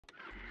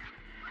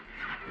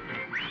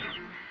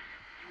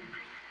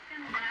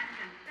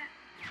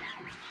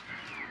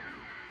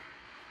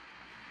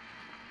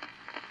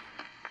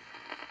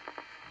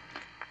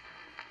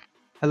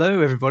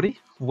Hello, everybody.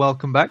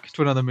 Welcome back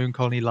to another Moon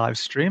Colony live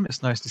stream.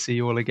 It's nice to see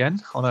you all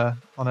again on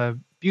a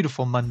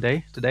beautiful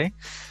Monday today.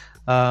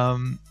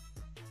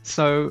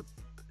 So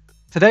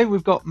today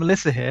we've got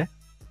Melissa here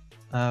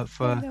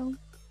for Hello.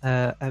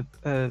 I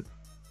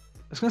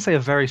was going to say a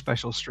very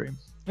special stream,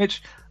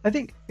 which I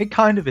think it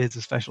kind of is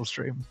a special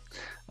stream,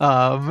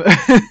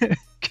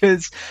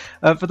 because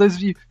for those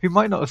of you who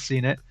might not have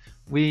seen it,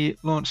 we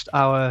launched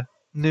our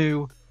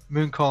new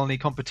Moon Colony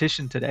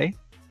competition today,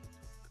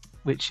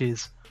 which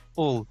is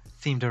all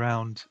themed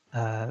around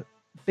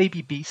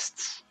baby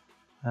beasts.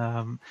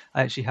 I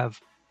actually have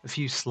a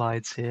few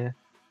slides here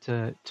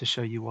to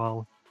show you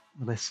while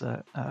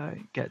Melissa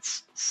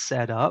gets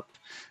set up.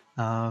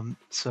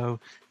 So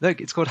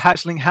look, it's called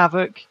Hatchling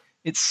Havoc.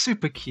 It's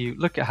super cute.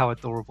 Look at how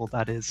adorable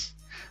that is.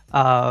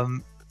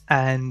 And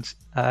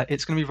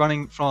it's going to be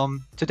running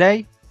from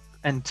today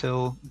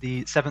until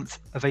the 7th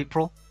of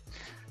April.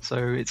 So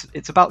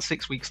it's about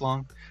 6 weeks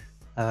long.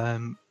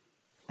 And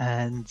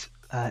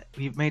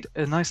we've made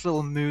a nice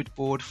little mood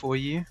board for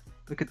you.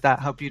 Look at that,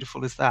 how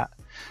beautiful is that?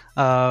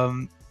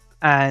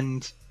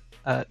 And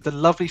the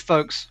lovely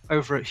folks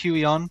over at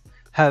Huion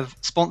have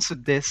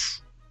sponsored this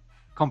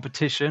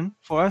competition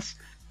for us.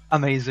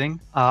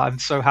 Amazing. I'm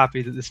so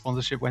happy that the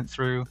sponsorship went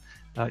through.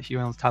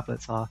 Huion's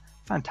tablets are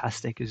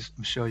fantastic, as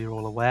I'm sure you're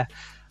all aware.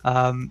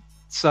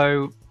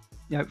 So,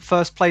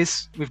 first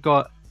place, we've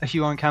got a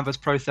Huion Canvas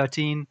Pro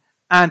 13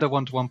 and a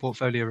one-to-one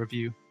portfolio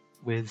review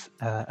with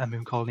a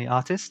Moon Colony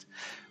artist.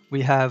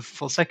 We have,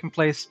 for second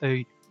place,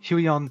 a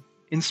Huion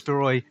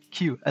Inspiroi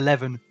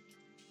Q11K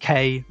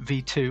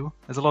V2.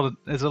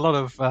 There's a lot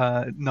of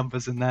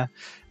numbers in there.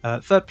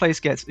 Third place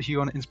gets a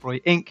Huion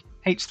Inspiroi Inc.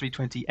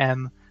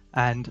 H320M,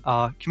 and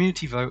our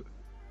community vote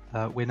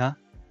winner,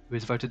 who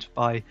is voted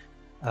by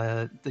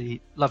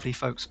the lovely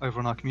folks over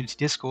on our community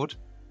Discord,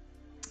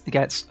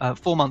 gets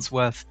 4 months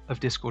worth of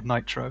Discord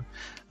Nitro.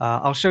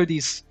 I'll show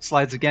these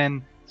slides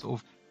again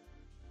sort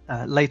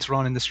of later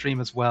on in the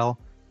stream as well,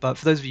 but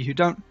for those of you who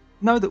don't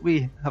know that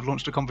we have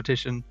launched a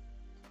competition,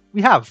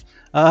 we have.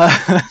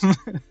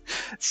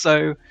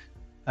 So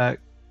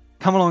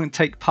come along and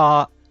take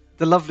part.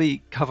 The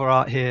lovely cover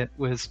art here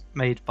was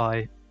made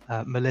by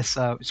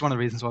Melissa, which is one of the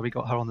reasons why we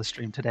got her on the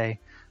stream today.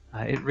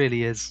 It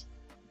really is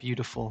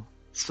beautiful.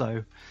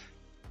 So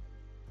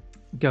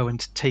go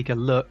and take a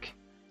look.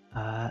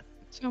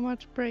 So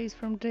much praise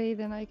from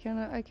Jaden. I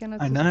cannot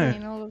I know.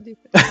 sustain all of this.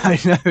 I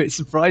know, it's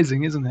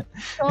surprising, isn't it?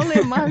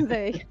 Only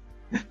Monday.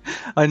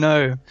 I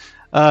know.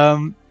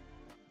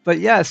 But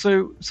yeah,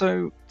 so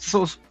sort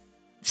of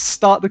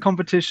start the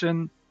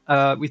competition.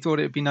 We thought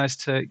it would be nice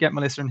to get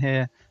Melissa in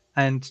here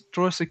and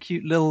draw us a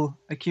cute little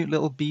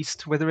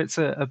beast, whether it's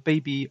a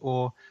baby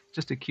or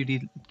just a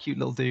cute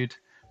little dude.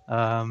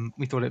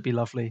 We thought it'd be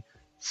lovely.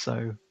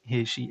 So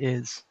here she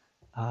is.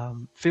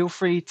 Feel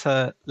free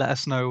to let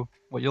us know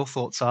what your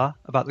thoughts are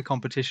about the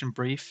competition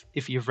brief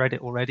if you've read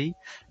it already.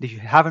 And if you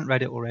haven't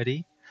read it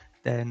already,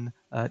 then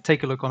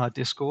take a look on our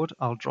Discord.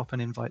 I'll drop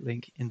an invite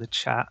link in the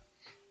chat.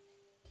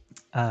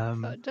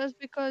 Just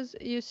because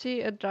you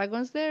see a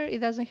dragon's there, it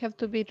doesn't have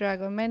to be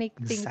dragon. Many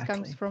things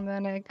comes from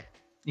an egg.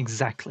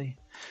 Exactly.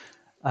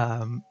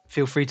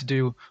 Feel free to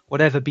do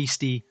whatever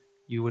beastie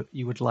you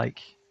would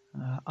like.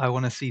 I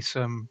want to see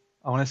some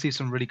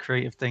really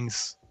creative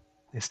things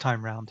this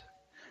time round.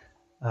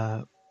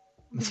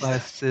 Messiah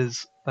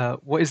says,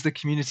 "What is the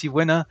community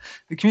winner?"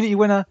 The community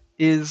winner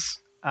is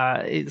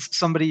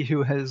somebody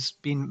who has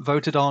been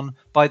voted on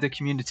by the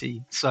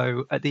community.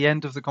 So at the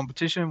end of the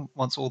competition,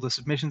 once all the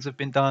submissions have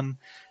been done,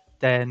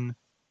 then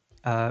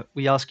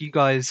we ask you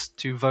guys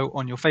to vote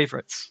on your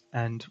favorites,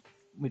 and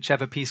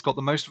whichever piece got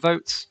the most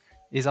votes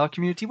is our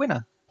community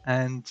winner,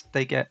 and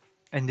they get,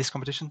 in this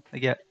competition, they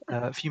get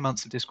a few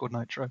months of Discord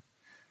Nitro.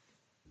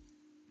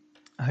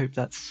 I hope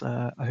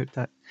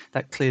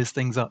that clears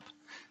things up.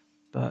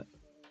 But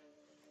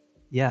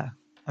yeah,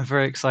 I'm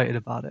very excited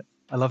about it.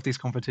 I love these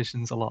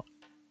competitions a lot,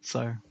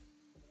 so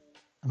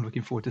I'm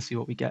looking forward to see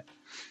what we get.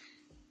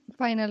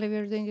 Finally,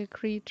 we're doing a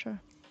creature.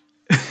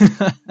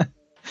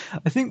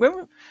 I think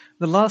when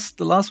the last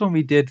one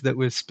we did that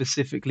was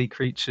specifically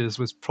creatures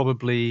was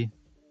probably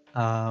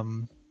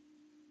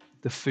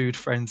the food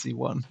frenzy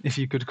one, if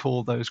you could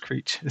call those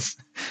creatures.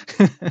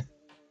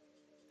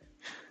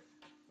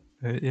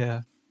 But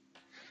yeah.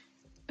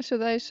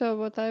 Should I show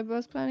what I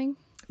was planning?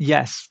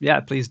 Yes, yeah,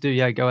 please do.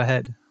 Yeah, go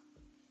ahead.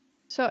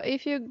 So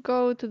if you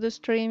go to the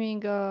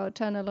streaming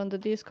channel on the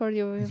Discord,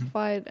 you will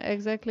find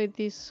exactly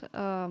this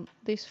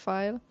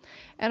file.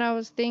 And I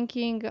was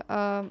thinking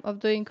of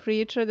doing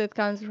creature that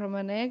comes from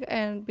an egg,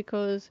 and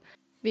because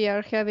we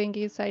are having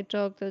inside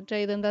joke that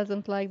Jaden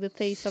doesn't like the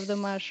taste of the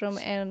mushroom,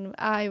 and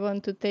I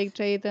want to take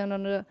Jaden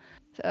on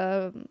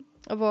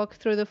a walk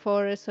through the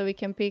forest so we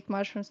can pick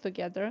mushrooms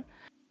together.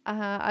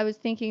 I was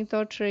thinking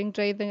torturing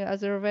Jaden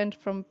as a revenge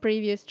from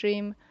previous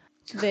stream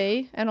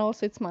day, and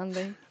also it's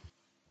Monday.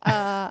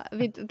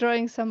 With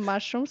drawing some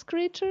mushrooms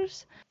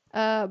creatures,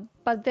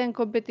 but then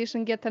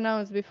competition get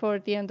announced before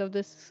the end of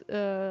this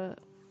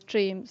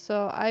stream.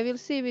 So I will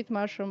see which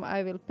mushroom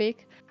I will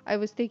pick. I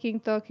was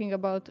talking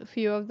about a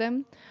few of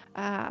them.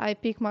 I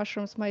pick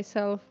mushrooms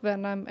myself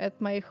when I'm at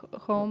my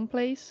home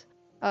place,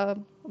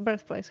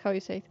 birthplace, how you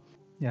say it.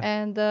 Yeah.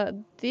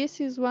 And this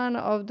is one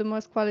of the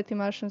most quality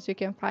mushrooms you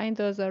can find.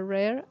 Those are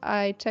rare.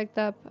 I checked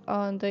up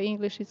on the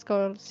English. It's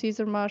called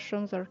Caesar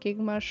mushrooms or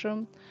king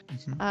mushroom.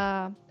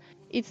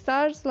 It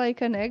starts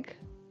like an egg.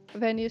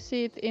 When you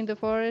see it in the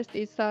forest,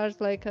 it starts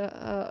like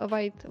a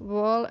white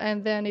ball,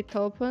 and then it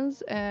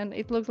opens and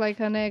it looks like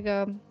an egg.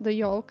 The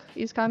yolk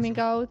is coming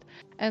out,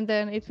 and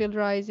then it will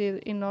rise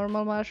in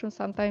normal mushrooms.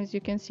 Sometimes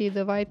you can see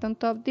the white on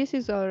top. This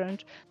is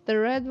orange. The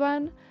red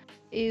one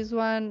is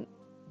one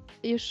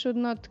you should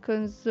not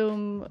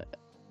consume.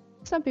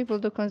 Some people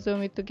do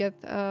consume it to get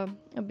a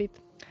bit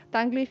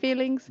tingly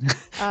feelings,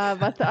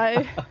 but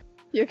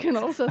you can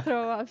also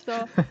throw up.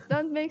 So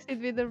don't mix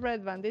it with the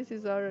red one. This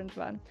is orange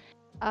one.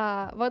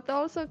 What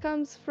also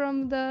comes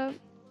from the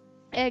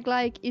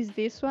egg-like is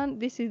this one.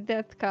 This is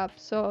that cup.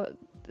 So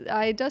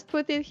I just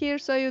put it here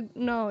so you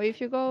know,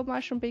 if you go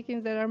mushroom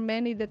picking, there are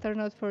many that are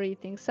not for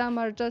eating. Some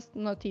are just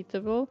not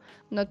eatable,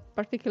 not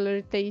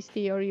particularly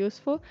tasty or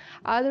useful.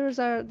 Others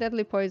are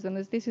deadly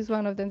poisonous. This is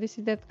one of them. This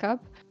is that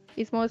cup.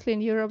 It's mostly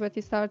in Europe, but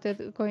it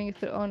started going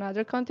through on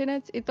other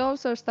continents. It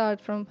also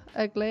starts from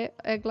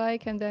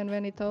egg-like, and then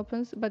when it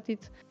opens, but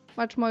it's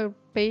much more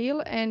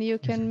pale, and you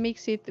can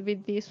mix it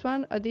with this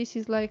one. This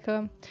is like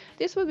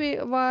this would be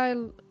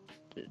wild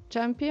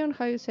champion.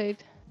 How you say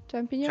it?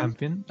 Champignon?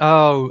 Champion?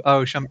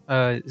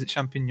 Is it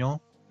champignon?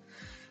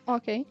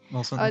 Okay.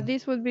 Or something?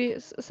 This would be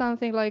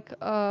something like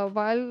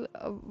wild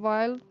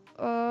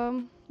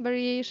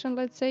variation,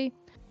 let's say.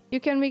 You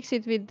can mix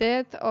it with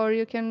that, or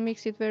you can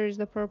mix it. Where is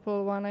the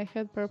purple one? I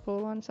had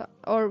purple ones,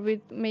 or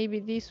with maybe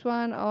this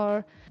one,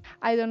 or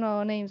I don't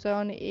know names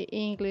on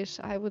English.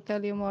 I would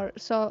tell you more.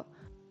 So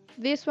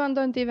this one,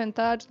 don't even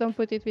touch. Don't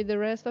put it with the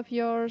rest of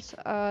yours.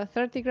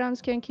 30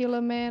 grams can kill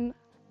a man,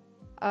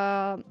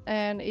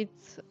 and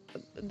it's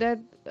that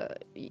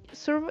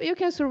you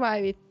can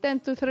survive it. 10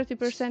 to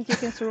 30% you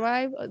can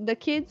survive. The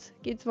kids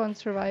won't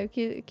survive.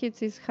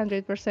 Kids is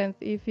 100%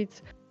 if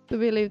it's to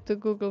believe to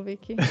Google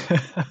Wiki.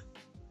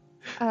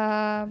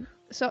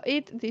 So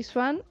eat this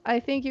one. I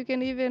think you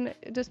can even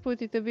just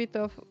put it a bit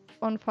of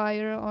on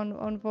fire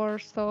on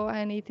Warsaw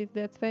and eat it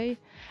that way.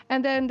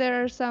 And then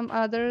there are some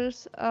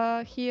others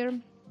here.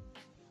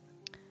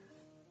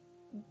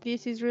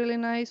 This is really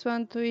nice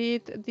one to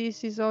eat.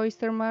 This is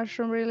oyster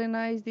mushroom, really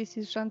nice. This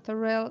is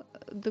chanterelle,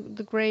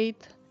 the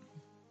great.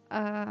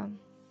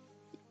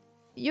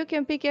 You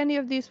can pick any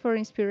of these for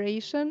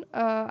inspiration.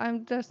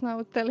 I'm just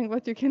now telling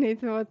what you can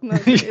eat and what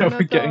not. Yeah, Not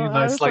we're getting all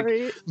nice are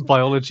like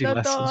biology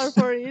not all are lessons.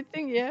 for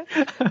eating, yeah.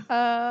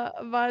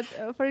 But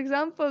for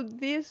example,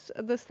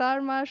 the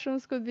star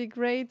mushrooms could be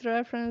great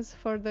reference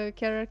for the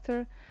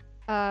character.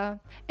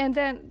 And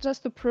then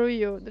just to prove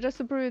you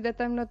that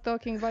I'm not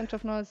talking a bunch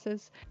of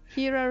nonsense,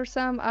 here are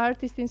some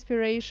artist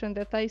inspiration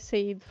that I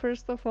said.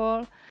 First of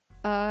all,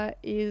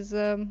 is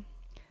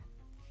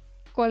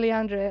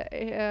Coleandre.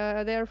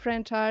 They're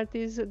French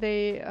artists.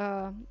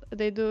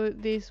 They do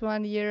this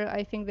 1 year.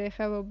 I think they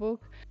have a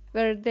book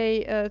where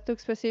they took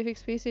specific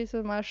species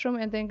of mushroom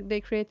and then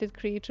they created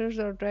creatures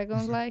or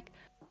dragon-like.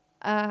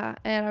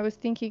 And I was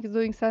thinking of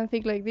doing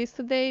something like this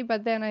today,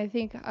 but then I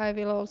think I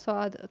will also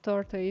add a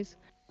tortoise.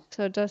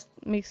 So just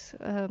mix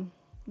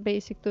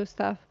basic two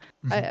stuff.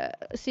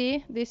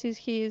 See, this is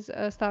his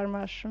star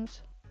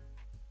mushrooms,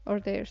 or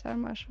their star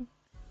mushroom.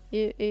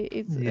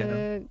 It's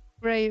a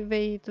great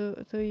way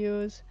to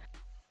use.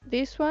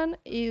 This one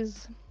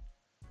is,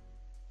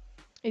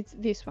 it's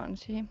this one,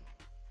 see?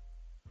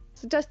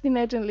 So just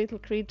imagine little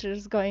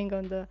creatures going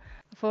on the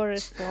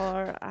forest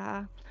floor,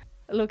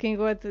 looking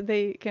what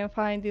they can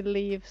find in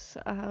leaves,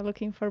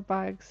 looking for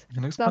bugs,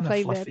 It looks stuff kind of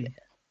like fluffy. that.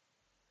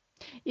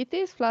 It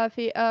is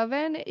fluffy.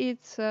 When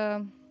it's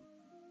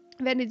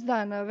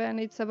done, when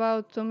it's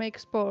about to make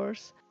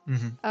spores,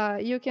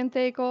 you can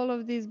take all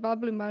of these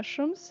bubbly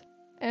mushrooms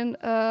and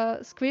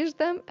squish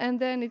them, and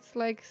then it's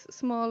like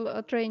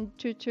small train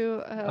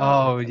choo-choo.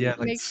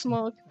 Make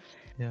smoke.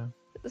 Yeah.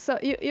 So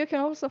you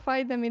can also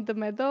find them in the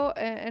meadow,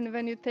 and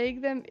when you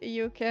take them,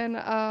 you can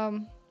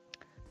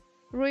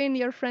ruin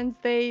your friend's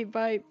day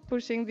by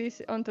pushing this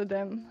onto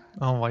them.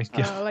 Oh my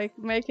god. Like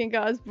making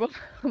us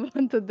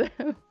onto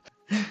them.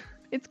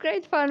 It's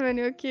great fun when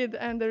you're a kid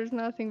and there's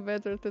nothing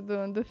better to do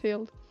on the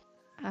field.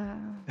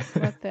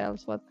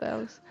 What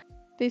else?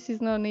 This is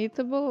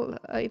non-eatable.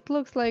 It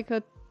looks like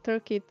a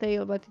turkey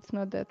tail, but it's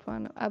not that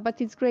one. But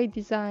it's great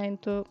design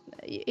to.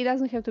 It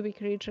doesn't have to be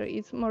creature.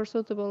 It's more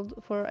suitable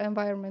for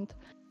environment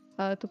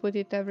to put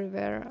it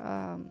everywhere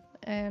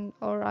and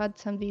or add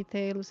some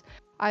details.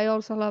 I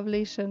also love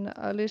lichen.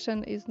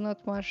 Lichen is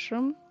not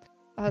mushroom.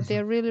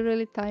 They're really,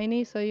 really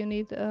tiny, so you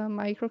need a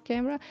micro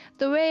camera.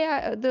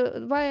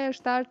 Why I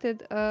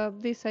started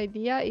this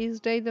idea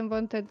is Jaden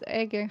wanted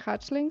egg and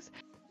hatchlings,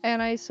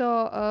 and I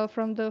saw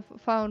from the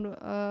found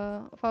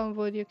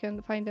wood. You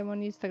can find them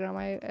on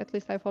Instagram. At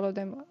least I follow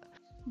them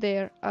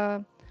there.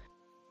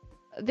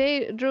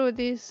 they drew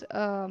this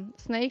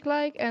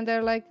snake-like, and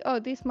they're like, oh,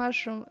 this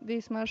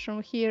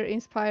mushroom here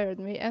inspired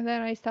me. And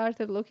then I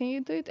started looking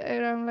into it,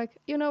 and I'm like,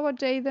 you know what,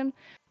 Jaden,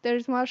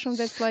 there's mushroom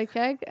that's like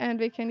egg, and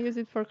we can use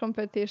it for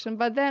competition.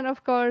 But then,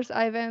 of course,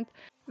 I went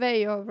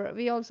way over.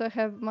 We also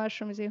have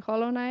mushrooms in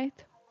Hollow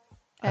Knight,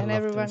 I and love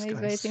everyone those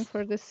is waiting guys.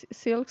 for the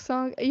Silk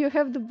Song. You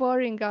have the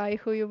boring guy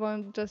who you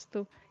want just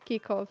to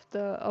kick off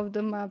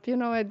the map. You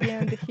know, at the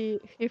end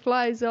he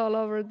flies all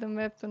over the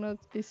map to not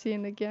be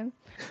seen again.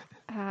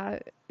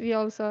 We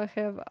also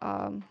have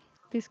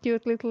this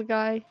cute little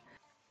guy.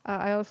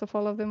 I also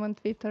follow them on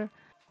Twitter.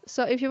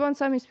 So if you want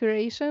some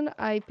inspiration,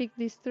 I picked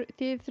these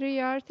three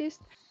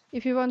artists.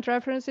 If you want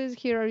references,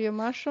 here are your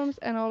mushrooms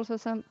and also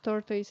some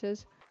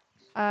tortoises.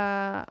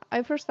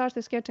 I first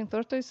started sketching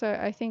tortoise, so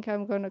I think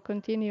I'm gonna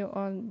continue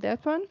on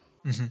that one.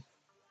 Hmm.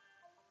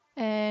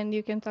 And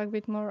you can talk a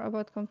bit more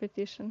about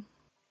competition.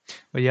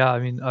 But yeah, I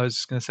mean, I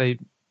was going to say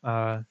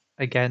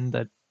again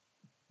that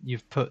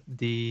you've put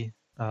the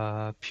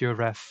pure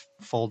ref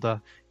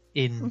folder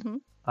in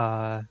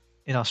Mm-hmm.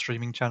 in our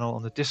streaming channel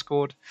on the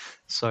Discord.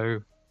 So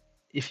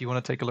if you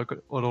want to take a look at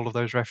all of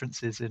those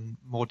references in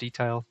more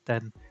detail,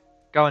 then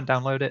go and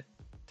download it,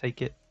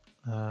 take it.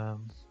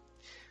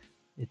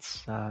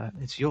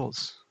 It's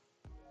yours.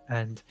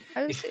 And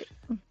I will if see.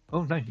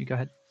 oh no, you go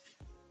ahead.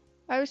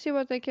 I will see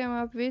what I came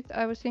up with.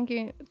 I was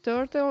thinking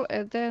turtle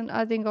and then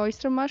adding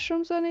oyster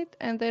mushrooms on it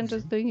and then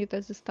just doing it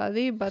as a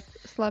study, but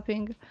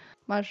slapping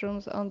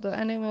mushrooms on the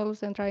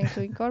animals and trying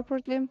to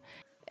incorporate them.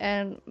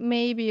 And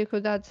maybe you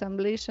could add some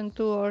lesion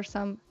too, or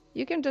some.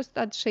 You can just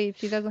add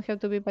shapes. It doesn't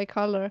have to be by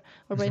color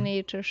or by Mhm.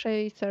 nature.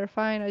 Shapes are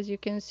fine, as you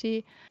can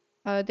see.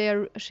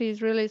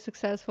 She's really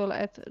successful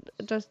at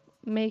just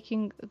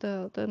making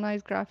the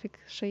nice graphic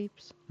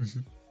shapes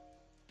Mhm.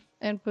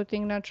 and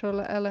putting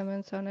natural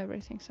elements on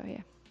everything. So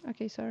yeah.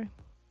 Okay, sorry.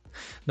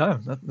 No,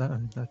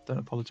 don't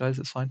apologize.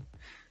 It's fine.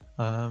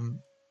 I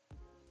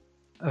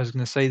was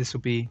going to say this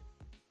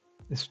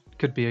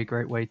could be a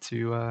great way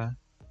to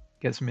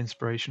get some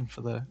inspiration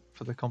for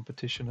the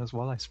competition as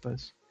well, I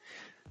suppose.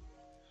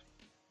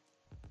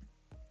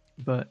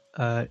 But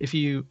if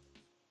you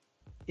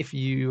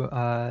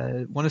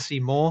want to see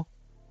more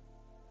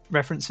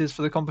references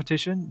for the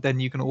competition, then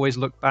you can always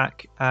look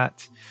back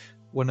at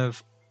one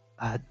of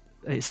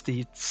it's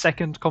the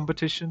second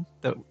competition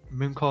that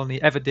Moon Colony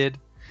ever did.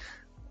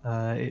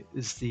 It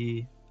is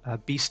the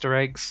Beaster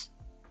Eggs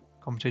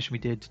competition we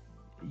did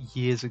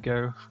years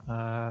ago.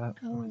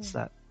 What's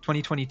that?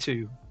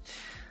 2022.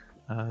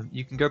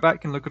 You can go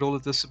back and look at all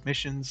of the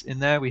submissions in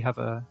there. We have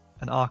an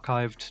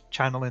archived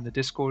channel in the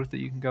Discord that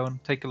you can go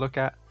and take a look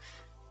at,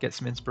 get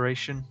some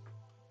inspiration.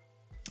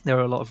 There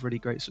are a lot of really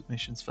great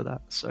submissions for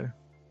that, so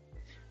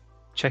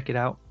check it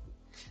out.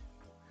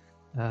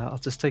 I'll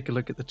just take a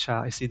look at the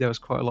chat. I see there was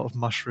quite a lot of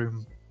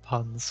mushroom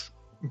puns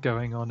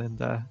going on in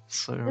there.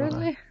 So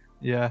Really?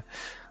 yeah.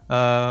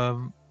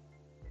 Let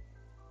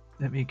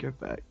me go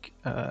back.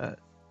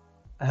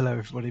 Hello,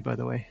 everybody. By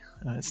the way,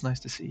 it's nice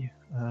to see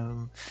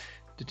you.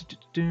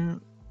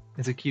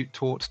 There's a cute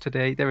tort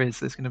today.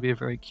 There's going to be a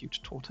very cute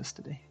tortoise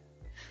today.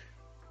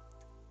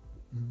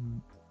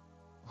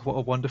 What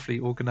a wonderfully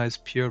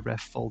organized pure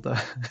ref folder.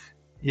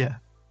 Yeah.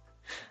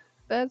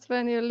 That's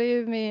when you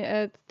leave me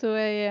at 2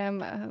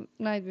 a.m.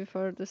 Night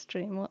before the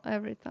stream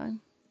every time.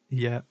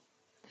 Yeah.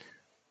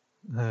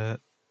 Are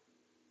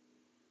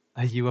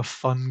you a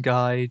fun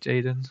guy,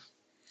 Jaden?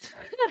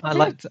 I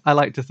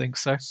like to think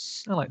so.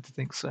 I like to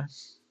think so.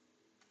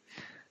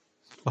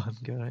 Fun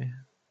guy.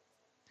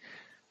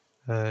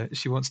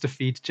 She wants to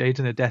feed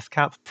Jaden a death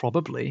cap,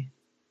 probably.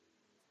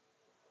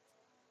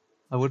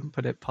 I wouldn't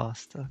put it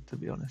past her, to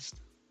be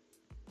honest.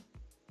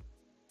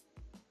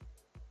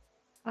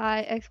 I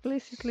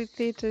explicitly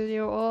teach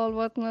you all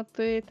what not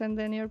to eat, and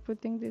then you're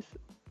putting this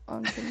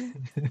onto me.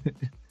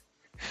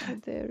 How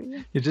dare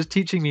you? You're just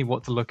teaching me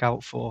what to look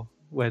out for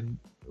when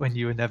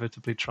you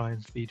inevitably try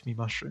and feed me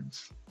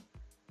mushrooms.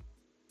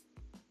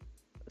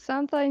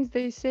 Sometimes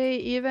they say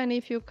even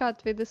if you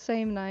cut with the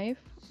same knife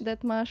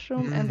that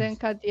mushroom and then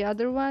cut the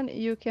other one,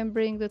 you can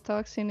bring the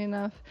toxin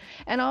enough.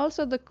 And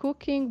also the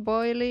cooking,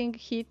 boiling,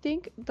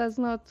 heating does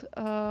not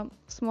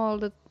small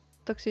the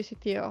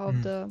toxicity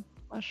of the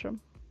mushroom.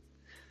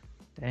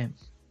 Damn.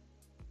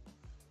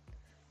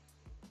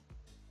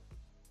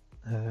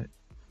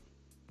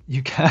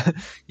 You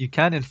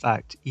can in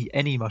fact eat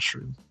any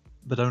mushroom,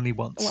 but only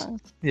once.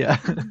 Yeah.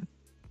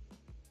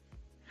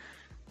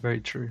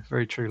 Very true,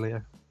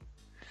 Leo.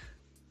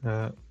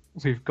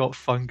 We've got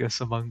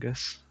fungus among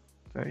us.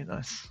 Very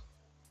nice.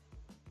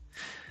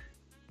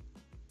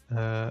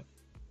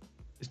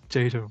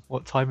 Jaden,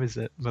 what time is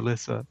it?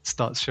 Melissa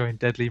starts showing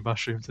deadly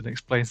mushrooms and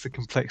explains the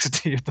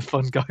complexity of the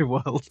fun guy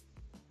world.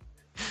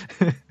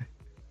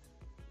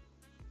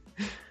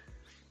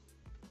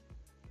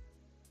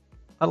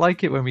 I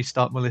like it when we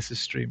start Melissa's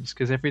streams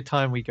because every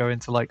time we go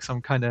into like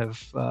some kind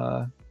of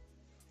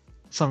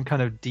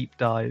deep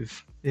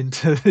dive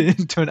into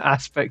an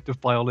aspect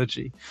of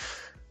biology.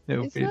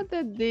 It's not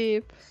that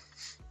deep.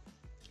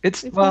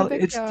 It's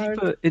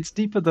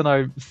deeper than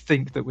I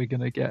think that we're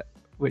gonna get,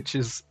 which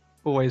is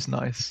always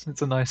nice.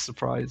 It's a nice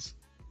surprise.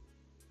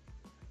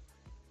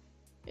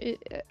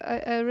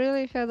 I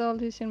really had all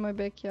this in my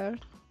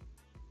backyard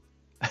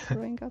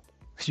growing up,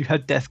 You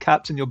had death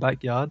caps in your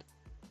backyard?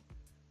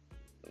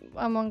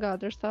 among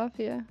other stuff.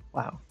 Yeah,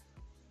 Wow.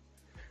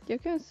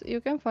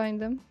 you can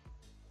find them.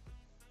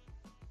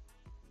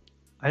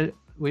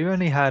 We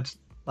only had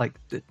like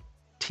the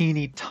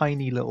teeny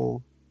tiny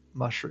little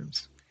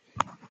mushrooms.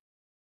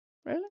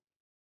 Really?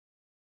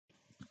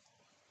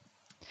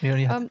 We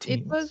only had the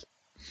teeny ones.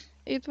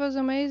 It was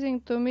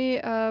amazing to me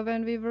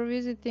when we were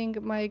visiting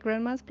my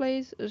grandma's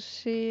place.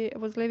 She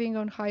was living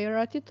on higher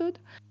altitude,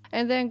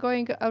 and then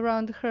going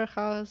around her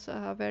house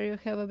where you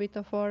have a bit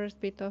of forest,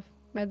 bit of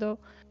meadow.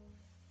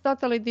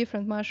 Totally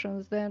different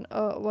mushrooms than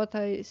what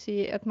I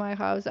see at my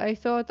house. I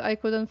thought I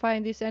couldn't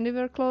find this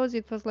anywhere close.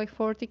 It was like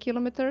 40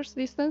 kilometers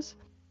distance,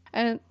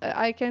 and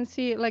I can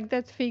see like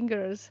dead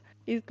fingers.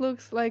 It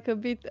looks like a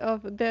bit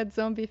of dead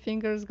zombie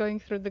fingers going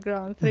through the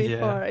ground. Three, Yeah.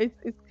 four.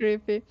 It's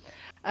creepy,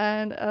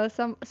 and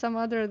some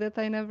other that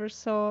I never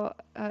saw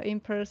in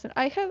person.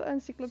 I have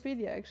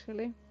encyclopedia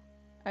actually.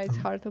 It's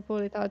hard to pull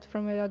it out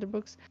from my other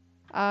books.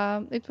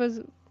 It was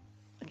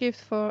a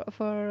gift for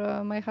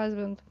my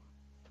husband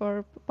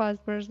for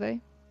past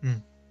birthday.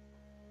 Mm.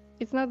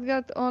 It's not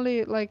got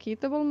only like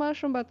eatable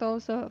mushroom, but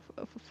also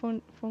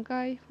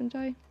fungi.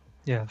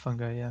 Yeah,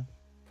 fungi, yeah.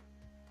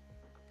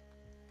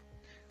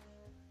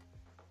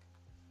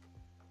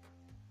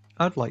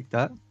 I'd like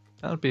that.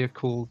 That'd be a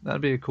cool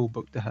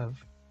book to have.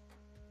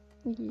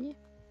 Yeah,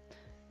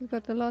 it's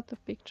got a lot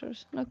of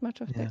pictures, not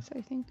much of text,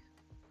 I think.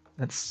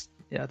 That's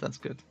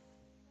good.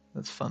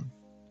 That's fun.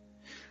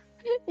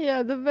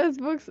 Yeah, the best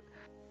books,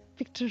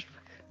 pictures.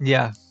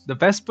 Yeah, the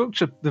best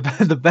books are the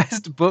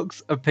best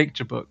books are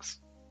picture books.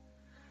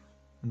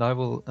 And I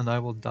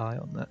will die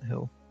on that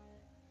hill.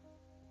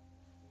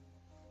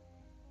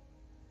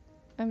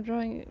 I'm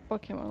drawing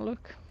Pokemon.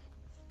 Look.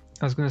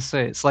 I was gonna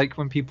say it's like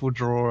when people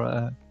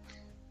draw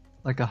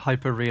like a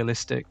hyper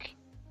realistic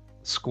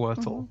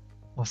Squirtle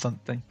or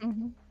something.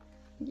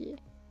 Yeah.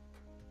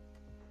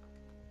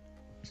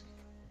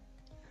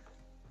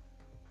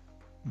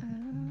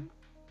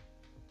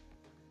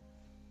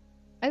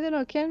 I don't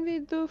know. Can we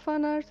do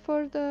fan art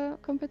for the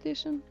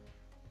competition?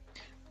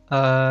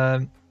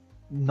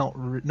 Not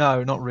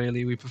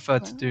really. We prefer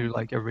to do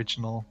like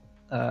original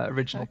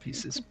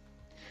pieces.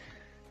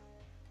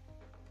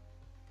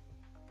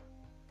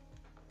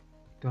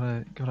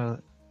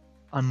 Gotta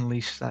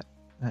unleash that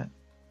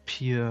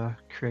pure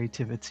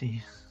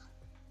creativity.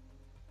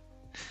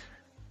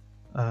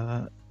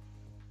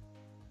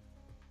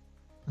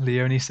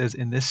 Leonie says,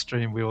 in this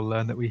stream we will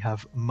learn that we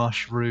have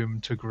mushroom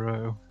to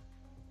grow.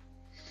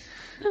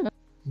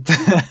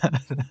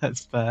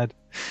 That's bad.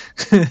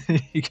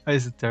 You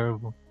guys are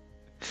terrible.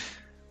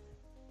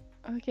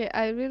 Okay,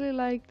 I really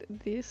liked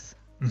this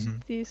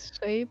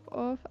shape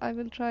of. I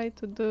will try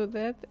to do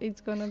that. It's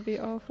gonna be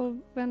awful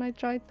when I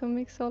try to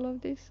mix all of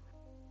this.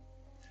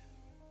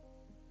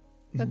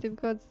 But it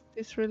got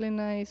this really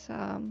nice.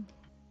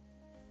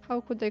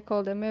 How could they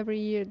call them? Every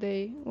year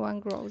one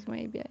grows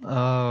maybe.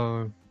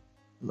 Oh,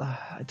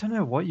 I don't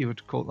know what you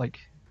would call like.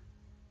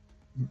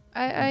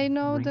 I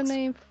know rings. the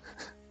name.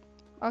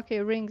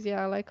 Okay, rings.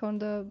 Yeah, like on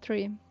the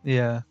tree.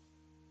 Yeah.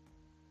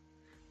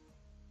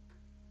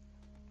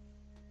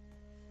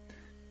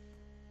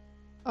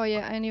 Oh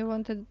yeah, and you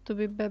wanted to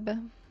be Bebe.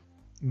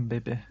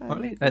 Bebe.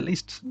 Or at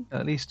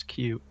least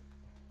cute.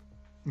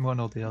 One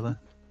or the other.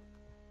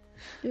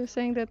 You're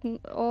saying that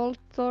all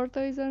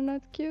tortoises are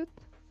not cute?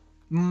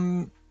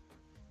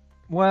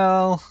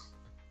 Well,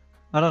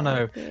 I don't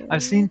know.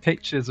 I've seen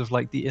pictures of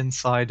like the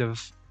inside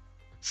of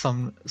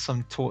some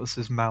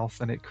tortoise's mouth,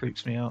 and it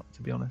creeps me out,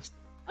 to be honest.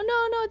 Oh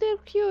no, they're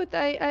cute.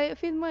 I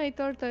feed my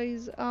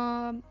tortoise.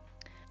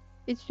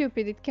 It's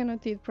stupid. It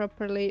cannot eat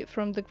properly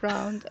from the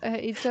ground.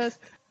 It just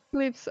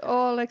flips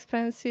all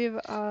expensive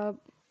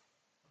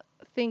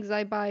things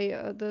I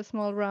buy. The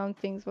small round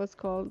things, what's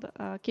called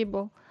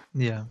kibble.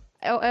 Yeah.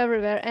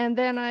 Everywhere, and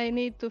then I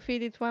need to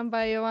feed it one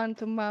by one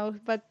to mouth.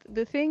 But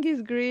the thing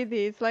is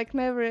greedy. It's like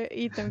never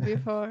eaten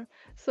before.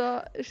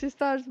 So she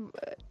starts.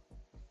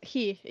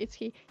 He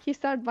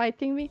starts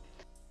biting me,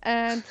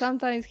 and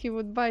sometimes he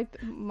would bite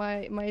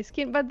my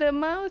skin. But the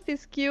mouth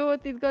is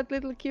cute. It got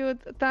little cute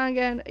tongue,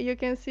 and you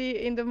can see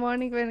in the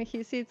morning when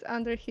he sits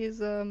under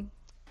his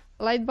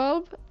light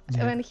bulb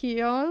when he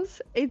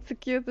yawns. It's the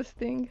cutest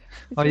thing.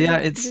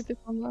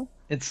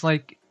 It's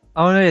like,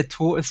 oh no, yeah,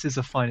 tortoises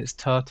are fine. It's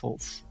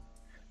turtles,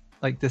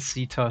 like the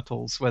sea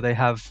turtles, where they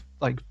have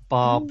like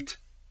barbed,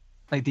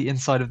 like the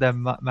inside of their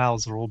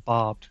mouths are all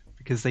barbed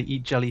because they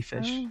eat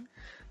jellyfish.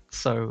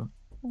 So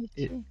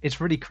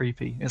it's really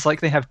creepy. It's like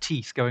they have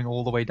teeth going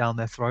all the way down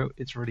their throat.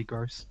 It's really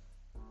gross.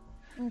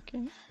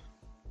 Okay.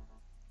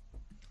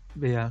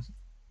 But yeah,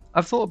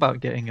 I've thought about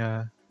getting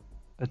a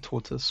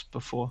tortoise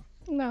before.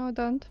 No,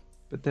 don't.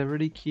 But they're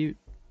really cute.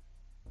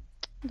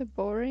 They're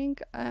boring,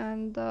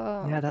 and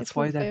that's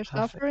why they're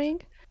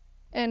suffering.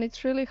 And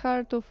it's really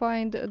hard to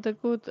find the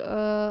good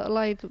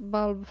light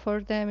bulb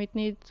for them. It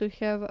needs to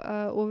have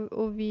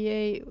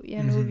UVA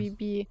and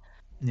UVB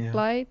Yeah.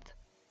 light.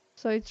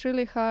 So it's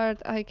really hard.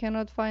 I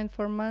cannot find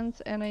for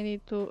months, and I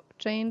need to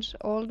change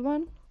old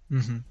one,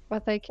 Mm-hmm.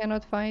 but I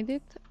cannot find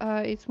it.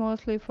 It's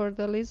mostly for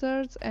the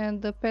lizards,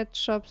 and the pet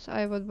shops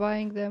I was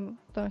buying them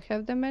don't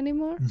have them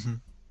anymore. Mm-hmm.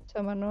 So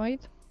I'm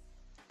annoyed.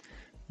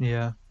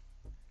 Yeah.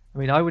 I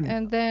mean, I wouldn't.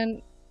 And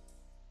then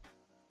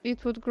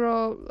it would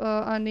grow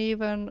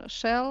uneven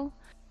shell,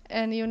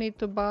 and you need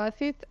to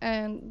bath it.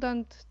 And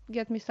don't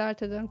get me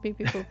started on pee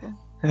pee poo poo.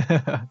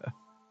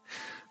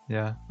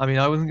 Yeah. I mean,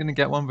 I wasn't going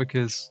to get one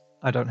because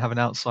I don't have an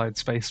outside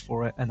space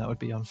for it, and that would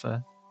be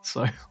unfair.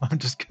 So I'm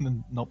just going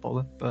to not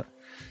bother. But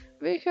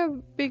We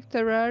have big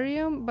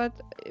terrarium, but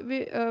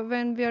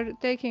when we are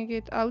taking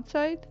it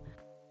outside,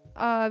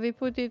 we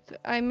put it.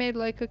 I made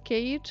like a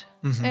cage,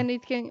 mm-hmm. and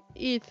it can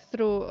eat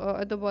through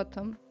at the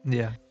bottom.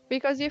 Yeah.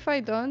 Because if I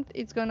don't,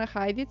 it's gonna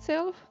hide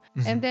itself,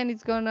 Mm-hmm. and then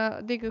it's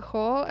gonna dig a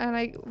hole, and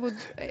I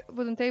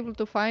wouldn't able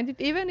to find it.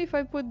 Even if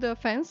I put the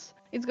fence,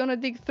 it's gonna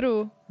dig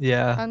through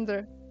Yeah.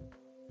 under.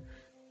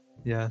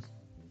 Yeah.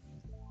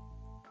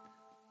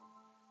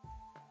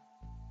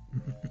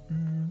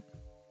 Mm-mm-mm.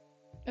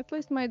 At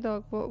least my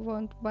dog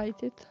won't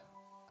bite it.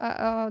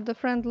 The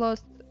friend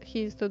lost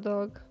his to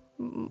dog.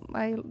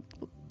 I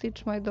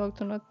teach my dog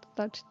to not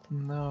touch it.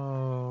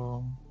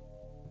 No.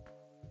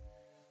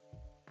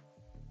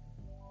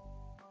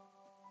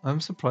 I'm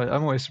surprised.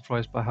 I'm always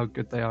surprised by how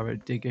good they are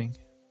at digging.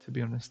 To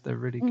be honest, they're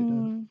really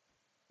good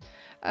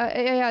at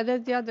it. Yeah,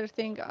 that's the other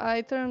thing.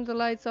 I turned the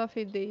lights off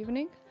in the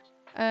evening,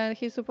 and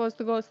he's supposed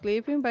to go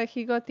sleeping, but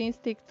he got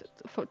instinct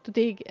to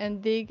dig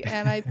and dig,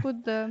 and I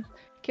put the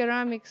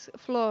ceramics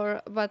floor,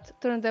 but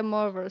turned them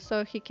over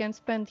so he can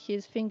spend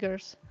his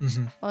fingers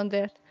Mm-hmm. on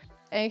that.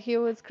 And he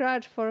would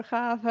scratch for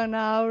half an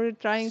hour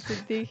trying to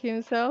dig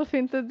himself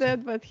into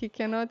that, but he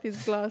cannot.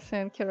 It's glass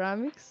and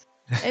ceramics.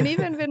 And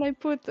even when I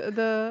put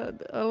a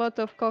lot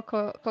of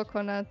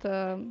coconut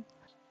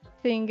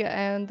thing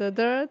and the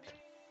dirt,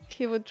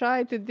 he would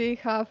try to dig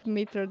half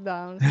meter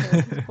down, so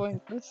it's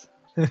pointless.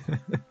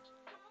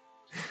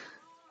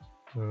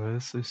 Oh,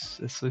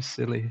 it's so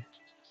silly.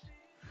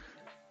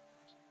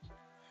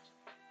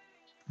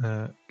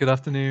 Good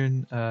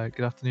afternoon,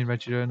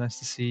 Reggio. Nice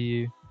to see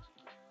you.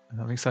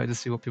 I'm excited to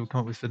see what people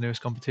come up with for the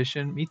newest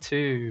competition. Me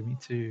too. Me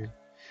too.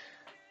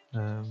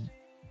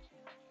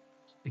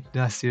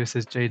 Ignacio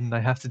says, Jaden, I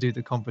have to do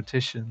the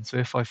competition, so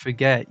if I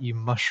forget, you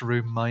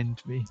mushroom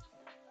mind me.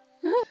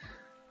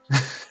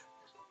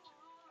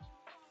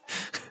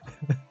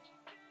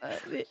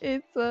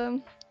 It's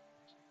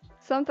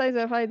sometimes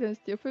I find them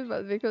stupid,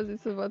 but because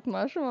it's about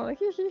mushroom, I'm like,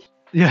 hee.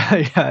 Yeah,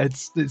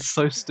 it's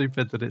so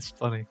stupid that it's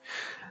funny.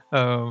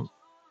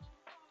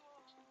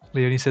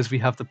 Leonie says we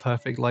have the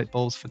perfect light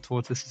bulbs for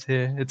tortoises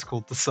here. It's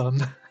called the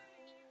sun.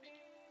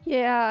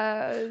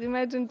 Yeah,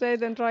 imagine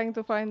Jaden trying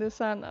to find the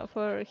sun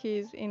for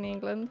he's in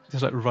England.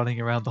 Just like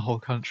running around the whole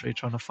country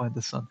trying to find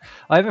the sun.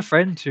 I have a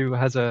friend who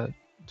has a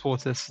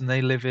tortoise, and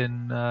they live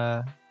in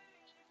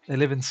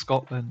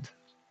Scotland,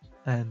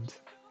 and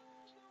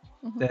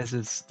theirs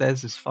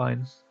is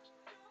fine.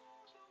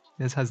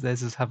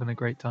 Theirs is having a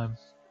great time.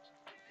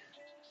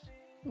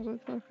 Good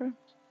for her.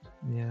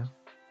 Yeah.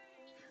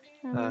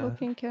 I'm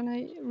looking, can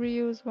I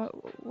reuse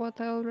what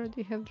I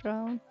already have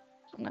drawn?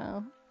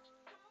 No.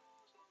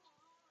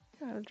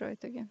 I'll draw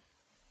it again.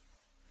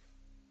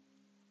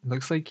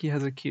 Looks like he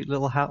has a cute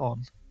little hat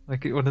on,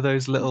 like one of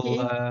those little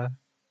Yeah,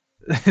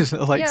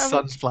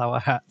 sunflower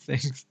hat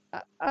things.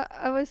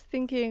 I was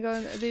thinking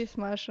on this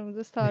mushroom,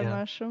 the star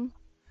mushroom,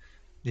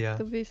 Yeah.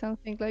 to be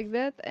something like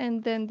that,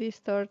 and then this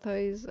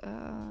tortoise.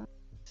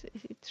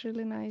 It's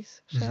really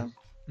nice shell.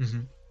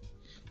 Mm-hmm.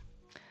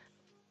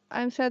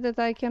 I'm sad that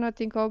I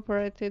cannot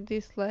incorporate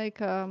this like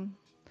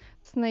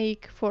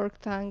snake fork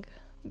tongue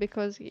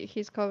because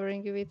he's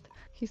covering it with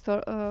his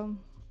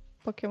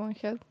Pokemon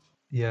head.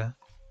 Yeah.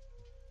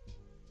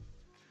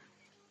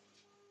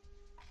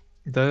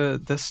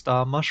 The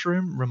star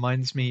mushroom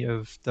reminds me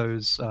of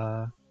those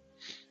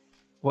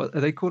what are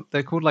they called?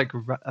 They're called like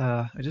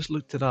I just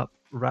looked it up.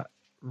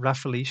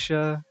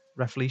 Rafflesia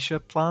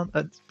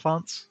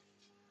plants.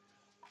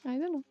 I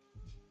don't know.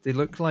 They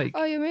look like.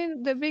 Oh, you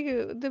mean the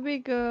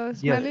big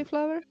smelly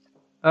flower?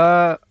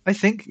 I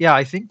think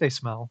they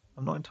smell.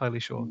 I'm not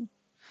entirely sure.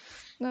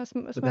 No, But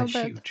smell they're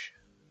bad. huge.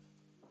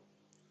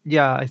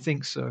 Yeah, I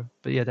think so.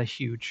 But yeah, they're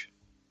huge.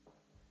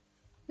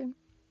 Yeah.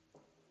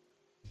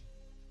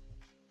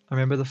 I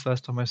remember the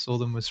first time I saw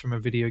them was from a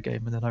video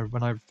game, and then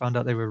when I found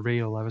out they were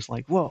real, I was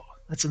like, "Whoa,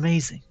 that's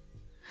amazing!"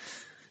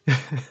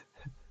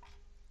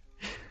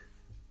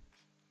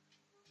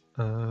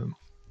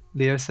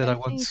 Leo said, I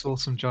once saw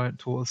some giant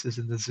tortoises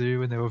in the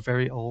zoo, and they were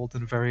very old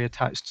and very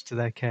attached to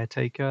their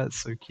caretaker. It's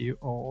so cute.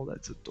 Oh,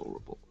 that's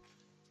adorable.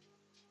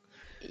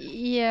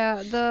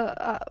 Yeah,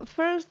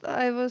 first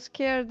I was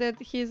scared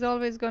that he's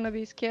always gonna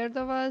be scared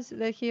of us,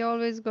 that he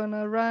always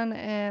gonna run,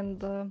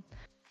 and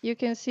you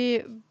can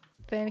see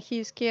when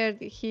he's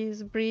scared,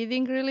 he's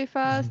breathing really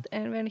fast,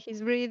 and when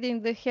he's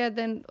breathing, the head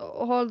and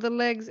all the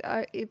legs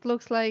it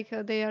looks like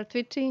they are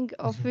twitching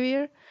of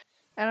fear.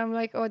 And I'm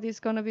like, oh, this is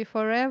gonna be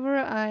forever.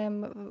 I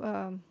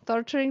am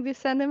torturing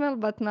this animal.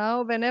 But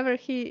now, whenever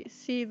he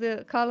see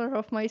the color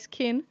of my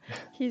skin,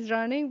 he's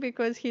running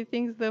because he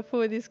thinks the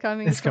food is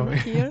coming It's from coming.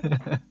 here.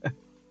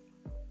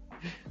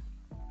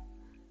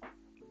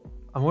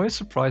 I'm always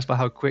surprised by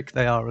how quick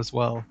they are as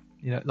well.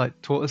 You know, like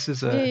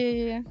tortoises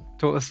Yeah.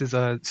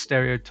 are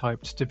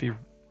stereotyped to be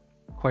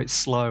quite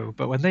slow,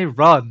 but when they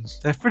run,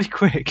 they're pretty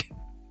quick.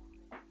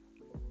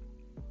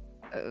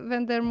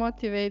 When they're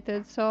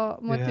motivated. So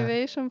Yeah.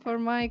 motivation for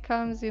mine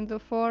comes in the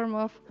form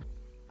of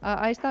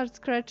I start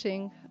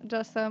scratching.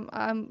 Just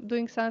I'm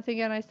doing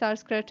something and I start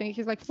scratching.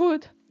 He's like,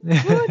 food.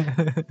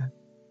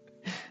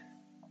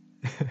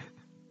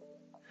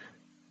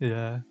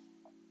 Yeah.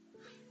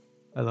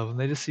 I love them.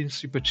 They just seem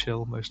super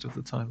chill most of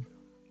the time.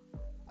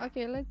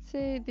 Okay, let's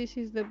say this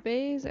is the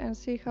base and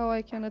see how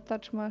I can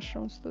attach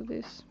mushrooms to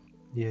this.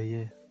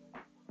 Yeah.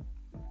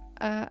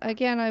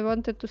 Again, I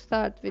wanted to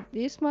start with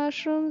these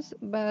mushrooms,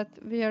 but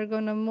we are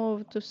gonna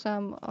move to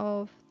some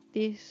of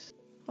these.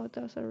 Oh,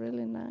 those are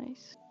really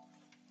nice.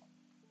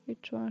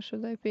 Which one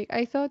should I pick?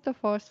 I thought of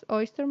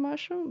oyster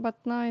mushroom,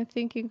 but now I'm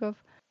thinking of.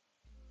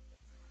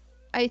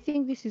 I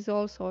think this is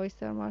also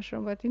oyster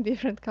mushroom, but in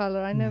different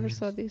color. I never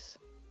saw this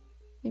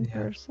in Yeah.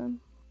 person.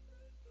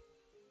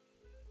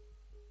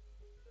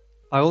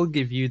 I will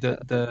give you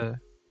the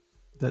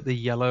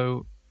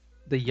yellow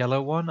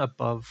one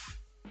above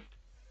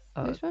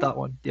This one? that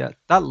one. Yeah,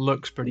 that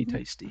looks pretty Mhm.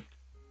 tasty.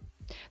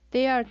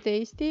 They are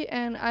tasty,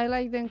 and I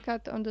like them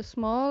cut on the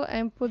small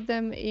and put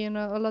them in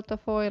a lot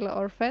of oil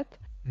or fat.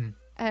 Mm.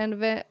 And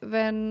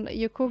when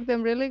you cook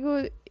them really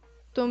good,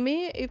 to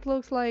me it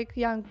looks like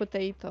young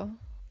potato.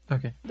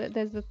 Okay.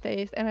 That's the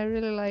taste, and I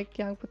really like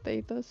young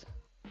potatoes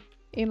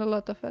in a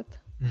lot of it.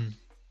 Mm.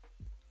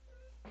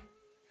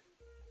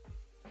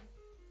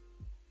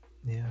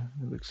 Yeah,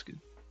 it looks good.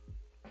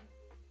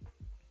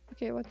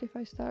 Okay, what if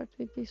I start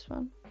with this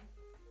one?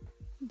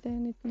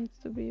 Then it needs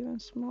to be even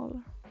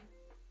smaller.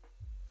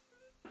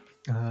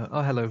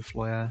 Oh, hello,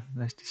 Floya.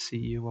 Nice to see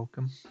you.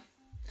 Welcome.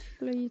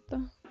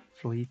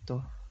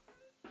 Floito.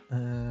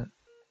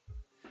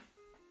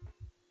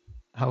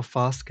 How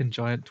fast can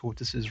giant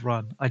tortoises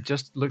run? I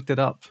just looked it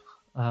up.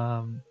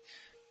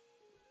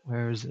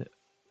 Where is it?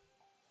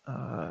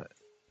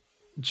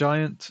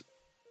 Giant.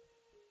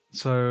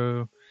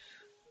 So,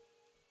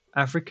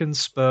 African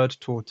spurred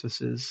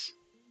tortoises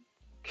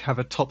have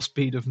a top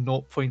speed of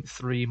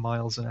 0.3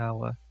 miles an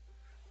hour.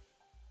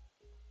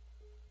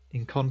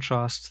 In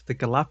contrast, the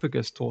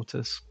Galapagos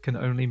tortoise can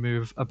only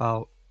move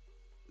about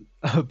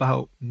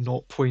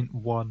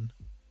 0.1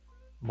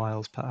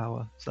 miles per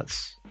hour. So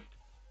that's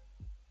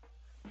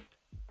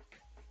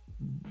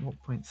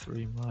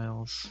 0.3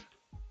 miles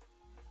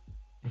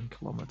in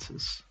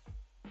kilometers.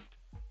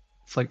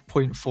 It's like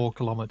 0.4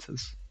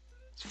 kilometers.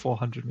 It's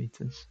 400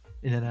 meters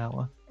in an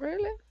hour.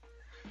 Really?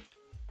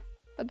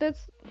 But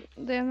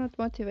they're not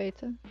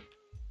motivated.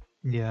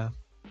 Yeah.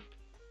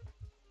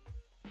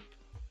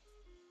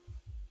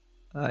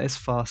 Its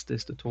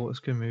fastest, a tortoise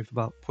can move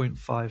about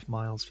 0.5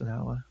 miles an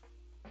hour.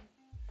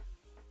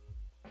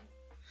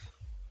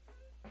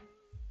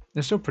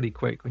 They're still pretty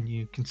quick when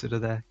you consider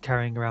they're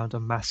carrying around a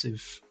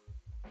massive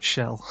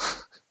shell.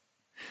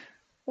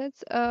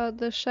 That's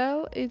the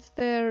shell. It's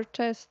their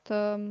chest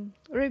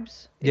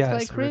ribs. It's Yeah,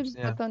 like it's the ribs, ribs,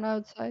 yeah. but on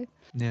outside.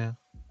 Yeah.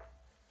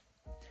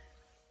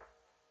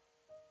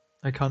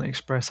 I can't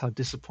express how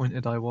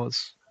disappointed I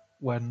was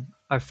when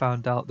I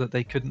found out that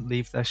they couldn't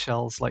leave their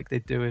shells like they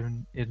do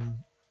in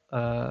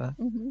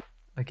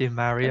like in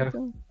Mario,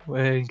 Cartoon.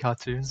 where in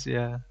cartoons,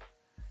 yeah.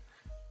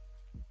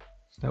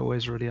 That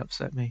always really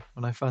upset me.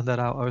 When I found that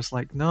out, I was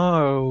like,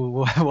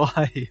 no,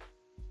 why?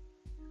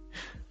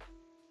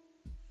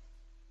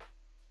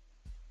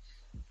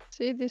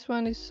 See, this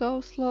one is so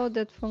slow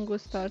that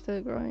fungus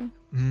started growing.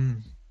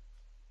 Mm.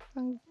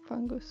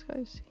 Fungus, how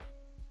you say?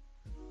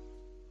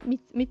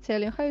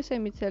 Mycelium. How you say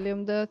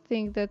mycelium? The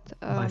thing that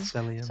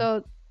Mycelium.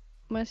 So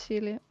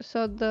mycelium.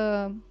 So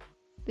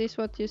this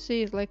what you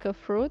see is like a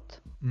fruit,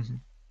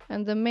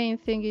 and the main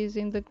thing is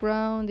in the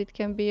ground. It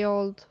can be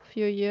old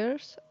few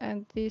years,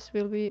 and this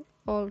will be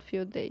old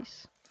few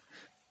days.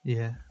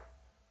 Yeah.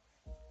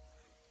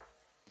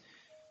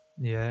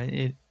 Yeah,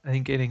 I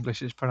think in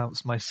English it's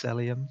pronounced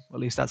mycelium. At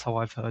least that's how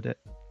I've heard it.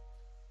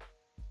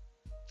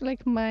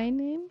 Like my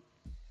name?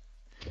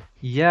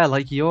 Yeah,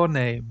 like your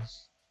name.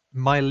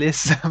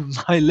 Mylissa.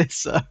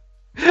 Mylissa.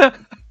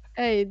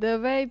 Hey, the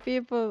way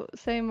people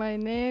say my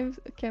name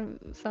can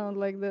sound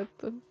like that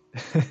too.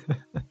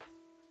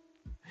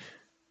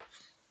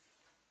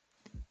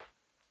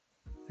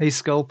 Hey,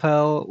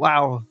 Skullpel.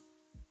 Wow.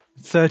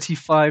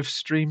 35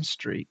 stream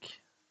streak.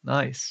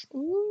 Nice.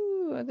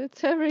 Ooh,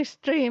 that's every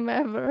stream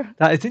ever.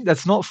 I think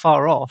that's not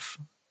far off.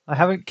 I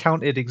haven't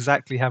counted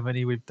exactly how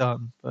many we've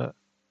done, but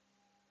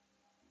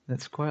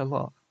that's quite a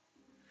lot.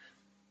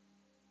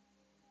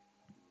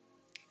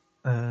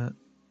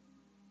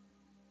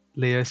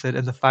 Leo said,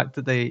 and the fact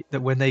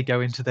that when they go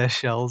into their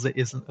shells, it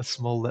isn't a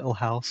small little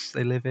house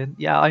they live in.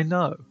 Yeah, I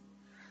know.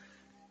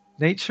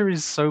 Nature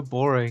is so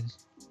boring.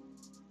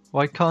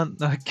 Why can't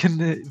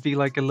can it be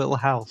like a little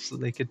house that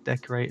they could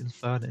decorate and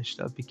furnish?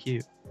 That'd be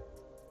cute.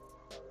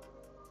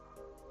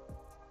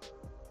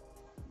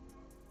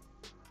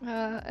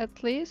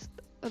 At least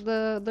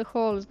the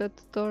holes that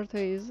the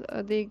tortoise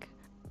dig.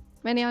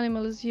 Many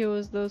animals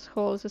use those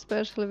holes,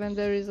 especially when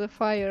there is a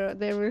fire.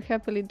 They will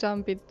happily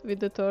jump it with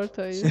the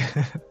tortoise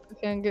to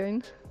hang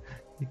in.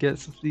 He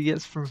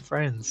gets from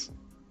friends.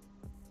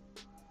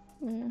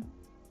 Yeah.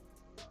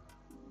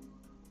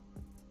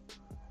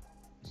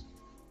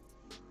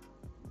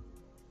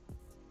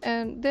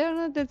 And they're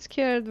not that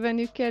scared when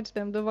you catch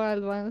them, the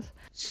wild ones.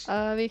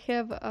 We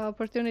have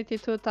opportunity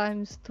 2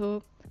 times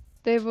to.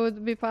 They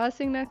would be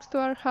passing next to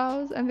our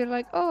house, and we're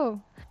like, oh,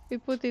 we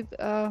put it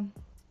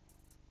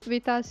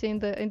with us in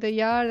the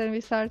yard, and we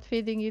start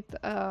feeding it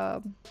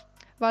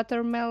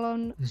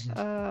watermelon,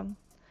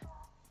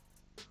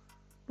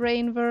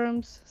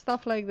 rainworms,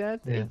 stuff like that.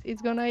 Yeah.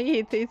 It's gonna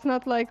eat. It's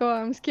not like, oh,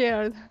 I'm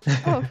scared.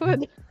 Oh,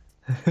 food.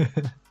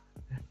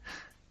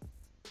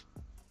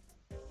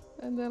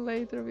 And then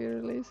later we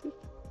release it.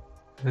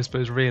 I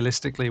suppose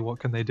realistically, what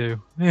can they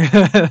do?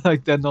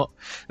 Like they're not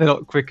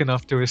quick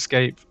enough to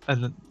escape,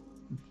 and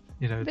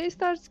you know. They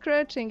start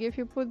scratching if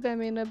you put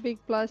them in a big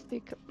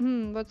plastic.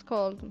 What's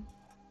called?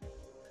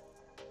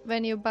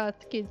 When you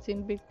bath kids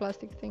in big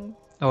plastic thing.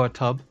 Oh, a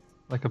tub,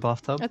 like a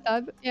bathtub. A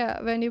tub,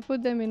 yeah. When you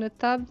put them in a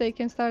tub, they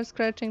can start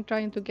scratching,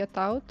 trying to get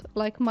out,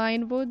 like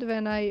mine would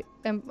when I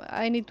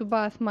need to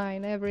bath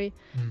mine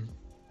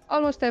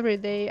almost every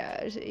day.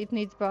 It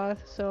needs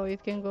bath, so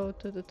it can go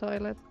to the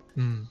toilet.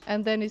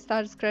 And then it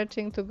starts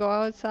scratching to go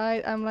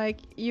outside. I'm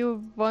like,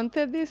 you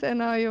wanted this, and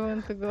now you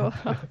want to go.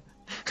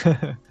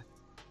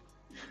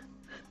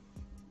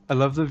 I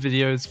love the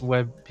videos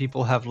where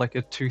people have like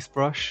a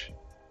toothbrush,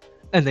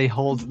 and they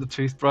hold the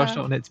toothbrush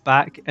on its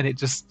back, and it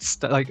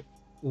just like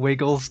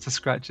wiggles to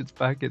scratch its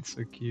back. It's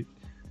so cute.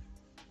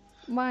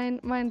 Mine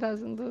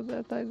doesn't do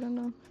that. I don't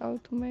know how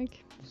to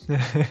make it.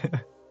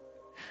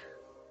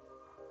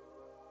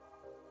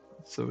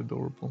 So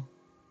adorable.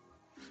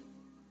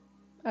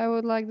 I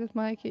would like that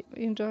Mikey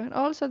enjoy.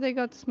 Also, they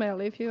got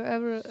smell. If you're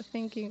ever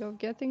thinking of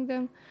getting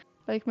them,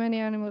 like many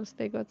animals,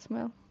 they got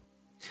smell.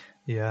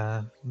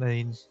 Yeah, I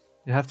mean,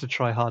 you have to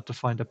try hard to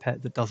find a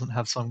pet that doesn't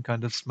have some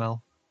kind of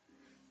smell.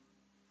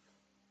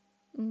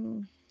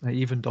 Like,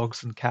 even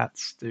dogs and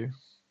cats do.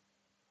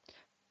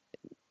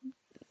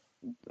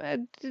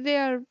 They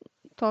are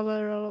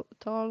tolerable.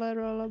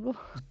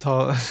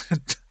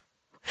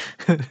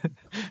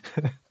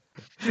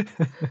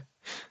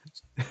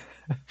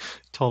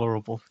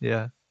 Tolerable,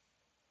 yeah.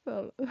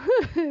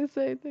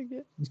 Say it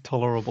again.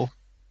 Tolerable.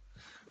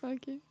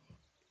 Okay.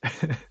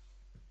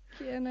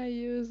 Can I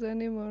use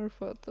any more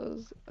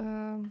photos?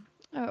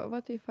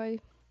 What if I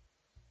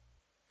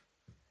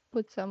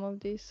put some of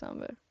these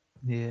somewhere?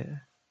 Yeah.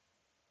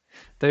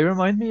 They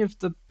remind me of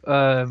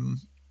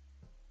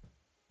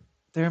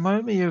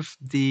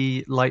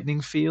the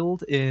lightning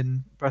field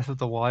in Breath of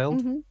the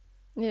Wild.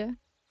 Yeah.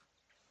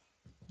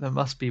 That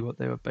must be what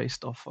they were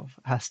based off of.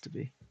 It has to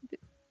be.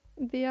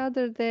 The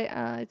other day,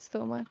 it's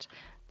too much.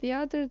 The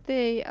other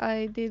day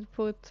I did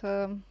put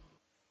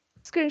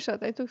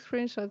screenshot. I took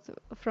screenshots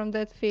from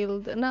that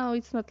field. Now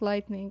it's not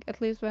lightning,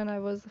 at least when I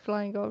was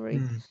flying over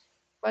it.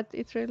 But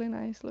it's really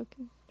nice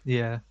looking.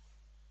 Yeah.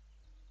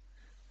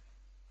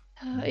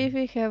 If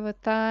we have a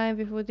time,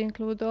 we would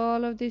include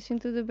all of this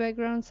into the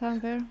background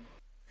somewhere.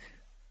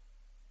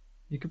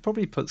 You could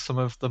probably put some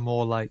of the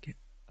more like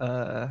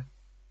I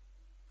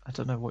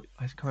can't remember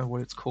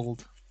what it's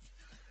called.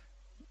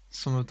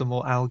 Some of the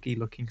more algae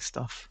looking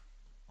stuff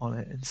on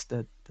it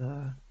instead.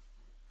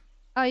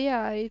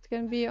 Yeah, it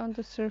can be on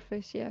the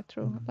surface. Yeah,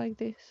 true, like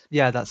this.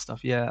 Yeah, that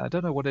stuff. Yeah, I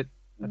don't know what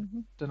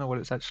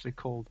it's actually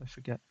called. I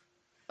forget.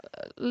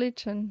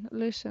 Lichen.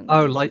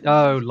 Oh,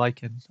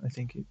 lichen. I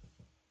think it.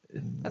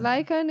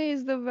 Lichen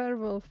is the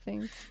werewolf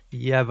thing.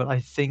 Yeah, but I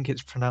think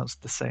it's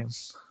pronounced the same.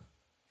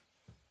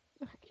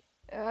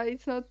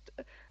 It's not.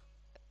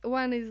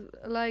 One is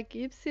like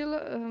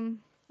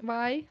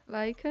Y,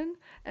 lichen,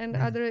 and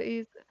other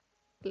is.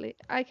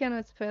 I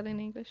cannot spell in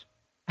English.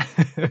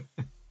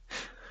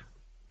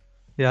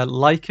 Yeah,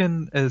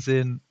 lichen as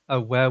in a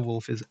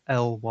werewolf is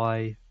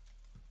Lych.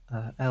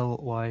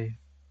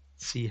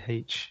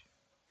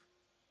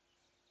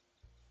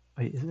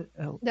 Wait, is it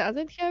L? Does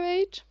it have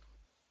H?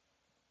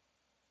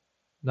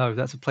 No,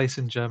 that's a place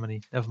in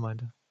Germany. Never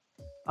mind.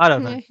 I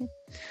don't know.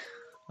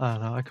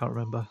 I can't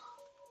remember.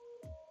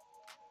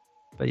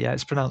 But yeah,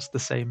 it's pronounced the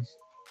same.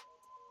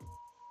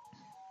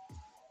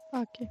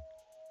 Okay.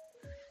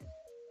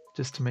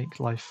 Just to make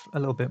life a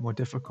little bit more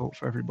difficult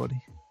for everybody.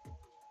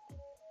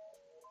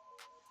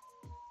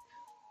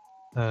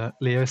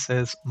 Leo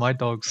says, my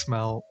dog's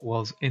smell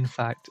was in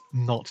fact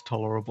not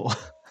tolerable.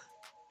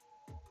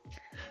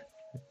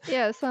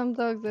 Yeah, some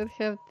dogs that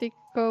have thick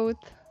coat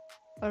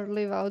or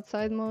live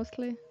outside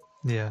mostly.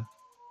 Yeah.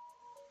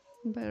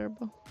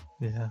 Bearable.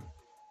 Yeah.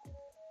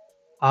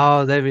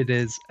 Oh, there it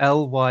is.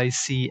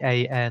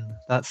 Lycan.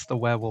 That's the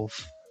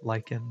werewolf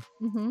lichen.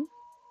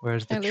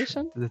 Whereas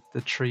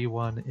the tree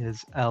one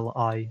is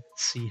Lichen.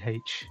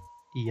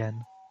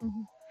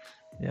 Mhm.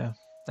 Yeah,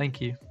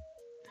 thank you.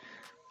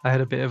 I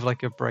had a bit of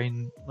like a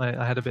brain, like,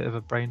 I had a bit of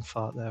a brain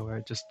fart there where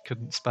I just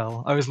couldn't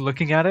spell. I was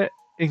looking at it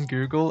in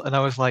Google and I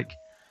was like,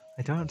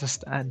 I don't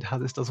understand how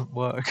this doesn't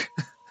work.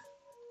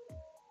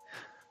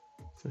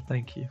 So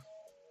thank you.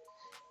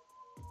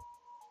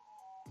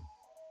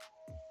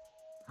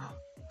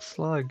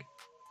 Slug.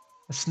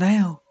 A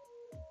snail.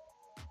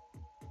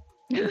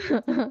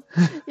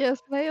 Yeah,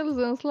 snails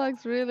and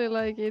slugs really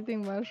like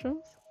eating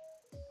mushrooms.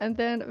 And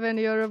then when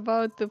you're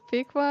about to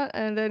pick one,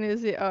 and then you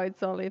see, oh,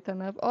 it's all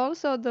eaten up.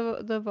 Also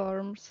the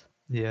worms.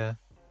 Yeah.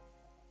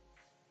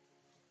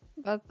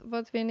 But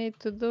what we need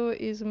to do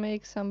is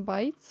make some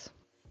bites.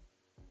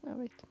 Oh,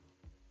 wait.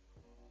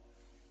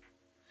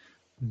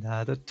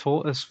 Nah, the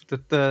tortoise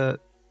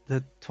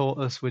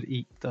would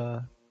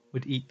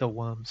eat the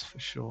worms for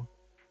sure.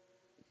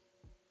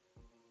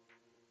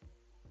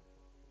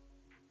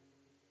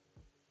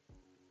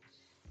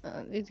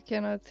 It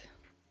cannot.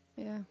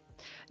 Yeah.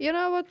 You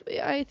know what?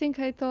 I think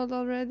I told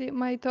already.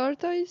 My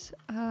tortoise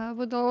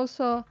would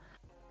also.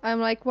 I'm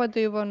like, what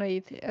do you want to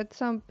eat? At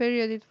some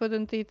period, it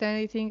wouldn't eat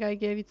anything. I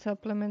gave it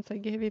supplements. I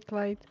gave it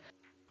light.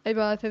 I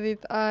bathed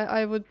it.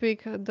 I would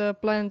pick the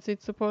plants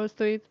it's supposed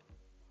to eat.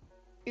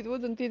 It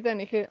wouldn't eat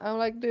anything. I'm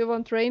like, do you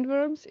want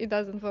rainworms? It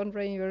doesn't want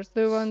rainworms.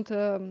 Do you want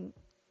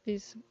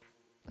these,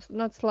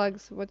 not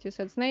slugs, what you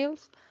said,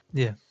 snails?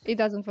 Yeah. It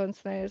doesn't want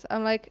snails.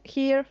 I'm like,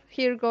 here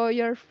go,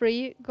 you're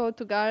free. Go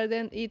to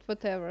garden, eat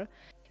whatever.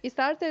 He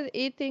started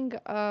eating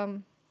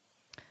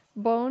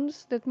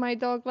bones that my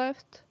dog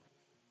left,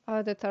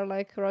 that are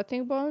like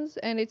rotting bones,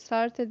 and it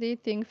started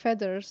eating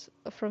feathers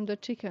from the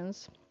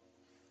chickens.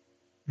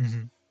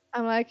 Hmm.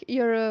 I'm like,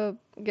 you're a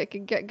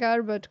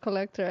garbage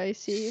collector, I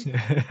see.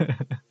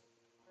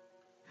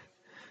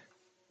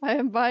 I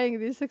am buying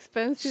this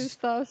expensive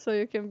stuff so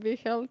you can be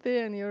healthy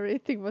and you're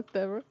eating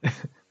whatever.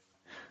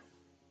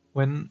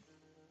 When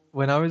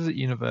I was at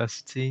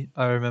university,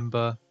 I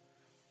remember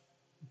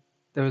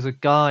there was a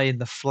guy in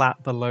the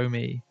flat below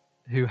me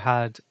who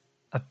had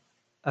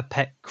a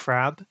pet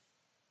crab.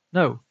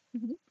 No,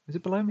 Mhm. is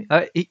it below me?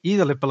 He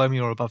either lived below me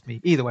or above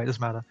me. Either way, it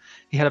doesn't matter.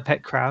 He had a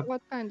pet crab.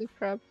 What kind of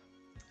crab?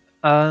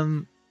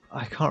 Um,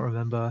 I can't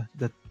remember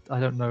that. I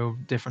don't know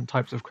different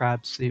types of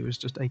crabs. He was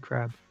just a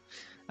crab,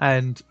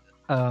 and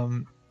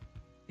um,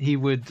 he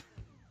would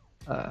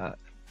uh,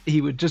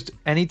 just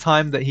any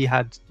time that he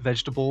had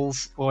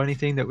vegetables or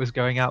anything that was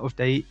going out of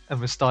date and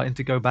was starting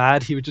to go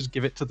bad, he would just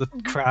give it to the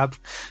Mhm. crab,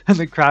 and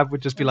the crab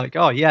would just be like,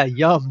 "Oh yeah,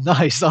 yum,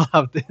 nice, I'll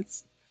have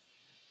this."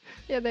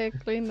 Yeah, they're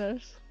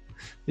cleaners.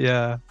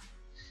 Yeah,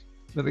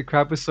 but the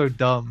crab was so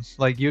dumb.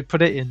 Like you'd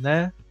put it in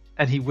there,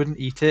 and he wouldn't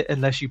eat it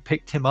unless you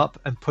picked him up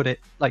and put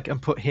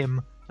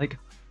him like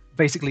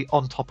basically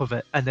on top of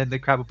it, and then the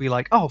crab would be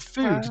like, "Oh,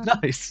 food, Wow.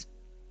 nice."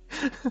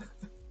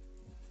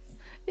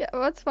 Yeah,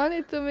 what's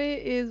funny to me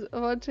is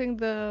watching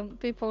the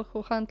people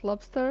who hunt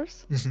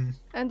lobsters. Hmm.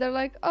 And they're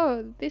like,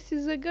 oh, this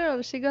is a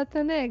girl. She got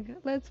an egg.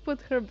 Let's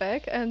put her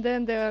back. And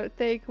then they'll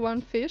take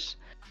one fish,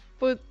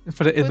 put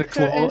Put it in the put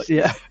her, claw. and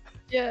Yeah.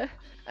 yeah,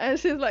 and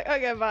she's like,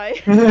 okay,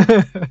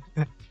 bye.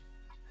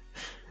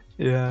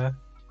 Yeah.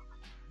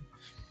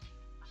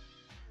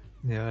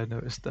 Yeah, I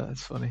noticed that.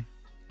 It's funny.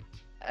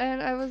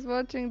 And I was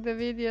watching the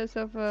videos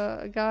of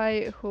a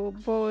guy who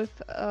bought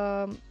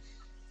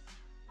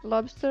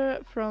lobster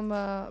from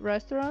a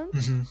restaurant,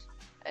 Hmm.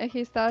 and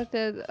he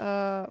started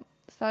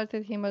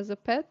him as a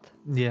pet.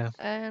 Yeah.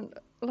 And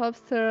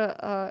lobster,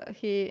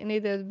 he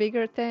needed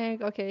bigger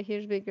tank. Okay,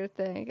 here's bigger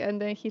tank,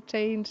 and then he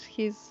changed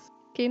his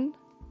skin,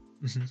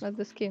 Hmm. not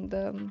the skin,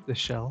 The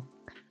shell.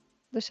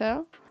 the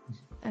shell,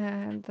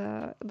 and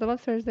the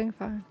lobster is doing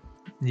fine.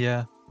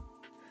 Yeah.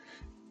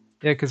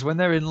 Yeah, because when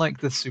they're in like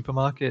the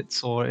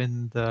supermarkets or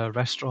in the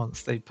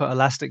restaurants, they put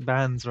elastic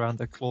bands around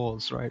their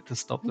claws, right, to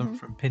stop them Hmm.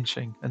 from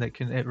pinching, and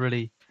it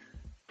really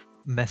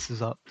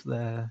messes up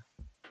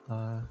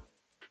uh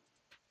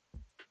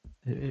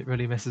it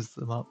really messes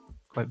them up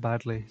quite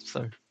badly.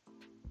 So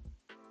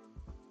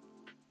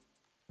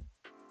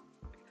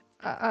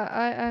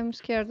I'm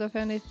scared of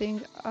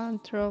anything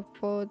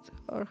arthropod,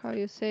 or how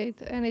you say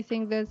it,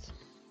 anything that's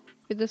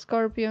with the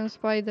scorpion,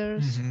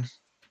 spiders, hmm,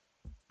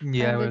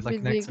 yeah, and with that's a like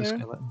bit an bigger.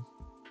 exoskeleton.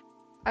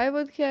 I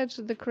would catch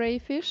the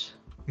crayfish,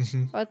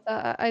 Hmm. but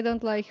I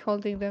don't like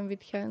holding them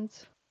with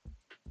hands.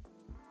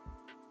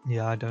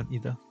 Yeah, I don't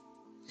either.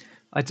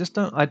 I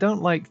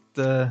don't like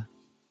I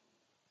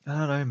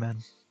don't know, man.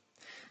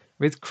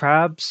 With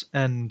crabs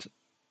and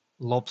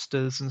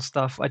lobsters and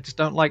stuff, I just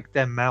don't like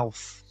their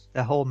mouth.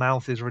 Their whole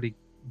mouth is really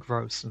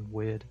gross and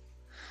weird.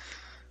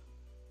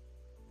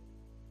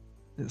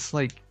 It's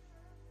like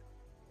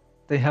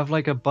they have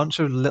like a bunch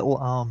of little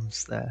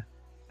arms there,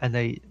 and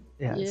yeah,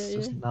 Yeah, it's yeah.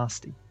 just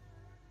nasty.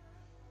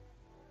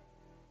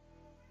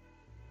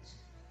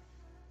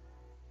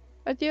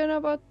 But you know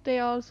what? They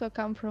also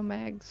come from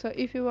eggs. So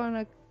if you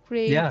wanna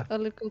create Yeah, a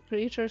little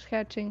creatures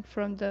hatching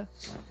from the,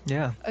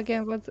 yeah.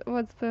 again,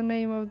 what's the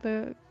name of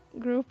the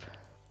group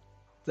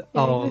in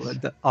Oh, English?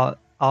 the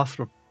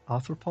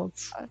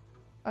arthropods. Uh,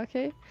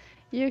 okay,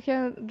 you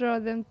can draw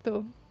them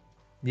too.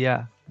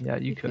 Yeah, Yeah,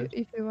 you could.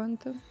 if you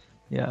want to.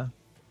 Yeah.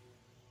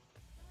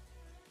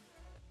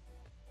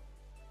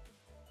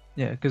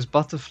 Yeah, because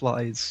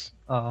butterflies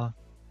are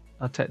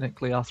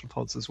technically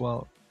arthropods as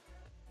well.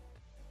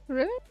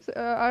 Really?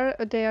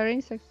 They are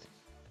insects?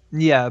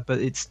 Yeah, but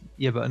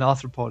but an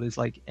arthropod is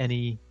like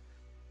any.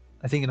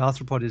 I think an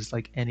arthropod is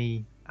like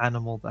any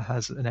animal that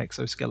has an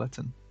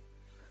exoskeleton.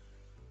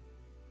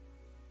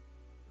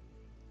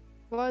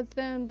 What's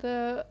then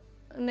the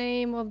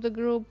name of the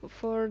group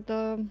for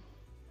the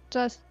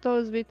just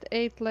those with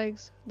 8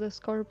 legs? The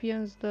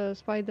scorpions, the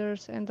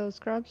spiders, and those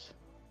crabs?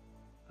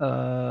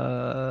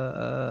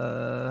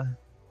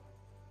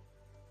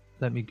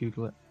 Let me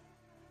Google it.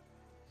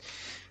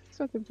 It's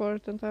not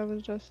important. I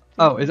was just.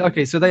 Oh, thinking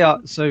okay. So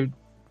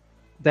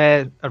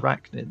they're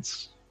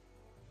arachnids.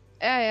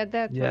 Yeah,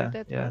 that Yeah, word.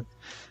 That yeah. word.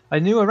 I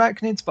knew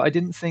arachnids, but I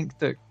didn't think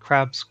that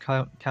crabs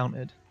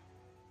counted.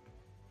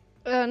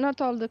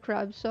 Not all the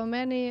crabs. So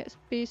many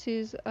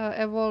species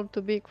evolved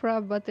to be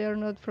crab, but they are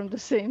not from the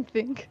same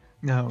thing.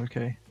 No,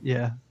 okay.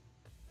 Yeah.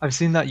 I've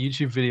seen that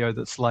YouTube video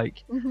that's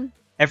like Hmm.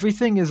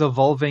 everything is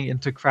evolving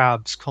into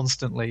crabs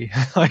constantly.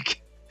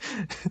 Like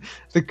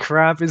the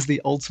crab is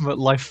the ultimate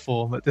life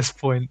form at this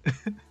point.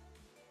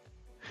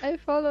 I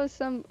follow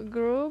some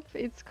group.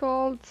 It's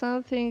called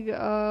something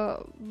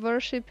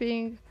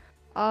worshipping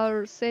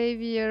our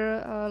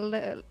savior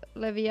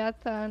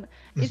Leviathan.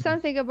 It's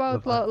something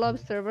about Leviathan.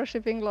 lobster,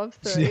 worshipping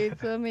lobster. Yeah.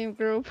 It's a meme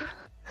group.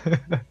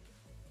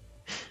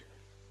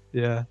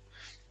 Yeah.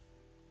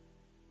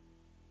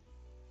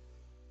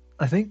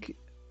 I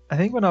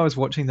think when I was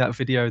watching that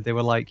video, they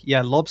were like,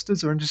 yeah,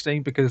 lobsters are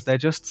interesting because they're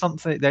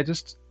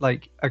just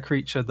like a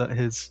creature that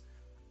has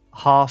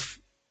half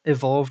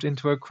evolved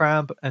into a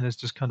crab and has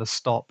just kind of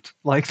stopped.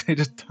 Like they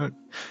just don't.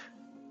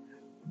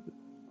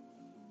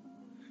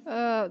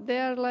 They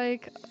are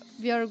like,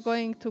 we are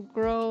going to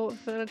grow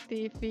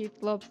 30 feet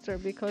lobster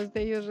because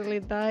they usually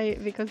die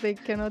because they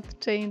cannot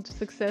change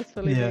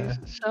successfully their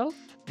Yeah. shell.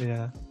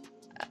 Yeah.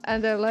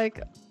 And they're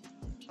like,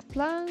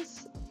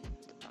 plans,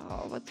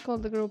 what's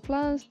called the group?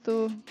 Plans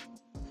to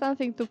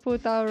something to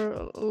put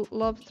our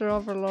lobster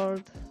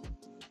overlord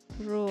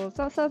to rule.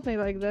 So something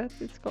like that.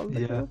 It's called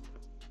the Yeah. group.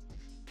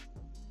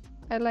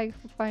 I like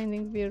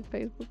finding weird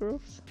Facebook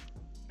groups.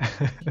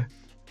 I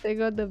They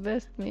got the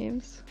best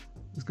memes.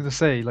 was gonna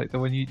say, like the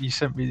one you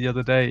sent me the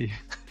other day,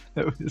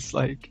 it was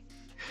like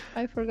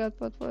I forgot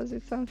what was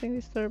it. Something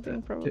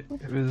disturbing, probably.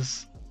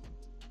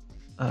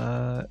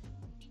 uh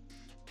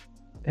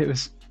it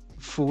was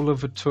full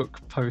of a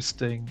took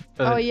posting.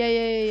 Oh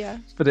yeah.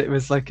 But it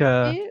was like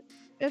See?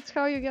 That's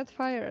how you get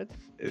fired.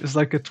 it was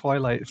like a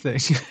Twilight thing.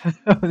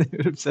 They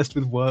were obsessed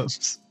with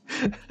worms.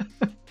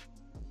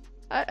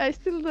 I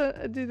still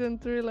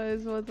didn't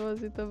realize what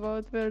was it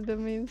about, where the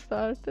meme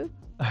started.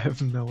 I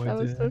have no I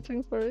was idea.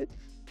 searching for it.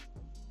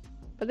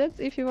 But that's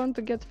if you want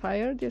to get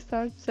fired, you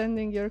start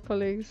sending your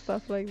colleagues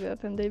stuff like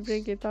that, and they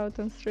bring it out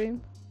on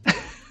stream.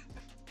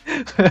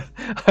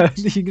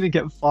 You're gonna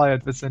get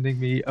fired for sending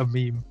me a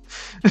meme.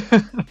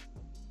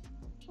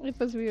 It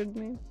was weird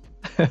meme.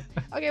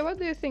 Okay, what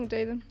do you think,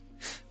 Jaden?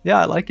 Yeah,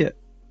 I like it.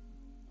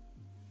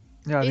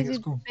 Yeah, I think Is it's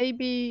it cool.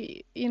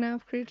 baby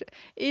enough creature?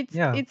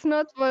 Yeah. It's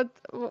not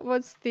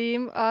what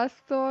Steam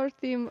asked for.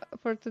 Team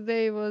for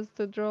today was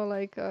to draw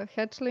like a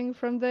hatchling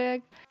from the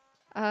egg.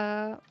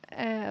 Uh,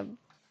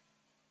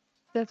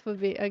 that would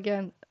be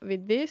again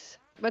with this,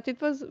 but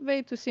it was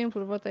way too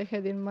simple what I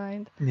had in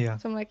mind. Yeah.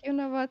 So I'm like, you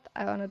know what?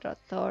 I wanna draw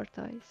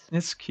tortoise.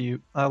 It's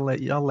cute. I'll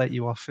let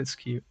you off. It's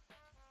cute.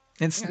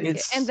 Okay,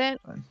 It's and then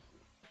fine.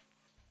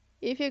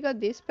 if you got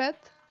this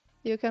pet,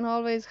 you can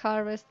always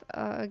harvest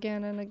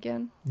again and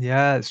again.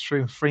 Yeah, it's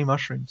true. Free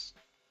mushrooms.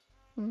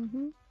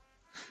 Mm-hmm.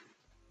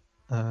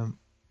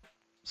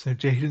 So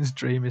Jaden's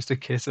dream is to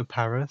kiss a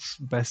Paris.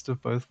 Best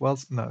of both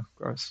worlds. No,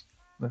 gross.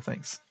 No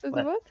thanks. So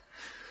the what?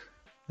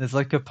 There's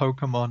like a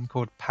Pokemon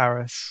called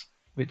Paris,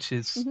 which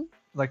is Mm-hmm.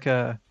 like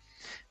a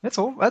that's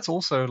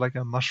also like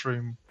a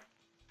mushroom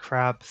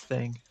crab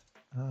thing.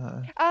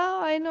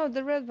 Oh, I know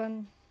the red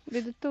one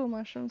with the 2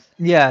 mushrooms.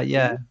 Yeah, Is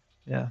yeah, it?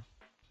 yeah.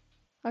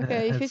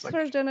 Okay, if It's it's like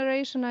first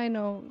generation, I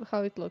know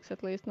how it looks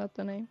at least, not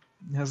the name.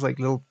 it has like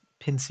little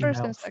pincy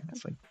First and mouth. second.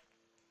 It's like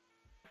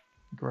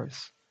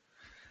gross.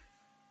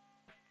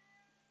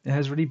 It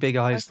has really big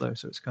eyes though,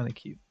 so it's kind of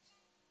cute.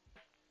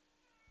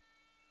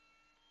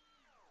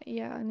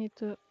 Yeah, I need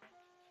to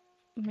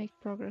make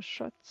progress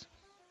shots.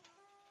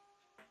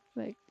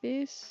 Like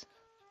this.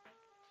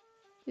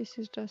 This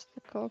is just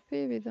a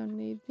copy, we don't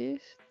need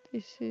this.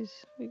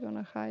 We're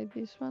gonna hide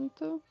this one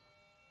too.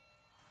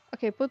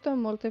 Okay, put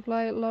on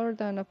multiply, lower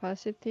than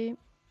opacity.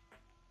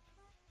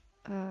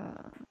 Yeah.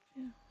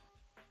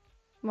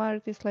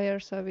 Mark this layer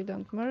so we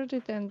don't merge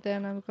it, and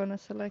then I'm gonna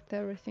select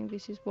everything.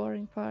 This is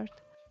boring part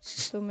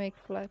to make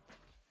flat.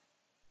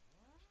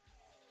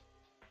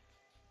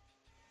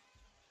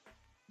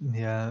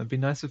 Yeah, it'd be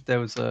nice if there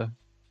was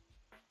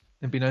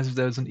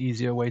an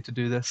easier way to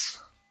do this.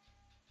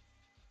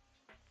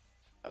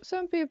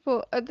 Some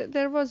people,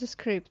 there was a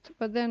script,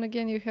 but then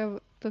again you have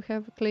to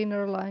have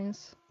cleaner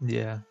lines.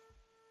 Yeah.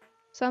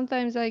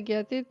 Sometimes I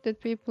get it that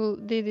people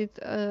did it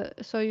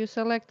so you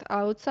select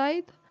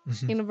outside,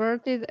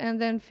 invert it, and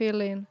then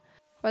fill in.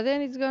 But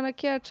then it's gonna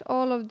catch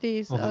all of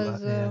these All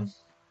as yeah.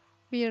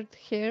 weird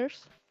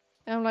hairs.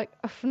 I'm like,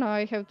 "Ugh, now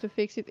I have to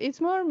fix it."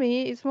 It's more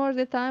me. It's more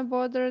that I'm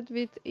bothered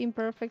with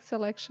imperfect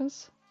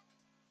selections.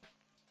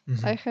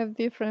 I have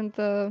different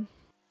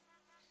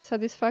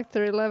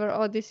satisfactory level.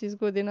 Oh, this is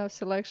good enough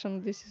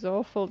selection. This is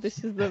awful.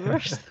 This is the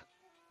worst.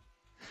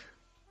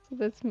 So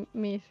that's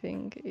me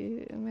thing.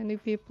 Many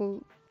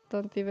people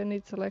don't even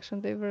need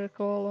selection. They work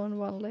all on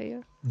one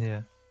layer.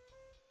 Yeah.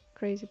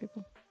 Crazy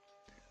people.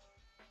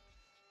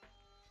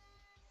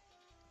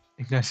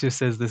 Ignacio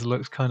says this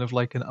looks kind of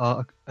like an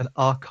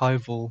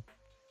archival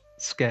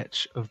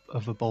sketch of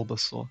a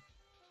Bulbasaur.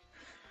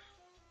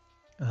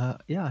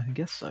 Yeah, I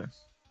guess so.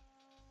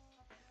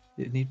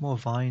 It need more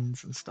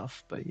vines and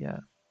stuff, but yeah.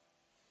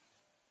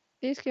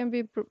 These can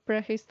be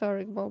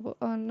prehistoric Bulbasaur.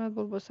 Oh, not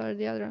Bulbasaur,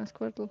 the other one,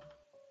 Squirtle.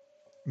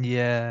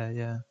 Yeah,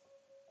 yeah.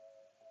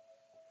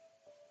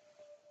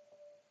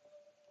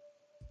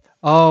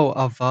 Oh,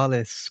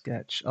 Arvalis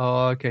sketch.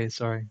 Oh, okay,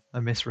 sorry. I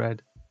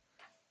misread.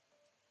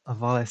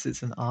 Arvalis,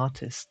 it's an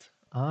artist.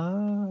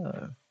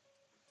 Oh.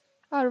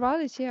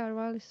 Arvalis, yeah,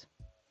 Arvalis.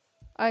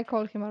 I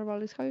call him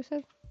Arvalis. How you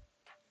said?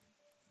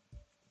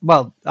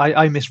 Well,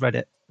 I misread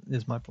it,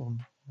 is my problem.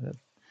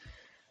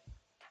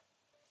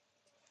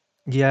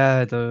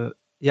 Yeah,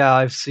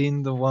 I've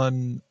seen the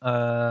one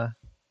that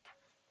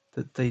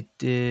they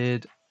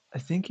did. I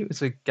think it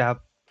was a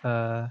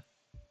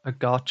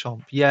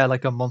Garchomp. Yeah,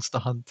 like a Monster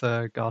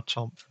Hunter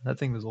Garchomp. That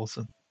thing was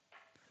awesome.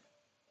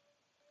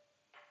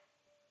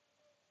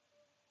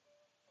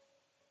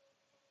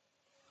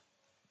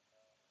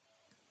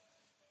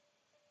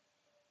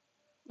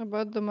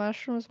 About the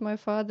mushrooms, my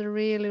father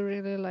really,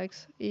 really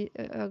likes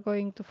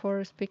going to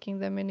forest, picking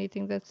them and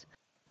eating. That's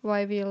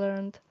why we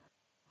learned.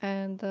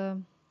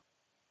 And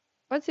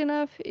what's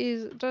enough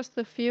is just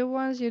a few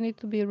ones. You need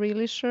to be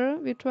really sure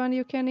which one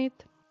you can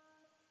eat.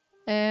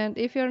 And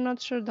if you're not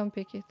sure, don't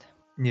pick it.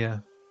 Yeah.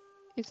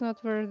 It's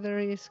not worth the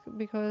risk,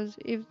 because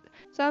if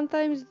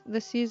sometimes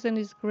the season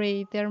is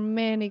great, there are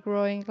many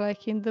growing,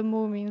 like in the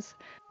Moomins.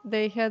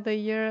 They had a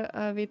year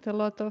with a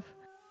lot of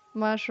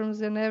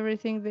mushrooms and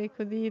everything. They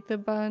could eat a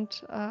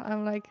bunch.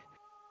 I'm like,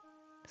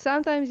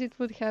 sometimes it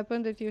would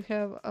happen that you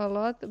have a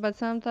lot, but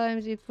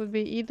sometimes it would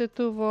be either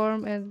too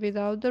warm and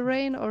without the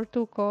rain, or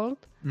too cold,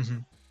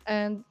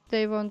 and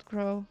they won't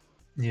grow.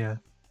 Yeah.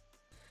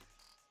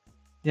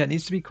 Yeah, it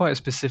needs to be quite a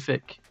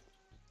specific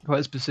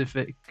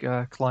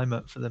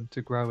climate for them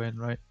to grow in,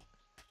 right?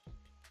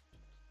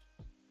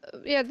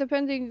 Yeah,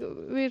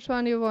 depending which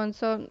one you want.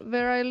 So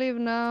where I live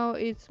now,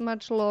 it's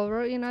much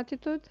lower in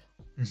altitude.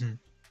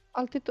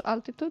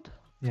 Altitude.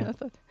 Yeah.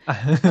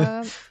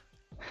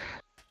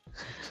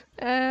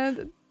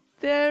 And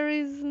there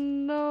is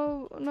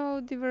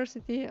no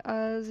diversity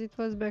as it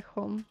was back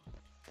home.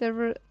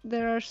 There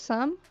are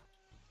some,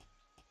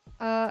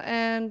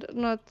 and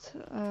not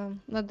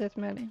that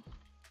many.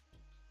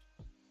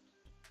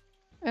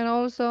 And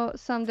also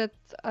some that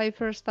I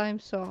first time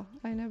saw.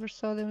 I never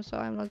saw them, so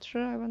I'm not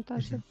sure. I won't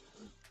touch them.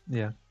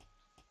 Yeah.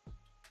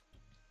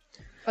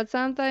 But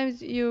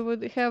sometimes you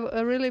would have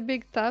a really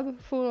big tub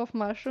full of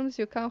mushrooms.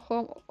 You come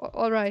home,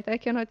 all right, I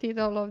cannot eat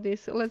all of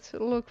this. Let's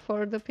look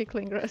for the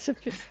pickling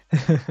recipe.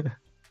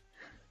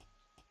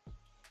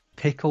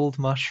 Pickled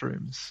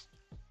mushrooms.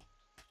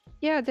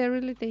 Yeah, they're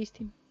really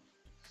tasty.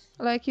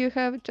 Like you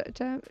have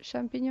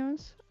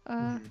champignons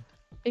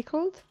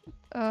pickled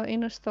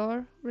in a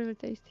store, really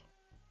tasty.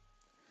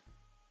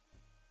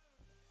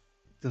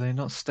 Do they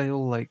not stay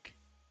all like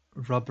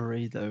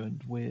rubbery though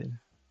and weird?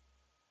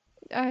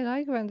 I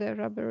like when they're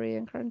rubbery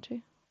and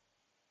crunchy.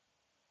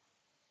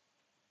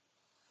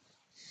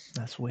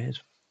 That's weird.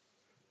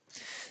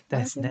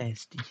 That's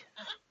nasty.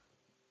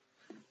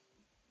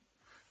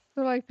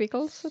 You like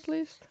pickles at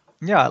least?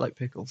 Yeah, I like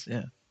pickles,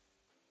 yeah.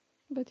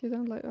 But you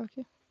don't like,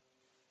 okay.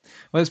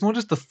 Well, it's more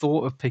just the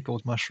thought of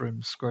pickled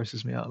mushrooms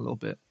grosses me out a little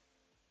bit.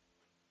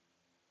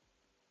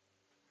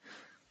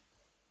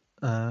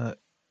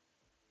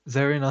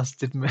 Zarian asked,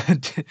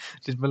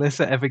 did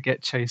Melissa ever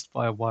get chased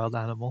by a wild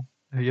animal?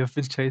 Have you ever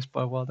been chased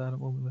by a wild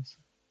animal, Melissa?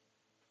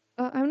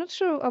 I'm not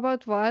sure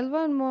about wild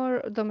one,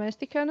 more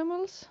domestic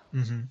animals.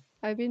 Mm-hmm.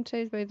 I've been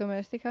chased by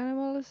domestic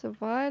animals.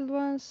 Wild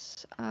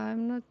ones,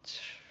 I'm not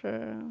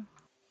sure.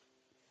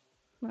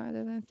 Now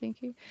that I'm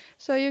thinking.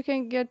 So you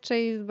can get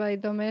chased by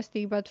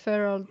domestic but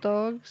feral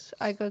dogs.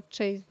 I got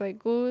chased by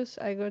goose.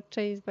 I got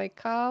chased by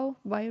cow,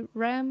 by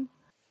ram.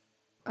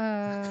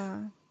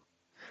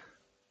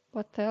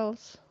 What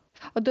else?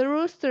 Oh, the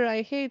rooster.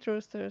 I hate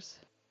roosters.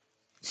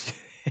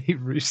 Hate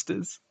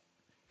roosters.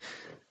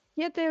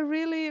 Yeah, they're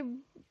really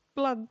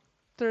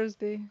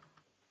bloodthirsty.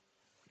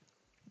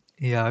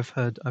 Yeah, I've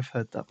heard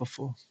that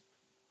before.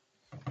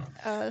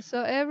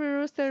 So every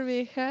rooster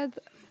we had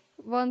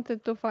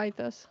wanted to fight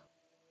us.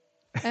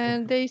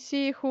 And they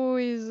see who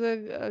is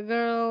a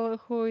girl,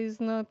 who is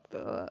not,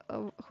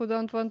 who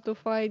don't want to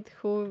fight,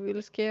 who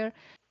will scare.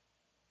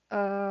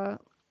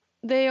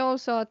 they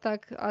also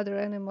attack other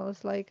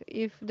animals. Like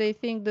if they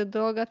think the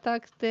dog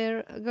attacks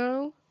their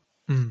girl,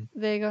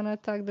 they're gonna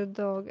attack the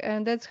dog.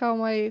 And that's how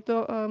my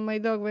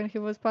dog, when he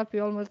was puppy,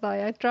 almost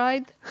died. I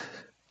tried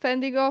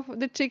fending off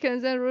the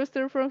chickens and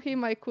rooster from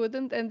him. I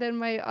couldn't. And then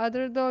my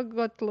other dog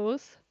got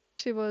loose.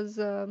 She was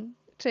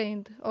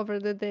chained over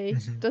the day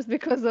just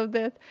because of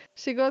that.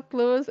 She got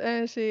loose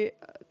and she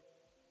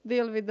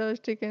deal with those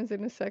chickens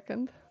in a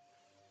second.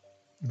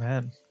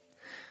 Man,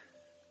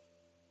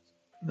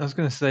 I was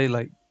gonna say,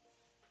 like,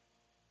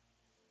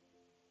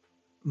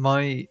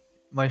 my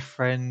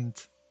friend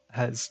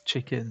has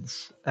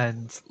chickens,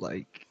 and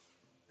like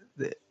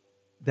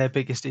their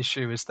biggest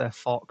issue is their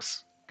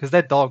fox, because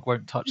their dog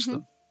won't touch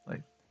them.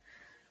 Like,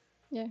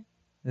 Yeah.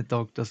 their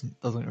dog doesn't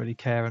really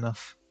care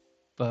enough.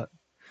 But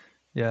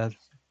yeah,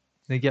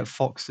 they get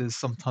foxes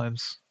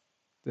sometimes.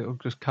 They'll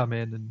just come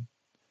in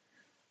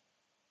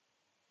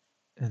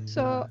and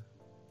So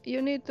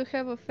you need to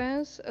have a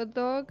fence, a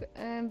dog,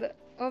 and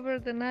over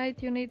the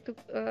night you need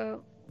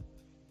to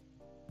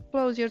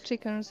close your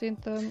chickens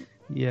into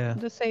yeah,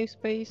 the safe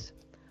space.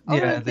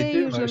 Over yeah, the they day, do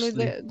usually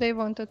mostly. they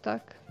won't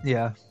attack.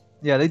 Yeah,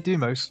 they do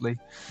mostly.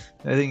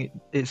 I think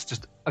it's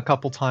just a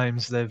couple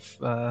times they've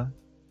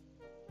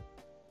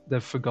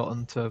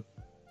forgotten to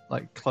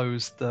like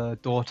close the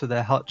door to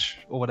their hutch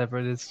or whatever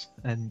it is,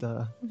 and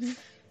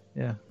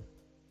yeah,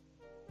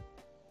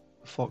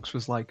 Fox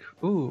was like,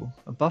 "Ooh,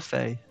 a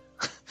buffet."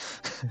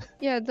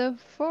 Yeah, the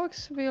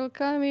fox will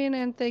come in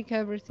and take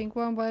everything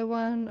one by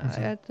one.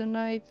 At the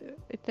night,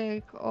 it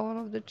take all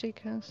of the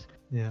chickens.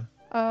 Yeah.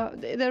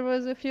 There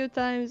was a few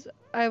times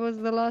I was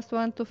the last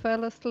one to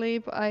fall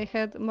asleep. I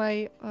had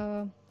my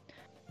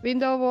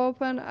window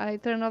open. I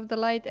turn off the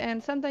light,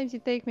 and sometimes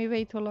it take me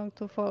way too long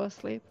to fall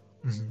asleep.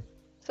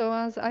 So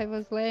once I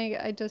was laying,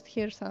 I just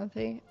hear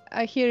something.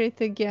 I hear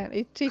it again.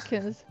 It's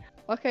chickens.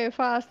 Okay,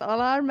 fast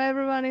alarm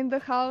everyone in the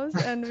house,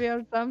 and we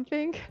are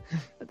jumping.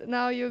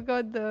 Now you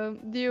got the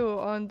dew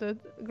on the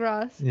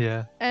grass.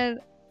 Yeah. And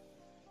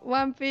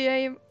 1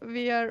 p.m.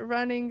 we are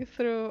running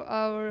through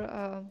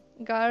our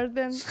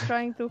garden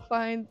trying to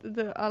find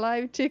the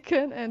alive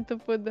chicken and to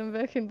put them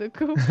back in the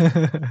coop.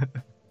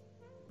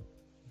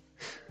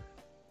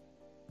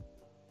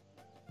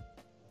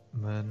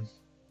 Man,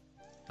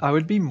 I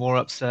would be more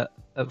upset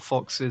at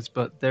foxes,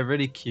 but they're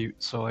really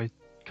cute, so I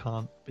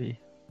can't be.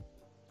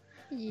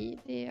 Yeah,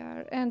 they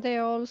are, and they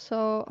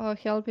also are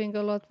helping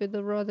a lot with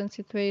the rodent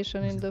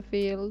situation in the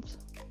fields.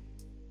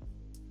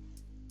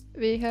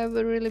 We have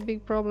a really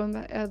big problem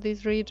at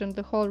this region.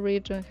 The whole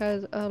region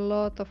has a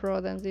lot of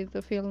rodents in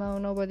the field now.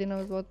 Nobody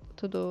knows what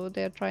to do.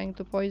 They're trying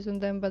to poison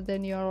them, but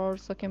then you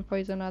also can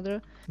poison other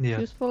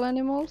useful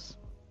animals.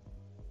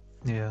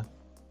 Yeah.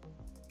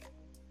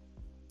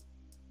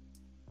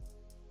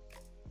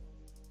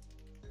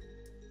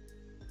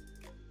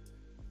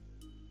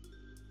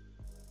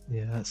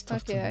 Yeah, that's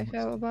tough. Okay, I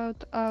have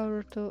about an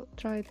hour to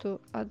try to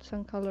add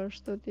some colors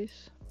to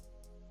this.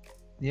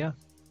 Yeah.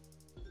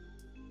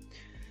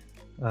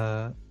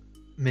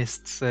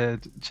 Mist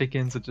said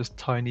chickens are just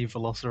tiny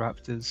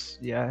velociraptors.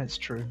 Yeah, it's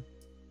true.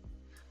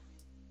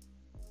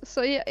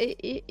 So yeah,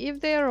 if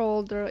they are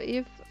older,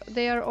 if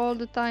they are all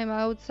the time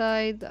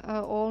outside,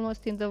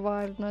 almost in the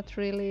wild, not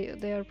really,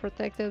 they are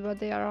protected, but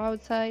they are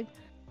outside,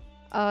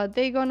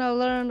 they're gonna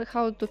learn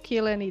how to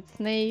kill and eat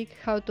snake,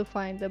 how to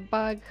find a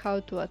bug, how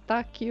to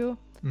attack you.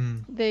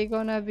 They're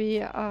gonna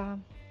be, oh,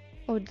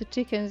 the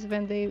chickens,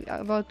 when they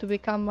are about to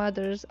become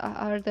mothers,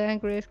 are the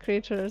angriest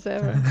creatures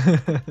ever.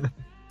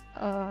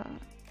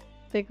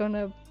 They're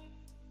gonna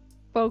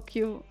poke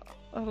you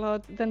a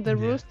lot. Then the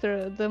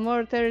rooster, the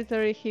more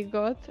territory he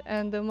got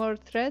and the more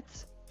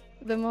threats,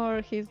 the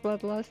more his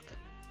bloodlust.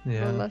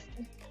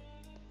 Bloodlusty.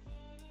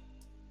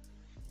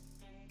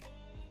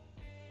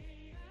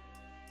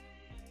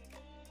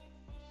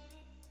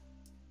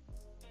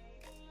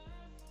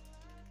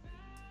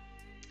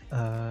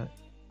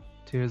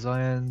 To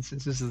Zion,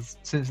 since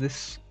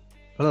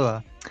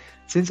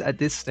at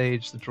this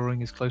stage the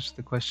drawing is close to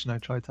the question I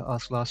tried to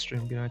ask last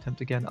stream, I'm going to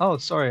attempt again. Oh,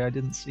 sorry, I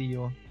didn't see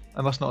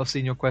I must not have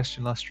seen your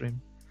question last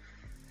stream.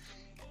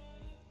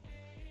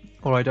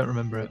 Or I don't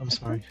remember it, I'm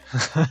sorry.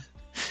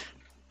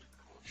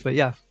 But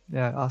yeah,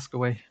 ask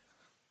away.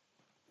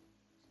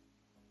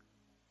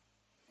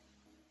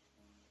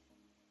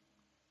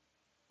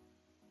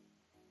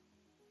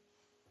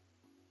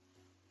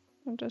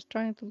 I'm just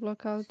trying to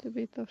block out a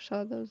bit of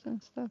shadows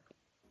and stuff.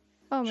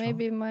 Oh,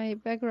 maybe my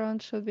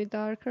background should be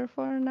darker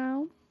for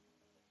now.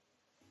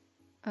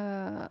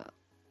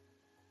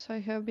 So I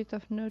have a bit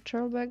of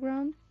neutral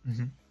background.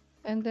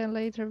 And then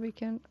later we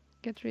can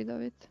get rid of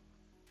it.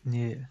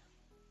 Yeah.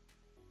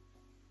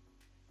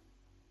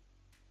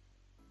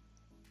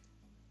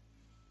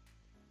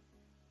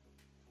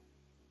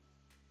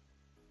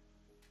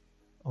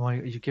 Oh my,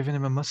 you're giving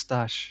him a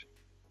mustache.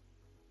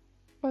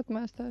 What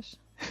mustache?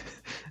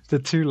 The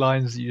two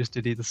lines that you just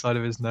did either side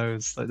of his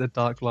nose, like the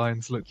dark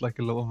lines, looked like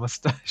a little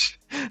mustache.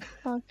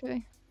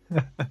 Okay.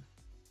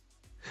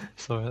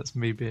 Sorry, that's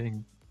me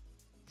being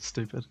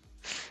stupid.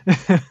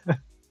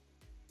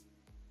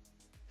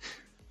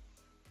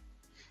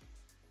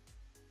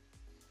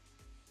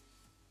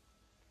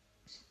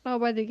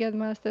 Nobody get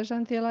mustache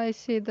until I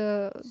see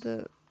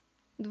the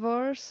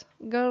dwarves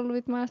girl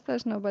with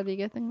mustache. Nobody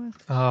getting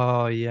mustache.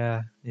 Oh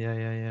yeah.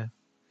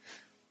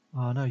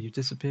 Oh no, you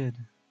disappeared.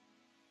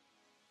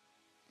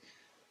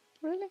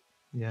 Really?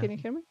 Yeah, Can you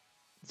hear me?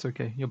 it's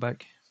okay. You're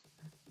back.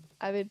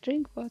 I will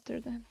drink water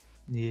then.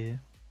 Yeah.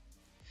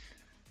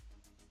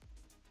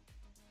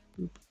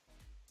 Boop.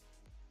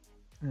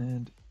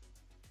 And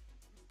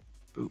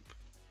boop.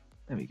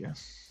 There we go.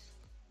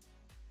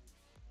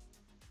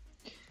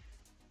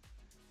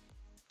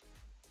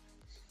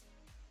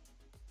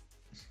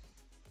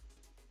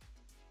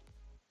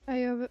 I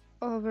have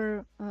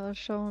over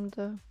shown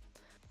the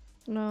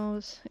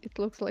nose. It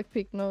looks like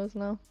pig nose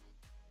now.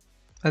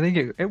 I think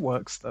it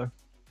works though.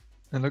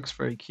 It looks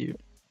very cute.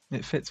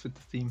 It fits with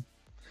the theme.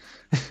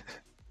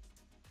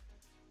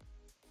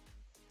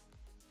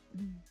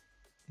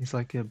 He's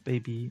like a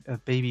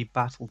baby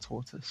battle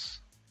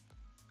tortoise.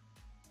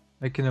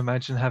 I can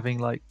imagine having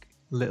like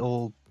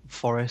little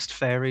forest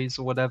fairies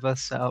or whatever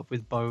set up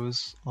with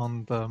bows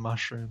on the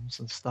mushrooms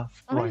and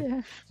stuff, Oh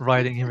yeah.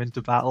 riding him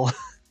into battle.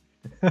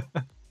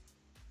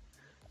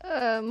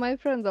 My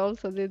friend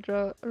also did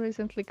draw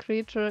recently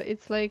creature.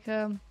 It's like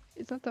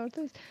it's not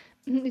tortoise.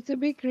 It's a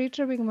big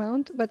creature, big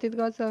mount, but it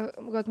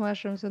got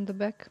mushrooms on the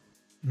back.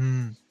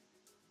 Mm.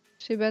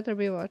 She better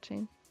be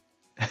watching.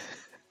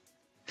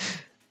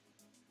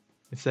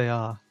 If they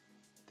are,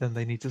 then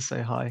they need to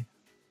say hi.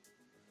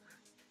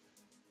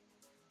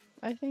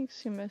 I think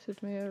she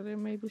messaged me earlier.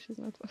 Maybe she's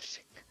not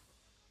watching.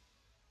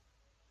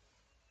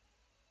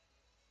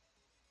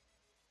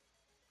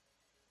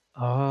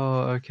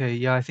 Oh, okay.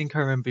 Yeah, I think I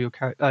remember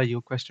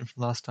your question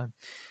from last time.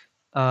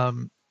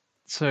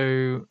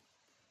 So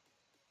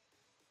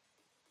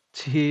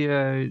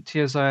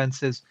Tia Zion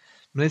says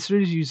Melissa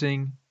is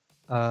using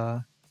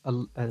a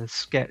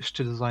sketch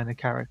to design a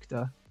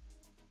character.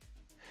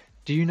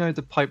 Do you know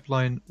the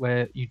pipeline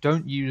where you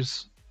don't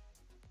use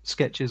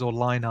sketches or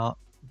line art,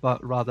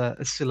 but rather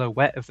a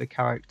silhouette of the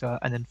character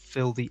and then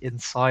fill the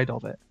inside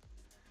of it?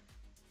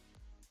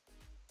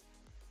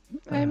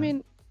 I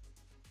mean,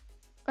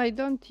 I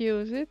don't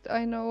use it.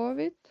 I know of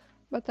it,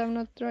 but I'm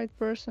not the right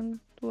person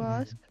to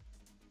ask.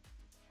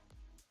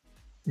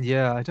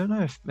 Yeah, I don't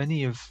know if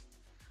many of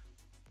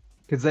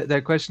because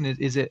their question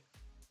is it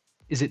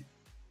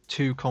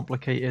too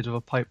complicated of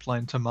a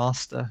pipeline to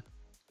master?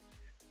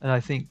 And I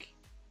think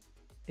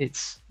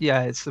it's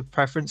a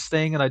preference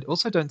thing, and I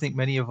also don't think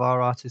many of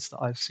our artists that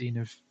I've seen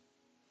have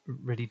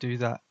really do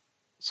that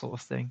sort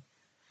of thing.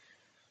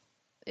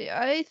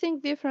 I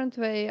think different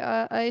way.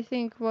 I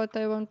think what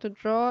I want to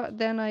draw,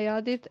 then I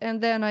add it,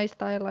 and then I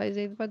stylize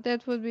it. But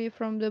that would be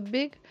from the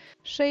big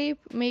shape,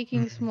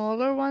 making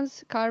smaller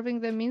ones,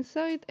 carving them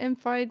inside, and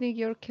finding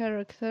your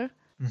character.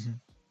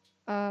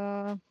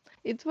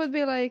 It would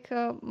be like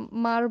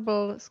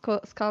marble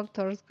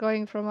sculptors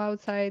going from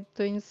outside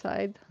to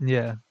inside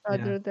Yeah,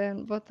 rather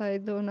than what I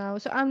do now.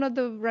 So I'm not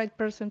the right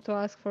person to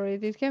ask for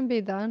it. It can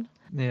be done,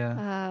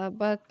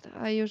 but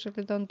I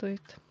usually don't do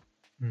it.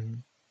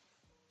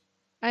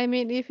 I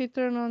mean, if you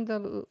turn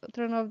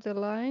off the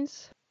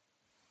lines,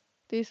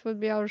 this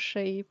would be our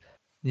shape,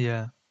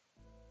 Yeah.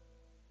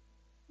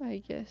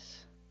 I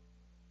guess.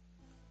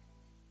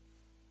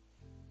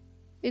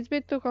 It's a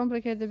bit too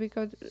complicated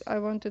because I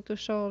wanted to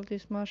show all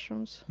these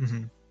mushrooms.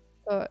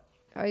 So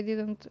I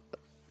didn't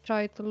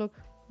try to look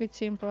a bit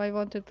simple. I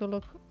wanted to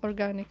look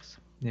organics.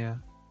 Yeah.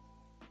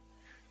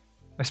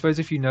 I suppose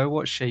if you know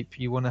what shape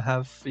you want to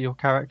have for your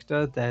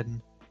character,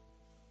 then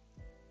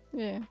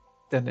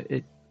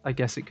I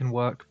guess it can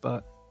work.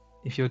 But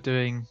if you're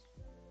doing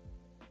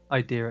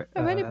idea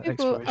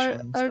exploration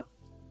and stuff.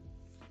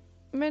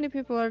 Many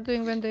people are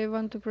doing when they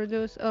want to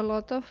produce a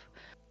lot of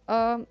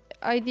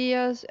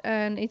ideas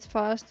and it's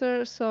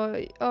faster.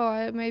 So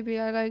maybe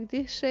I like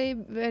this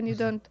shape when you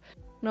don't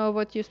know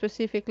what you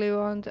specifically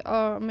want,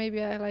 or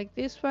maybe I like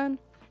this one,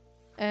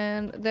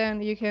 and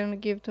then you can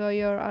give to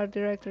your art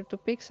director to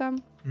pick some.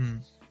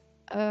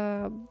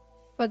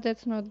 But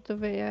that's not the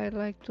way I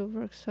like to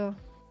work. So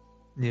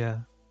yeah.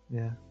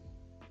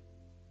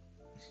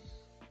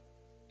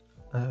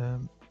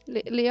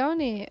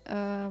 Leonie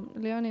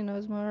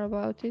knows more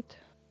about it.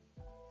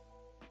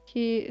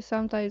 He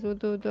sometimes would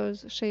do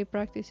those shape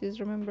practices,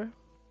 remember?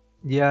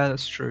 Yeah,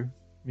 that's true.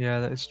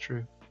 Yeah, that is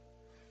true.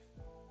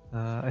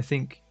 I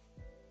think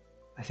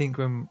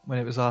when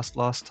it was asked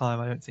last time,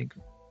 I don't think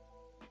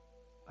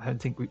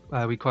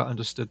we quite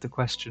understood the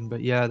question.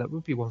 But yeah, that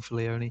would be one for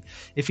Leone.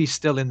 If he's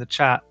still in the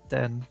chat,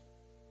 then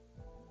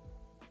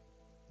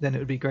it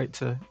would be great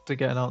to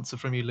get an answer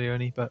from you,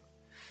 Leone. But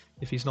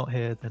if he's not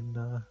here,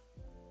 then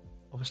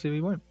obviously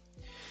we won't.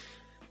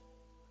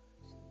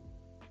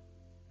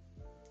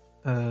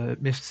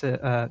 Mist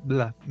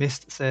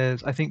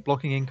says, I think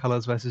blocking in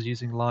colors versus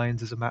using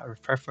lines is a matter of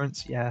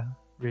preference. Yeah,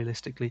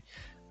 realistically.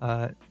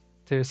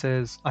 Tira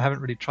says, I haven't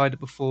really tried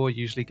it before,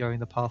 usually going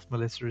the path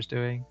Melissa is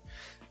doing.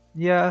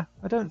 Yeah,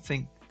 I don't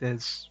think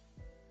there's...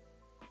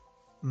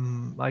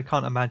 I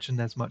can't imagine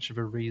there's much of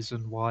a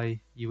reason why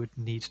you would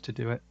need to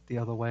do it the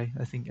other way.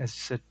 I think, as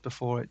you said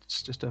before,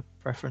 it's just a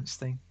preference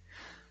thing.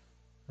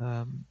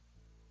 Um,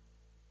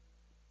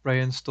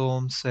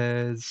 Brainstorm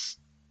says,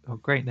 oh,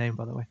 great name,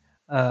 by the way.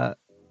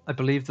 I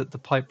believe that the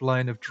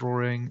pipeline of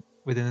drawing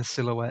within a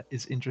silhouette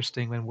is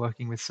interesting when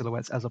working with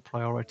silhouettes as a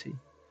priority.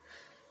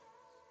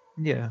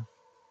 Yeah.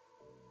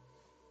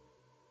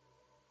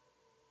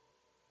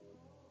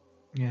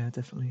 Yeah,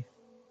 definitely.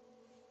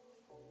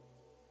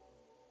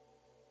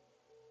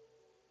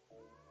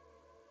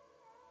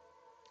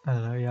 I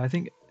don't know. Yeah, I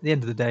think at the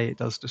end of the day, it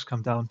does just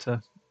come down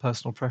to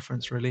personal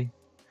preference, really.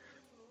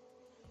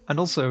 And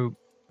also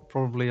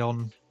probably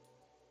on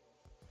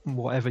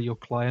whatever your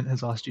client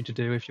has asked you to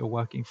do if you're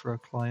working for a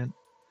client.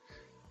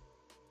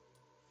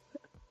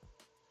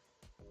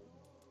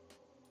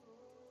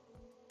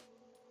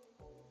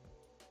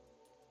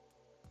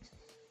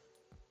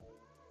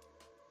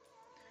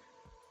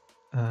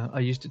 I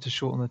used it to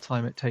shorten the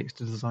time it takes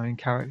to design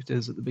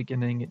characters. At the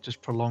beginning, it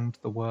just prolonged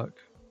the work.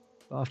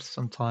 But after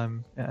some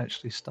time, it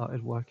actually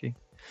started working.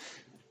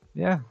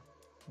 Yeah.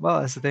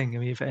 Well, that's the thing. I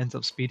mean, if it ends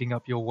up speeding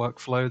up your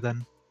workflow,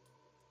 then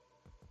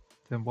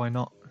why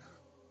not?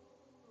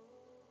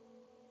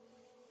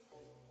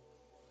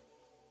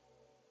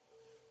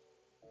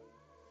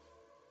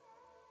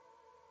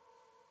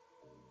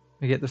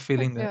 I get the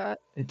feeling that Yeah.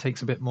 it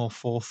takes a bit more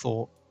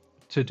forethought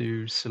to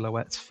do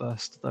silhouettes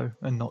first, though,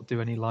 and not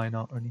do any line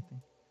art or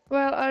anything.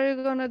 Well, are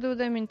you gonna do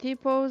them in T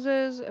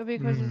poses?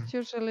 Because Mm, it's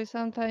usually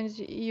sometimes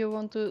you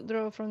want to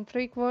draw from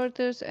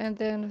 3/4 and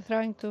then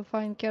trying to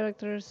find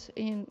characters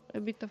in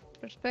a bit of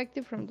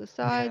perspective from the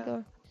side, yeah.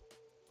 or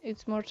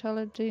it's more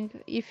challenging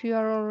if you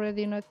are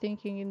already not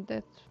thinking in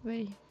that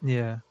way.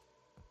 Yeah.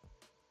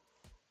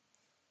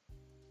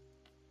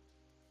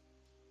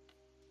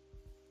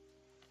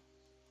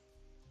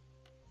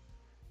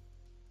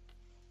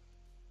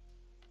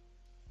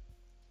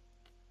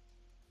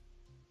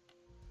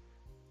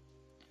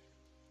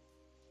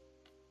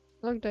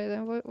 Look,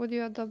 Jaden, would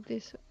you adopt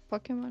this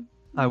Pokemon?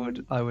 I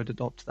would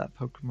adopt that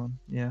Pokemon.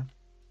 Yeah.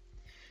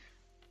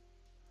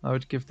 I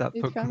would give that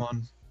It can.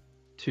 Pokemon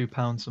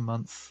 £2 a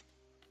month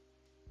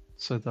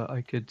so that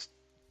I could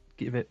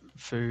give it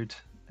food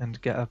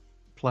and get a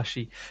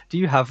plushie. Do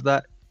you have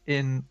that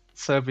in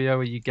Serbia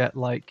where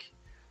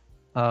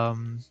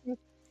um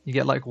you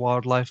get like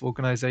wildlife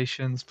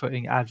organizations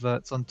putting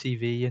adverts on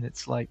TV and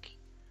it's like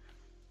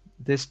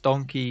this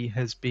donkey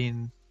has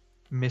been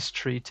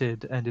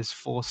mistreated and is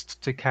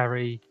forced to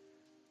carry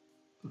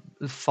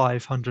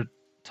 500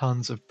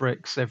 tons of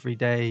bricks every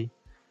day.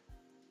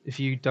 If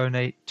you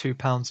donate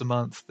 £2 a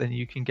month, then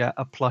you can get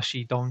a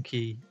plushy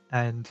donkey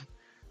and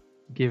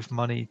give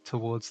money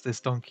towards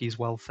this donkey's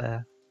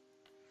welfare.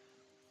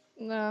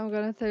 No, I'm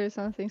gonna tell you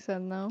something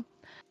sad now.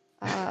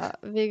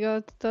 We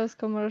got those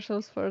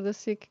commercials for the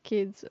sick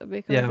kids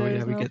because there Yeah,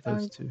 is we no get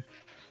those fund. too.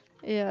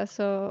 Yeah,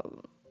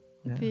 so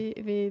Yeah,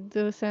 we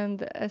do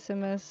send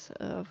SMS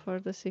for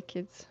the sick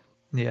kids.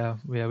 yeah,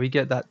 we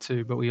get that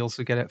too, but we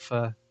also get it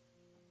for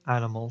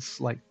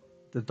animals like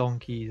the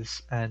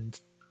donkeys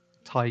and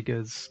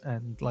tigers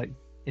and like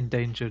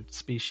endangered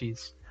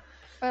species.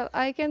 Well,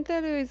 I can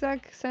tell you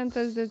exact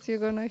sentence that you're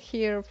gonna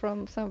hear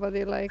from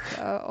somebody like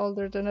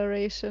older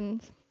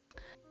generations.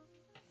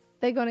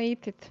 They're gonna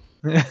eat it.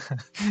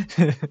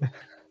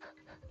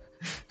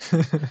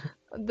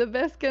 The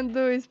best can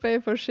do is pay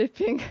for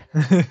shipping.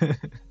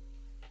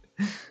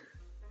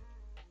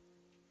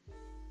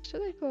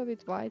 Should I go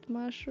with white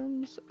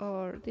mushrooms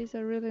or these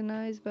are really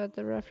nice but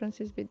the reference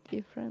is a bit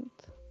different.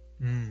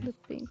 The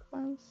pink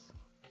ones.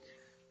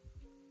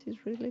 This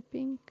is really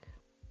pink.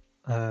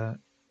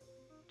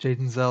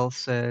 Jaden Zell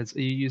says,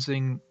 "Are you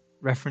using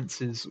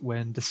references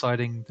when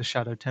deciding the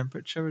shadow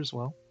temperature as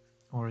well,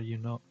 or are you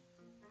not?"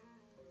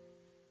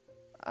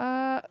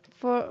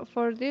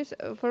 For this,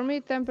 for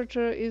me,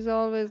 temperature is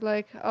always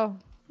like, oh,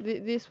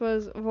 this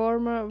was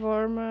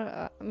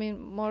warmer. I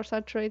mean, more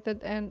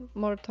saturated and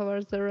more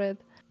towards the red,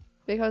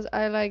 because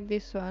I like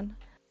this one.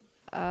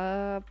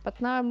 But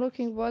now I'm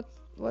looking what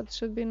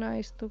should be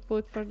nice to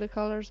put for the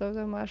colors of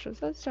the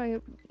mushrooms. Let's try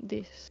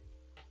this.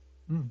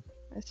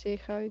 Let's see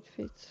how it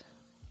fits.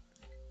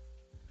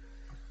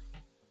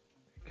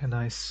 A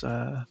nice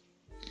like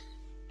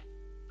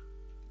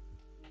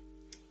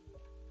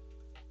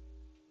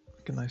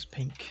a nice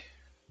pink.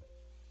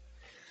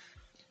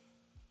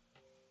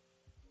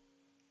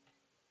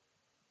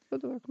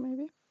 Could work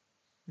maybe.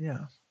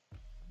 Yeah.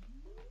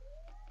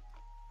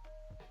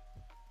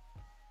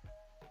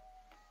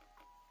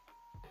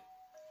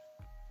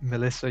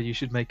 Melissa, you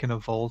should make an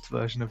evolved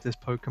version of this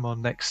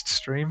Pokemon next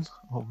stream.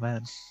 Oh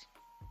man.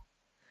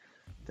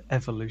 The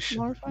evolution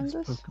More of this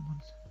fungus?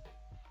 Pokemon.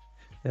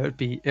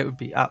 It would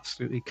be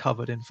absolutely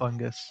covered in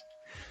fungus.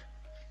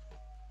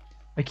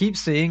 I keep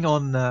seeing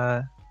on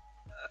the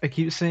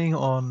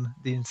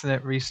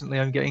internet recently,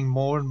 I'm getting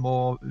more and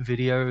more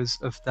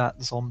videos of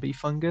that zombie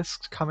fungus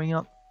coming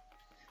up.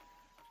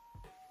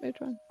 Which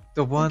one?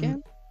 The one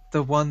Again?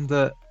 the one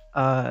that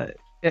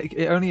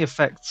it only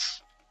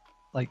affects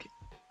like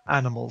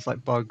animals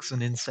like bugs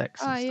and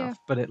insects and Yeah. stuff,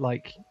 but it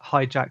like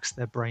hijacks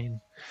their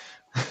brain.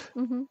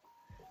 Mm-hmm.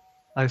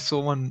 I saw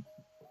one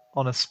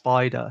on a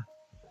spider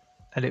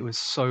and it was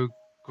so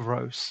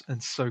gross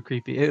and so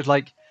creepy. It had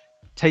like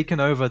taken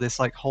over this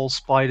like whole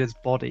spider's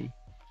body.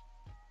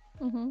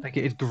 Like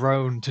it had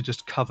grown to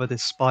just cover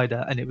this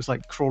spider, and it was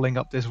like crawling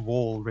up this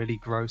wall really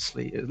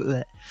grossly.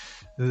 It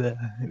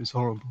was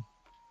horrible.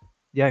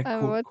 Yeah,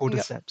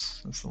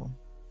 Cordyceps. That's the one.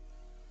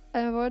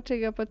 I'm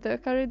watching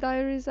Apothecary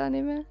Diaries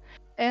anime,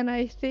 and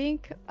I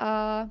think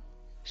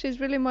she's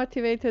really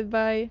motivated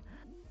by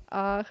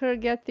her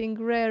getting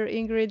rare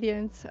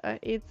ingredients.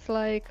 It's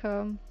like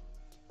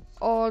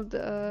old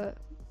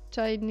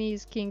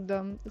Chinese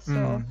kingdom,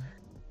 so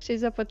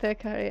she's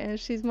apothecary, and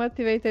she's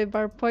motivated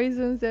by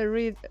poisons and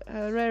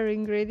rare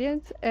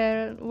ingredients.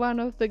 And one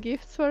of the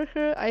gifts for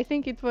her, I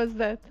think it was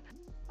that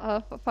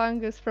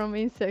fungus from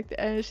insect,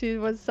 and she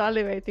was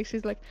salivating.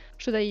 She's like,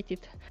 should I eat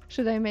it?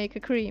 Should I make a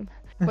cream?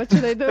 What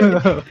should I do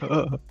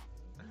with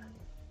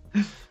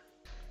it?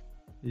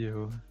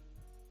 You.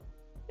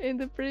 In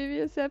the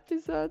previous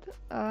episode,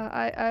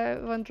 I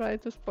won't try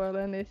to spoil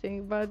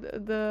anything, but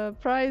the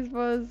prize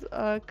was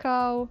a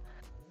cow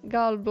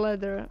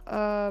gallbladder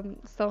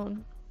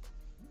stone.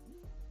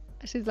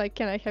 She's like,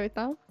 can I have it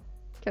now?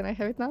 Can I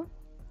have it now?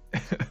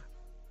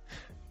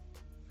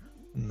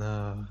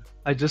 No.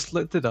 I just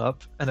looked it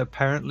up, and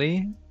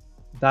apparently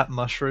that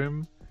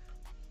mushroom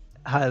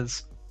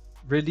has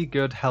really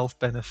good health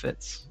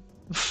benefits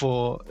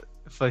for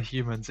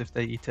humans if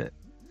they eat it.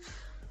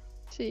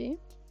 See?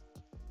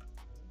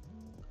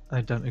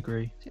 I don't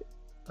agree.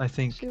 I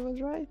think she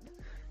was right.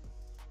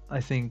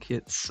 I think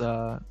it's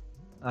I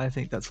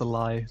think that's a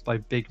lie by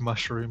Big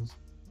Mushroom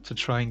to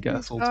try and get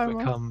us all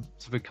to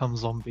become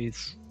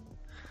zombies.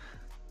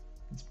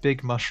 This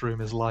Big Mushroom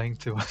is lying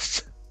to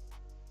us.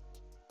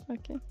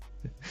 Okay.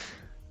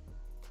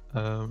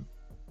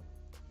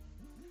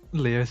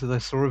 Leo says, I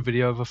saw a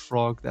video of a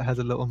frog that had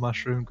a little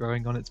mushroom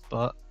growing on its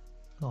butt.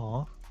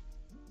 Aw.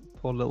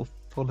 Poor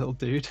little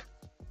dude.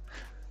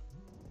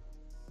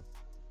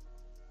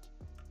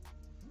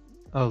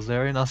 Oh,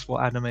 Zarian asked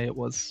what anime it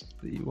was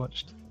that you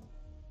watched.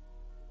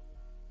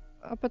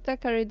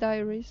 Apothecary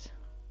Diaries.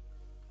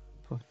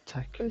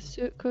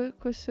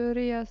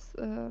 Kusuriya's,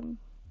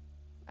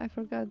 I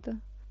forgot the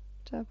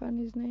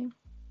Japanese name.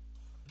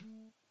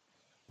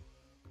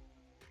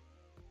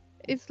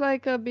 It's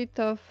like a bit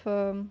of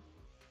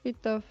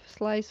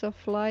slice of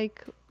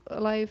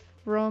life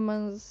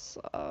romance,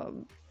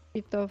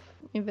 bit of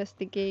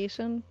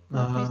investigation,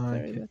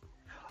 mystery. Okay.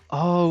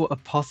 Oh,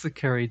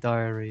 Apothecary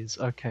Diaries.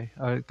 Okay,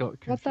 I got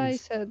confused. What I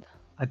said.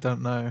 I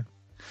don't know.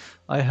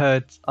 I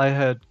heard.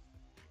 I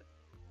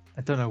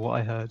don't know what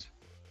I heard.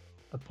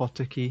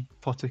 Apothecary.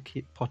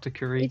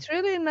 It's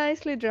really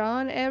nicely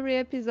drawn. Every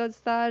episode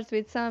starts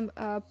with some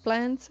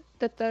plants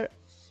that are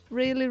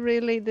really,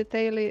 really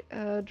detailedly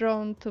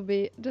drawn to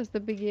be just the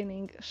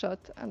beginning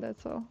shot, and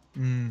that's all.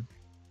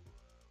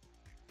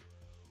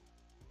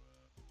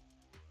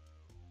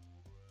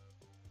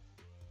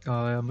 Oh,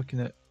 I'm looking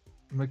at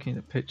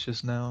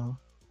pictures now.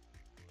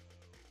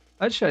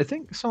 Actually, I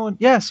think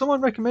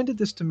someone recommended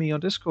this to me on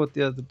Discord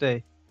the other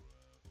day.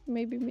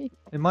 Maybe me.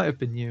 It might have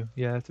been you.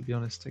 Yeah, to be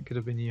honest, it could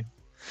have been you.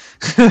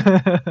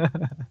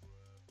 I'm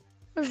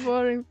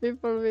boring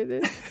people with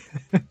it.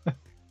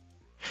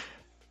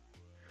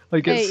 I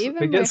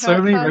get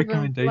so many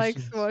recommendations.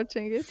 Likes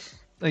watching it.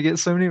 I get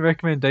so many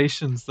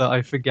recommendations that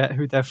I forget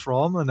who they're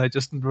from, and I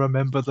just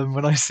remember them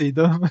when I see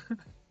them.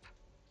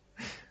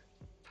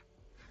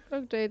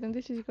 Look, Jaden,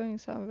 this is going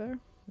somewhere.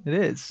 It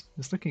is.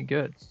 It's looking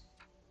good.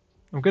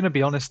 I'm gonna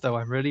be honest though.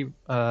 I'm really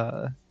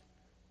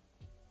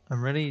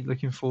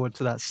looking forward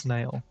to that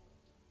snail.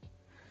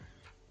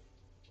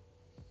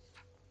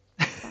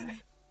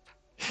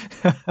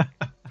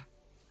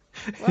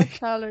 What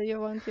color you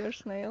want your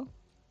snail?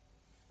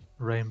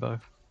 Rainbow.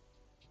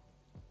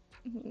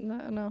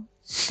 No.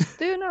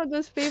 Do you know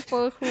those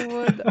people who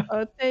would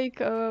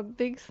take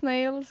big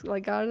snails,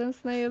 like garden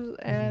snails,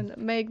 and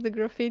make the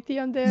graffiti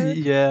on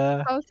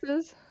their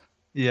houses?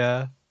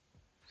 Yeah.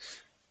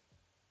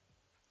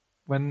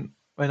 When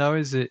I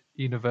was at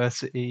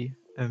university,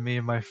 and me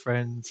and my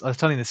friends, I was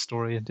telling this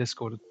story in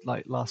Discord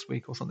like last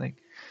week or something,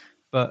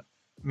 but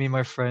me and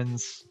my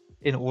friends,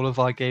 in all of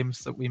our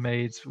games that we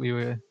made, we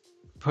were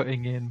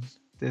putting in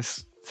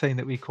this thing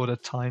that we called a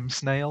time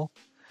snail,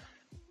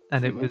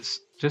 and it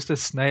was just a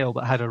snail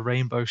that had a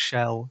rainbow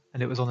shell,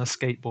 and it was on a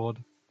skateboard,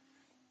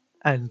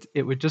 and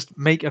it would just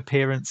make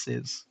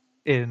appearances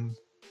in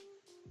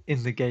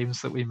the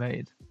games that we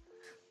made.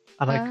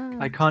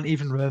 And I can't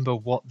even remember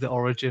what the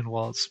origin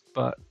was,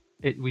 but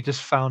we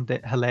just found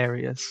it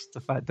hilarious,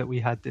 the fact that we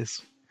had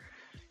this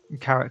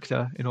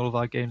character in all of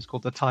our games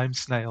called the Time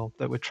Snail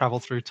that would travel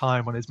through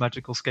time on his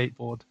magical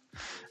skateboard.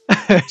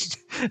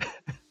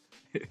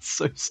 It's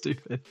so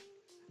stupid.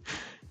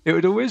 It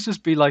would always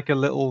just be like a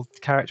little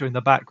character in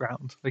the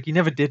background. Like he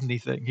never did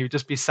anything. He would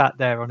just be sat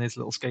there on his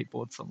little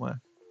skateboard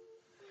somewhere.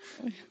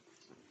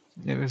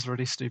 It was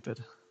really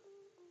stupid.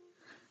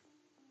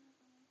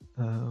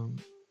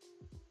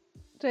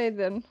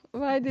 Jaden,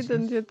 why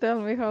didn't you tell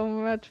me how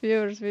much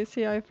viewers we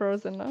see I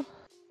Frozen now?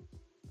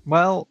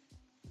 Well,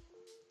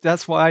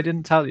 that's why I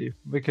didn't tell you,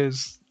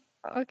 because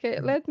Okay,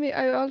 let me.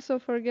 I also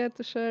forget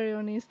to share you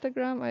on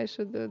Instagram. I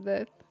should do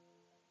that.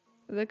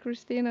 The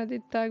Christina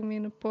did tag me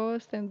in a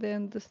post, and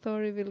then the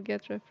story will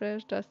get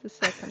refreshed. Just a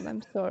second.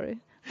 I'm sorry.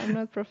 I'm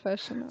not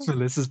professional.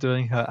 Melissa's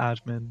doing her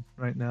admin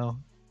right now.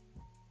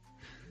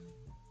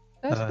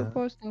 Just to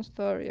post on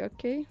story,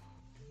 okay?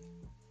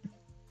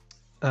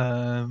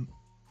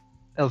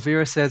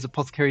 Elvira says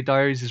Apothecary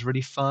Diaries is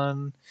really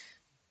fun.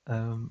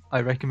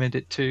 I recommend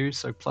it too,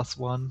 so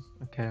 +1.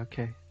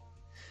 Okay.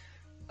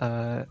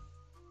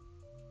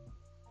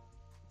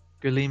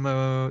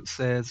 Guillermo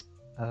says,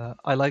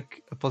 I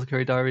like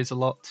Apothecary Diaries a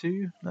lot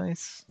too.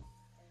 Nice.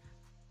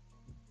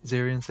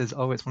 Zerian says,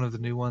 oh, it's one of the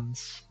new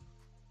ones.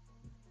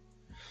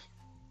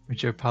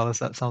 Joe Palace,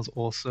 that sounds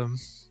awesome.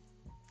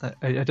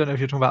 I don't know if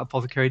you're talking about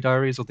Apothecary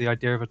Diaries or the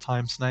idea of a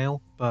time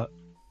snail, but,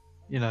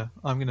 you know,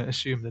 I'm going to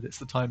assume that it's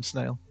the time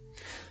snail.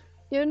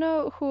 You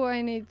know who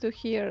I need to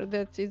hear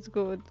that it's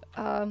good?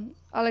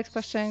 Alex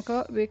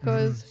Pashenko,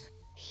 because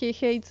he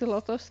hates a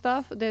lot of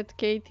stuff that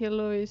Katie,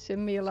 Lewis,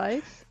 and me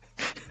likes.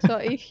 So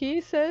if he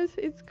says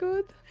it's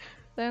good,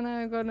 then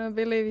I'm gonna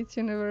believe it's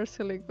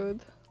universally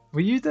good.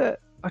 Were you there?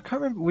 I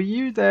can't remember. Were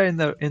you there in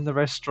the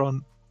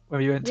restaurant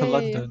where you went to Yeah.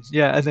 London?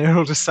 Yeah, and they were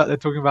all just sat there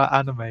talking about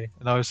anime,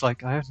 and I was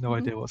like, I have no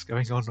idea what's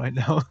going on right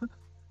now.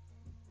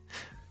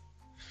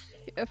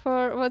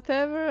 For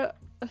whatever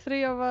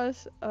three of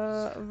us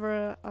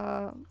were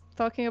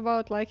talking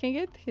about liking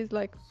it, he's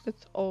like,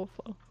 "It's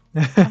awful.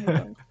 I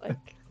don't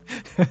like."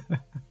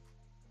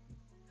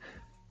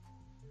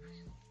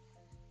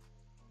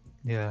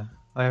 Yeah,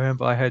 I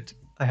remember I had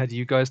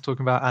you guys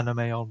talking about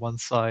anime on one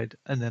side,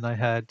 and then I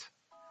had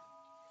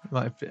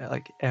like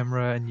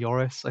Emra and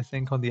Yoris, I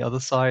think, on the other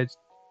side,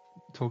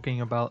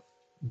 talking about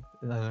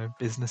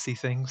businessy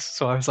things.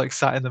 So I was like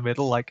sat in the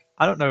middle, like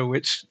I don't know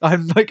which.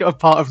 I'm like a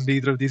part of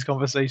neither of these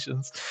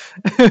conversations.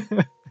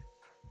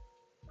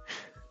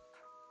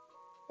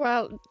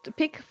 Well,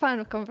 pick a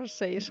fun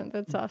conversation.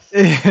 That's us.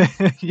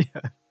 Yeah.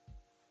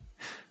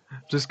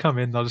 Just come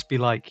in, I'll just be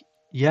like,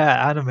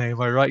 yeah, anime, am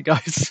I right,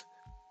 guys?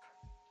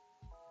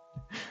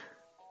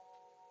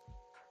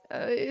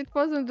 It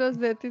wasn't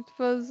just that, it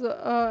was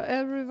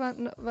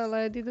everyone. Well,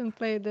 I didn't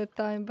play at that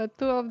time, but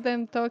two of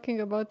them talking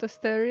about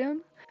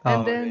Asterion,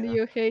 and then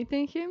you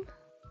hating him.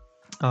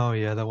 Oh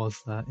yeah, there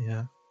was that,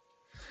 yeah.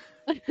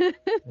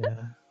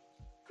 Yeah.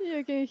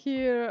 You can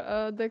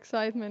hear the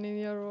excitement in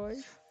your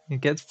voice.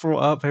 It gets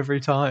brought up every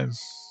time.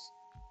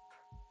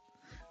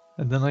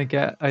 And then I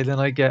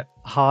get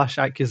harsh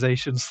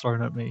accusations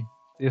thrown at me.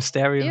 The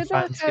Asterion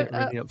fans get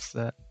really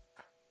upset.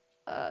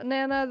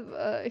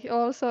 Nana, he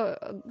also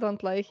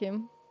don't like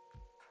him.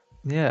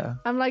 Yeah.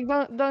 I'm like,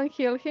 don't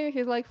kill him.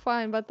 He's like,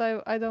 fine, but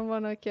I don't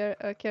want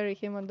to carry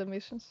him on the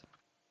missions.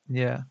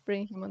 Yeah.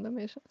 Bring him on the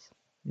missions.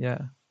 Yeah.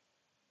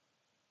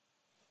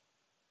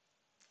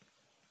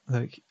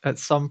 Like at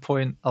some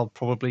point, I'll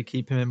probably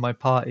keep him in my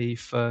party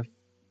for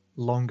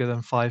longer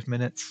than 5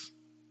 minutes,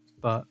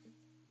 but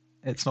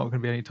it's not going to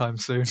be anytime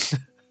soon.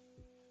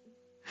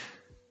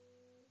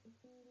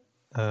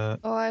 Oh,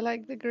 I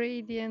like the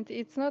gradient.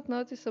 It's not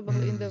noticeable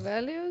in the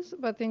values,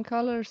 but in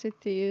colors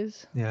it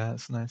is. Yeah,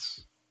 that's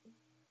nice.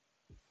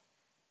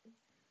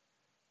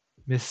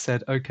 Miss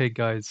said, okay,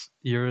 guys,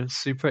 you're a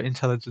super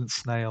intelligent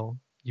snail.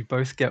 You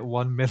both get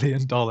 $1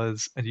 million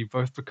and you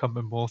both become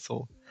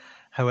immortal.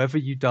 However,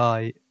 you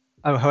die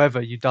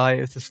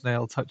if the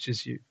snail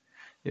touches you.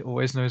 It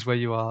always knows where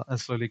you are and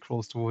slowly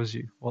crawls towards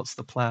you. What's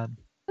the plan?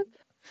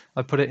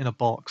 I put it in a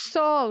box.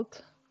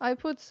 Salt. I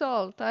put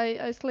salt.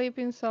 I sleep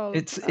in salt.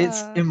 It's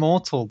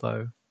immortal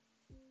though.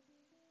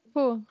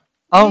 Who?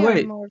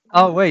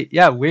 Oh wait.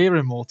 Yeah, we're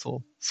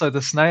immortal. So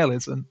the snail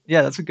isn't.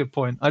 Yeah, that's a good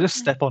point. I just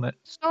step on it.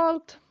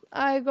 Salt.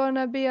 I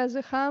gonna be as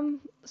a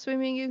ham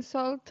swimming in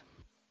salt.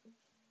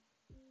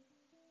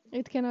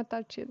 It cannot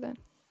touch you then.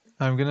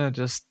 I'm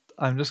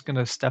just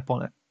gonna step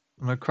on it.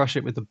 I'm gonna crush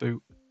it with the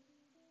boot.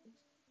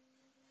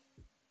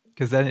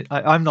 Because then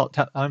I'm not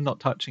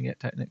touching it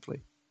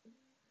technically.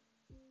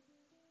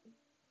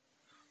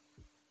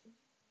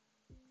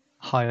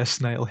 Hire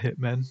snail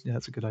hitmen. Yeah,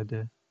 that's a good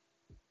idea.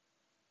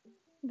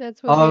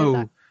 That's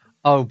what.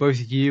 Oh,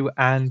 both you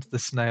and the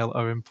snail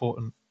are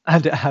important,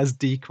 and it has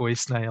decoy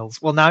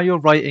snails. Well, now you're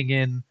writing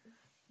in.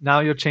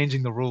 Now you're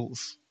changing the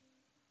rules.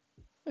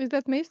 Is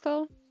that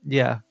Mistal?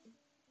 Yeah.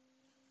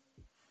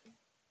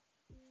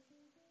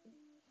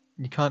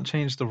 You can't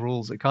change the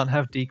rules. It can't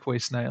have decoy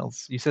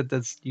snails. You said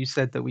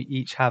that we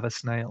each have a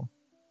snail.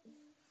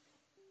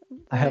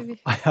 I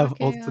have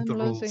altered the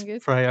rules.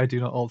 Pray I do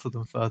not alter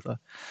them further.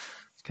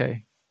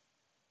 Okay.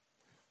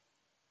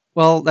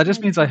 Well, that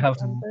just means I have.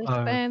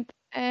 Understand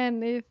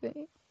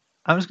anything.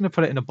 I'm just going to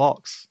put it in a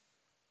box.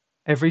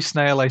 Every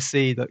snail I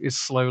see that is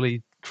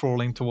slowly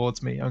crawling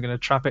towards me, I'm going to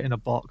trap it in a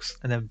box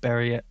and then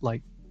bury it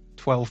like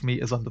 12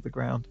 meters under the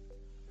ground.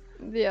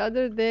 The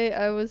other day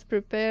I was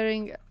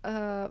preparing,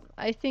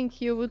 I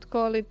think you would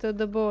call it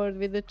the board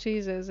with the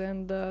cheeses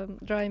and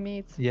dry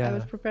meats. Yeah, I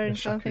was preparing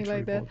something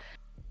like that.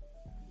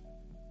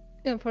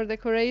 And for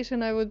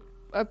decoration,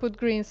 I put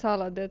green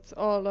salad. That's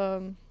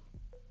all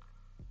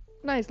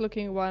nice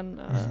looking one.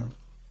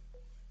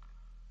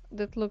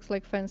 that looks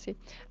like fancy.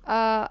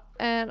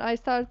 And I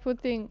start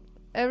putting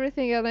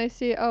everything, and I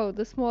see, oh,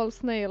 the small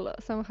snail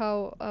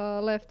somehow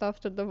left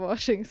after the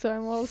washing. So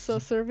I'm also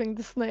serving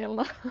the snail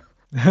now.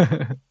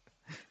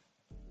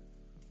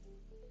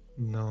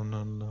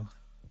 No.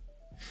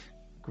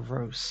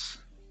 Gross.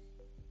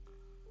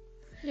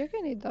 You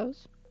can eat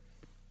those.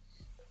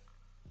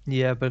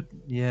 Yeah, but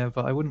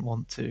I wouldn't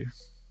want to.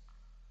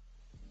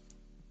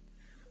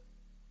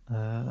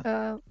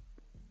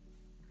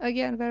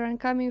 Again, where I'm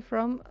coming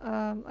from,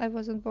 I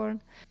wasn't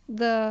born.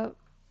 The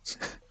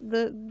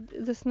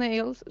the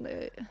snails,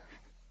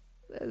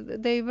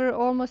 they were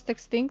almost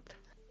extinct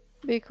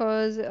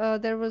because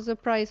there was a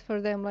price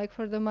for them, like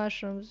for the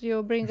mushrooms.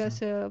 You bring us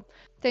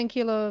 10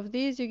 kilo of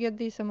these, you get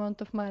this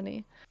amount of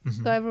money.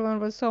 So everyone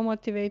was so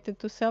motivated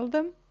to sell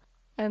them.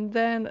 And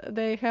then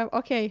they have,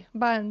 okay,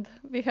 banned.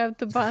 We have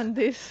to ban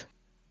this.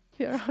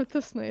 You're out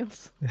of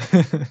snails.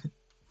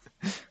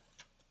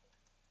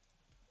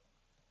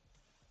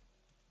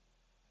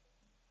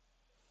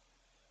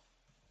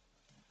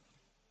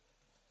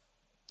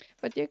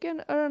 But you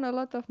can earn a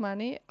lot of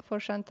money for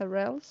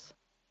chanterelles.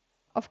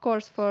 Of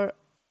course, for,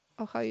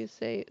 how you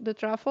say, the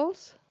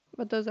truffles,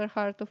 but those are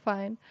hard to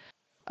find.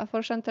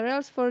 For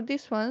chanterelles, for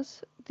these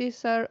ones,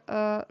 these are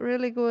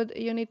really good.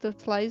 You need to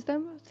slice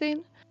them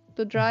thin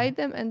to dry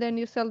them, and then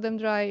you sell them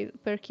dry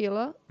per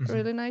kilo.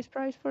 Really nice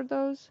price for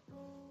those.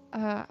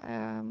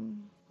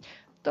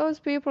 Those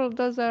people,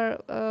 those are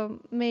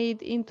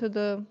made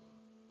into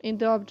in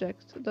the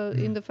object,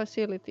 in the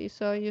facility.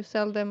 So you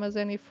sell them as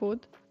any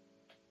food.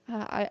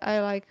 I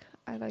like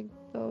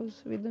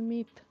those with the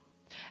meat.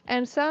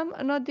 And some,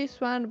 not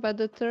this one, but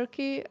the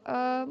turkey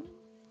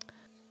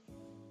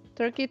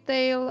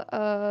tail,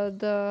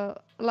 the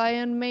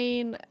lion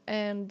mane,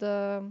 and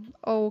the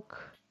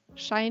oak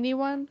shiny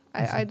one.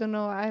 I don't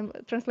know. I'm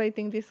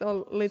translating this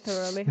all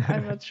literally.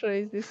 I'm not sure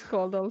is this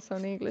called also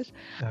in English.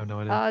 I have no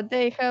idea.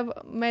 They have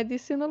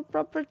medicinal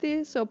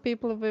properties, so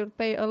people will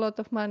pay a lot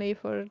of money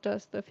for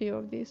just a few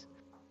of these.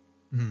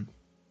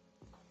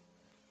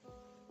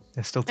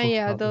 They're still talking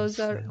about those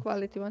are snails.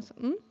 quality ones.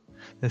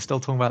 They're still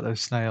talking about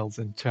those snails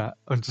in chat.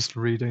 I'm just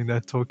reading.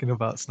 They're talking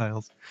about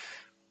snails.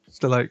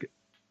 They're like,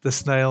 the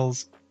snail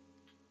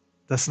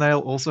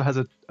also has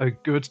a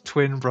good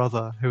twin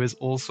brother who is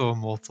also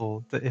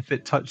immortal, that if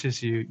it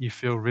touches you, you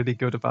feel really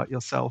good about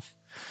yourself.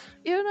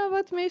 You know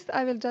what, Mist?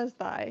 I will just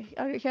die.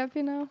 Are you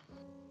happy now?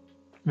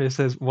 It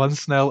says, one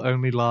snail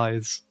only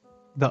lies,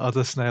 the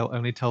other snail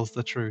only tells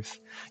the truth.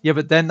 Yeah,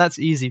 but then that's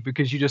easy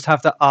because you just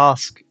have to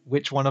ask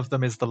which one of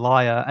them is the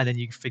liar, and then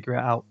you figure it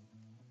out.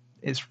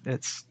 It's.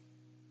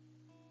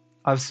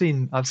 I've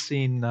seen.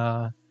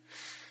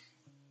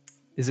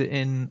 Is it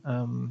in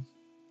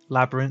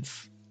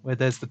Labyrinth where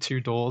there's the two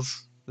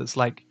doors? That's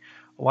like,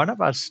 one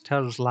of us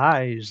tells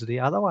lies,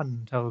 the other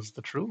one tells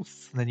the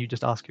truth, and then you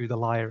just ask who the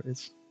liar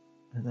is,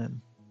 and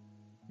then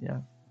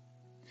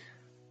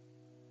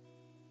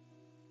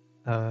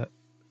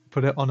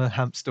put it on a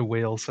hamster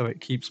wheel so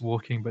it keeps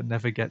walking but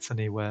never gets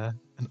anywhere.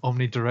 An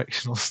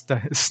omnidirectional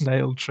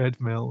snail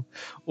treadmill,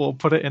 or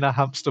put it in a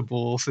hamster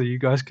ball so you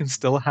guys can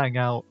still hang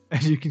out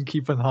and you can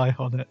keep an eye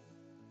on it.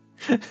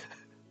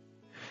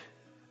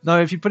 No,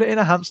 if you put it in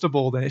a hamster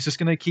ball, then it's just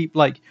gonna keep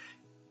like.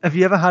 Have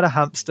you ever had a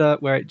hamster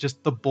where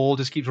the ball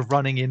just keeps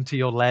running into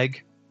your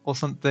leg or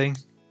something?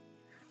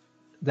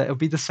 That'll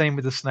be the same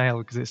with the snail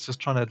because it's just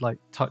trying to like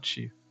touch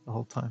you the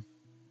whole time.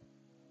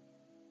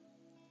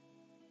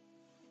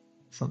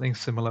 Something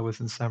similar was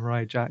in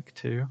Samurai Jack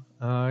too.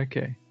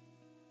 Okay.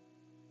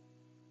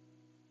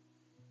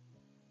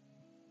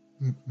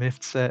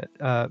 Mist said,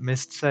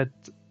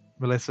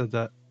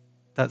 Melissa,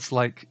 that's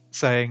like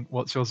saying,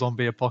 "What's your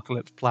zombie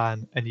apocalypse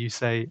plan?" and you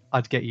say,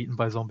 "I'd get eaten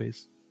by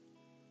zombies."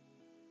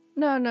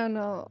 No.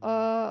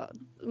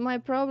 My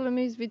problem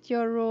is with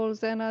your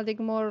rules and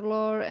adding more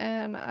lore,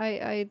 and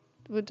I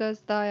would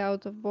just die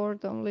out of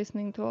boredom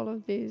listening to all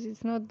of this.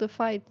 It's not the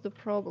fight the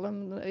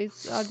problem.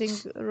 It's adding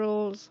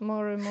rules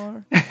more and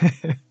more.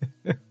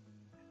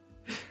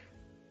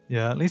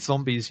 Yeah, at least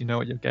zombies, you know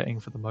what you're getting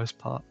for the most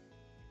part.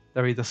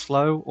 They're either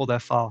slow or they're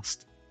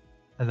fast,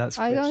 and that's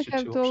I don't your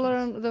have two to options.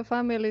 learn the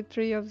family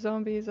tree of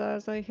zombies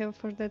as I have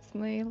for that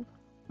snail.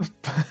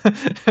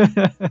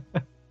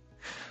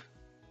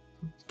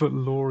 But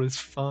lore is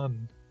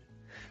fun.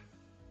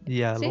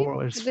 Yeah, See,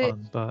 lore is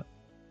fun, but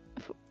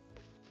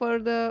for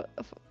the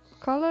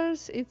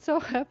colors, it so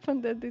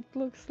happened that it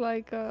looks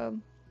like a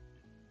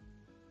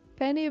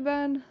penny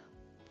bun.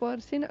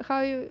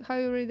 How you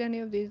read any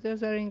of these?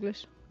 Those are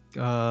English.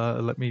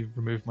 let me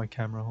remove my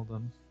camera. Hold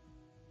on.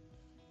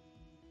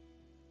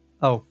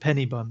 Oh,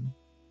 penny bun.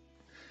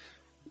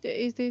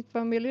 Is it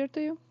familiar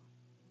to you?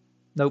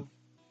 Nope.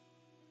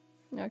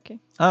 Okay.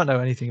 I don't know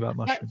anything about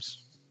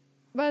mushrooms.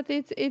 But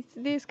it's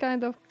this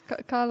kind of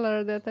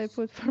color that I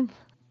put for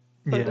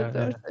the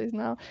tortoise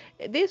now.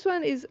 This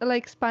one is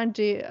like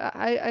spongy.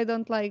 I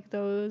don't like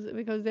those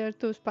because they're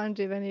too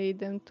spongy when you eat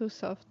them, too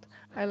soft.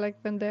 I like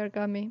when they're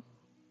gummy.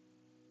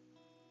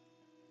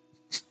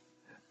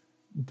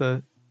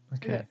 The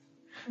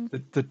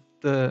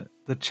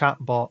chat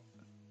bot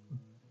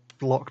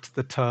blocked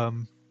the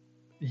term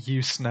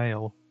 "you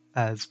snail"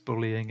 as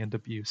bullying and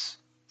abuse,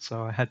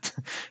 so I had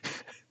to.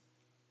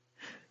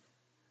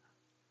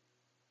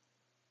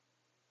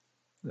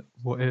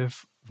 What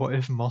if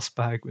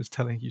Mossbag was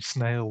telling you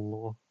snail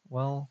lore?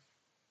 Well,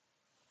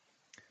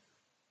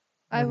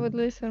 I would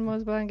listen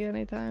Mosbang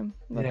anytime,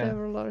 yeah,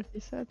 whatever lore he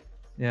said.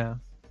 yeah.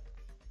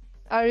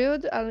 Are you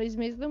is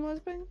Miss the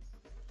Mosbang?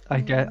 I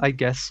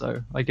guess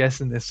so. I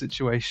guess in this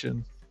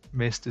situation,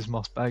 Mist is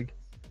Mossbag.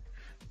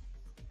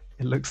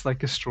 It looks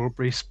like a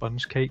strawberry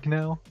sponge cake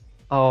now.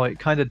 Oh, it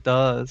kind of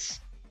does.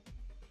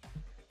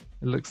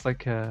 It looks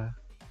like a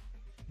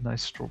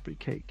nice strawberry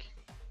cake.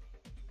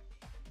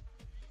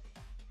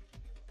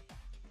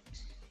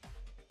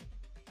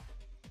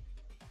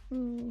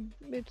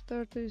 Which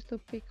turtle is to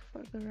pick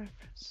for the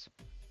reference?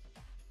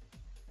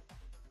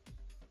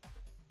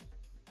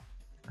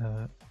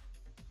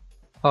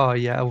 Oh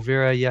yeah,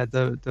 Elvira. Yeah,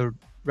 the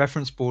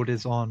reference board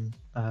is on.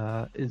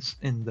 Is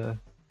in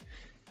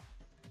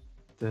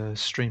the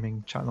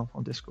streaming channel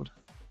on Discord.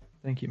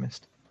 Thank you,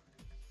 Mist.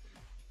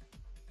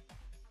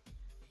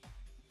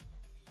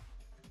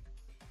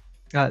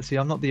 See,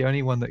 I'm not the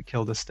only one that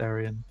killed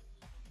Asterion.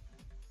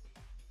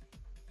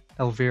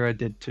 Elvira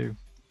did too.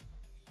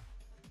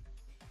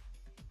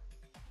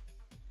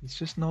 He's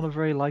just not a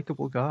very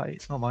likable guy.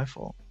 It's not my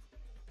fault.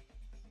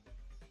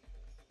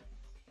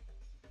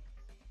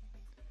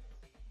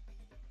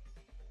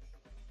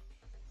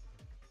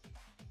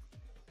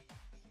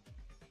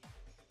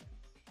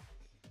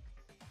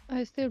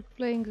 I'm still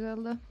playing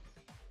Zelda.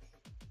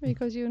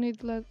 Because you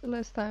need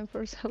less time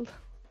for Zelda.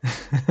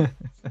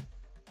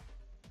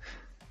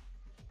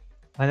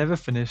 I never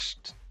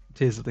finished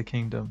Tears of the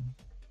Kingdom.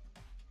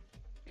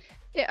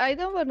 Yeah, I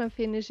don't want to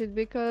finish it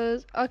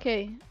because,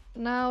 okay,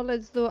 now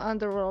let's do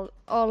Underworld.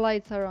 All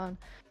lights are on.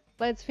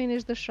 Let's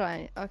finish the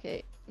shrine.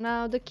 Okay,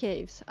 now the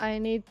caves. I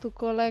need to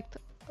collect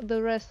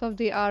the rest of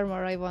the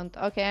armor I want.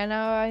 Okay, and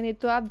now I need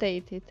to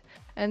update it.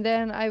 And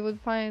then I would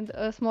find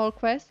a small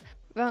quest.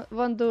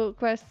 Won't do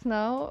quests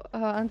now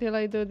until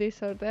I do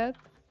this or that.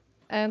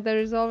 And there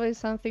is always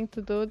something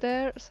to do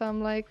there. So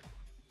I'm like,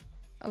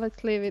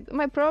 let's leave it.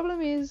 My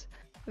problem is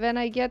when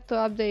I get to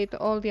update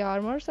all the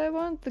armors I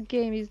want, the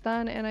game is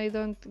done and I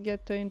don't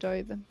get to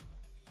enjoy them.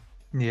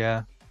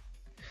 Yeah.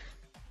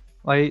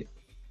 I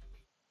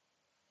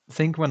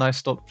think when I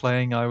stopped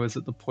playing, I was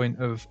at the point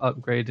of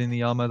upgrading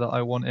the armor that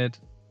I wanted,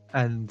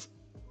 and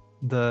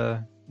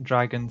the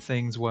dragon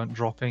things weren't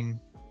dropping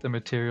the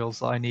materials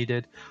that I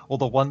needed. Or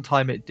the one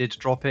time it did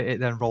drop it, it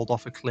then rolled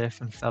off a cliff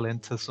and fell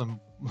into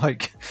some,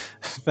 like,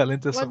 fell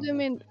into some... What do you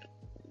mean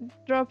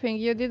dropping?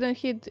 You didn't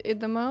hit in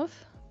the mouth?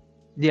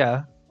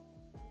 Yeah.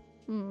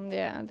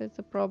 Yeah, that's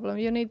a problem.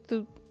 You need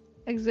to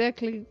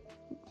exactly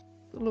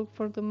look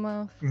for the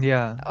mouth.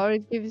 Yeah. Or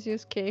it gives you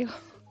scale.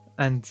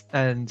 And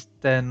then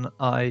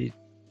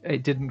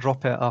it didn't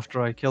drop it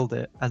after I killed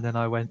it, and then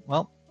I went,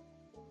 well,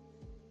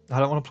 I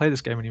don't want to play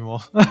this game anymore.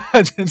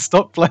 I didn't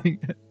stop playing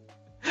it.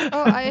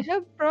 Oh, I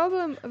have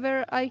problem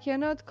where I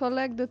cannot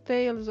collect the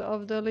tails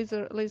of the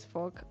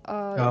lizardfolk.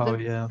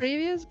 The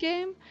previous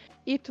game,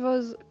 it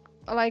was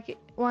like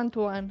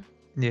 1-to-1.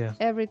 Yeah.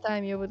 Every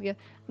time you would get.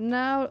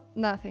 Now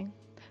nothing,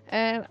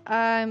 and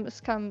I'm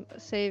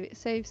save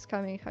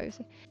scamming. How you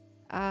say?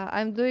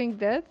 I'm doing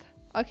that.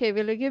 Okay,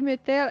 will you give me a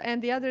tail?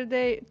 And the other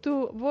day,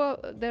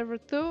 there were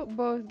two.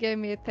 Both gave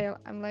me a tail.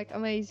 I'm like,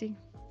 amazing.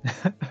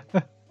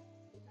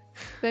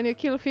 Then you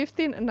kill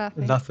 15,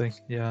 nothing. Nothing.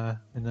 Yeah,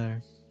 I know.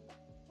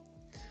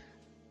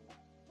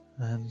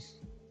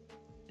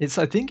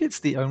 I think it's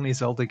the only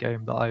Zelda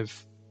game that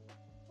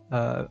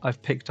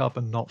I've picked up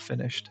and not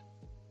finished.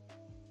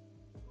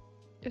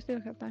 You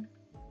still have time.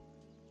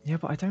 Yeah,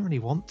 but I don't really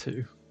want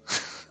to.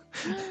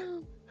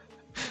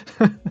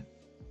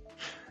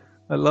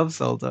 I love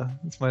Zelda.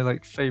 It's my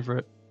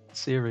favorite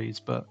series,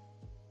 but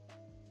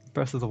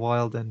Breath of the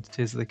Wild and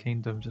Tears of the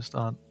Kingdom just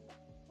aren't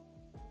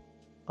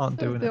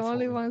doing it. The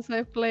only ones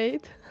I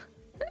played.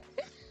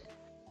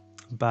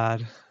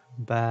 Bad.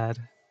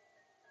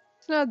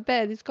 It's not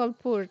bad. It's called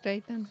poor,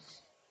 Titan.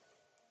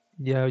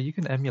 Yeah, you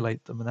can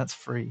emulate them, and that's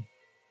free.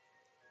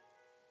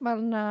 Well,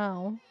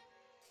 now.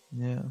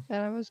 Yeah. When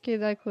I was a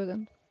kid, I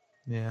couldn't.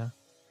 Yeah.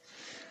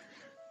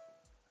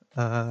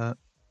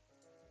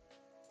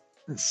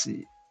 Let's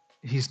see.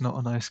 He's not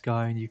a nice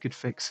guy, and you could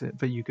fix it,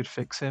 but you could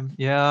fix him.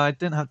 Yeah, I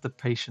didn't have the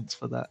patience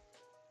for that.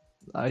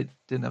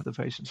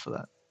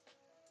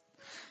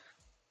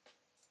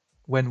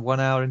 When 1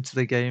 hour into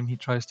the game he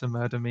tries to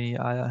murder me,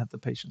 I don't have the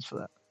patience for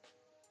that.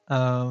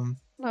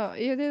 No,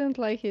 you didn't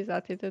like his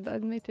attitude,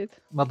 admit it.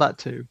 Well, that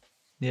too.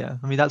 Yeah,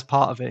 I mean, that's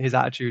part of it. His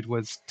attitude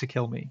was to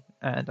kill me,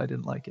 and I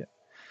didn't like it.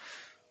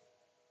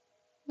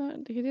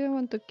 No, he didn't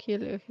want to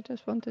kill you. He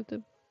just wanted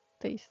to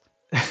taste.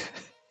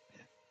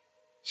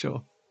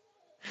 Sure.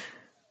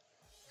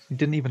 He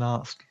didn't even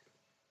ask.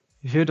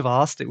 If he would have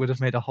asked, it would have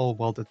made a whole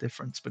world of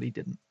difference, but he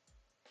didn't.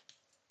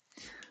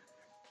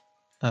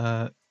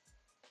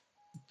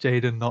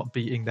 Jaden not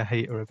beating the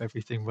hater of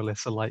everything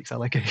Melissa likes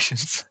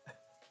allegations.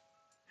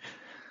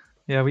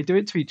 Yeah, we do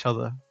it to each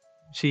other.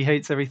 She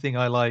hates everything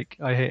I like.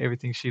 I hate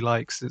everything she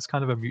likes. It's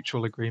kind of a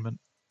mutual agreement.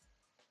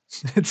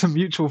 It's a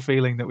mutual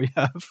feeling that we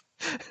have.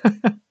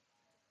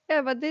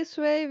 Yeah, but this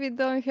way we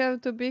don't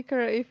have to bicker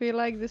if we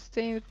like the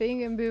same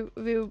thing and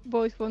we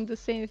both want the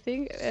same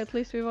thing. At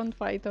least we won't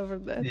fight over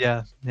that.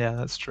 Yeah,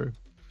 that's true.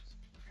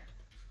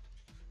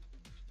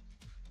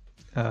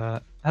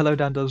 Hello,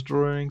 Dan Does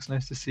Drawings.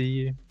 Nice to see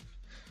you.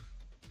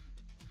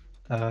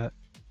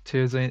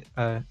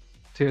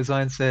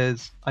 Teorzine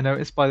says, I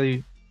noticed by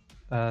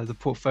the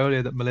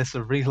portfolio that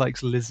Melissa really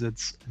likes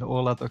lizards and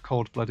all other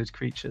cold-blooded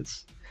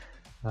creatures.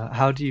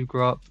 How do you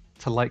grow up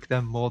to like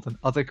them more than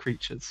other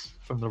creatures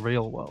from the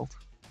real world?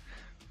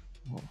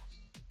 Well,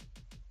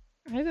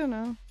 I don't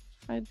know.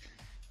 I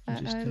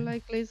interesting.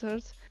 like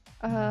lizards.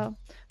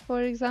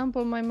 For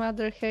example, my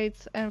mother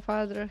hates and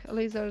father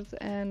lizards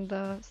and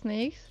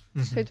snakes.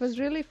 So it was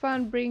really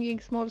fun bringing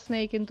small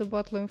snake into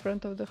bottle in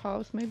front of the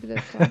house. Maybe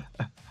that's why.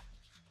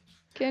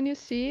 Can you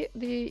see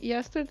the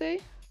yesterday?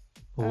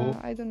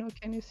 I don't know.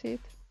 Can you see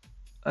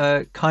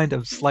it? Kind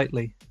of,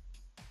 slightly.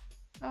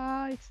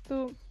 It's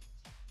too.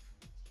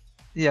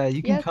 Yeah,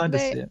 you can kind of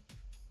see it.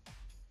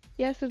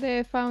 Yesterday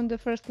I found the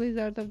first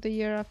lizard of the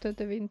year after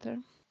the winter.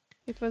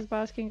 It was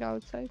basking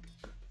outside.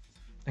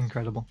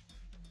 Incredible.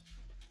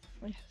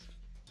 Yes.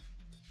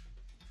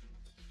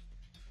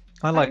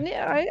 I like. Oh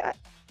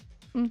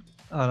no,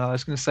 I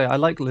was going to say I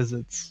like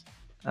lizards.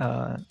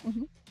 I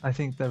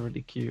think they're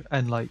really cute,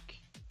 and like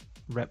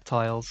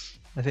reptiles.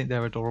 I think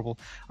they're adorable.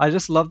 I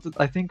just love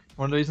I think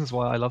one of the reasons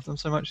why I love them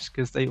so much is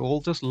because they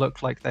all just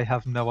look like they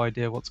have no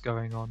idea what's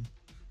going on.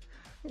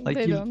 Like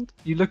they don't.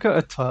 You look at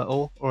a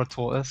turtle or a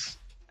tortoise,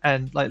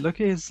 and like look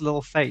at his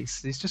little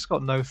face. He's just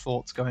got no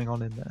thoughts going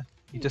on in there.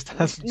 He just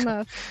hasn't.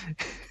 No.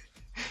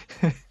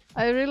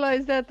 I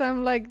realized that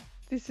I'm like,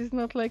 this is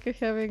not like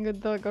having a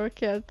dog or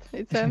cat.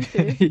 It's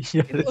empty.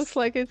 Yeah, it looks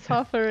like it's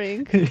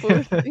suffering.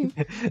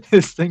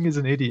 This thing is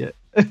an idiot.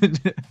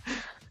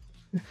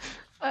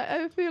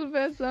 I feel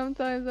bad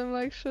sometimes. I'm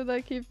like, should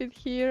I keep it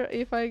here?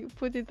 If I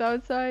put it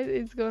outside,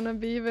 it's gonna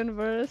be even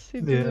worse.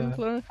 It didn't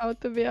learn how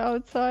to be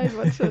outside.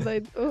 What should I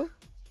do?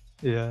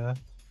 Yeah.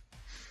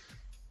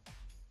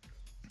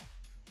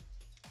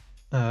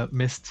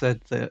 Mist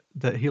said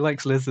that he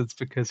likes lizards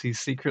because he's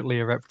secretly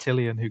a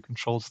reptilian who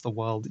controls the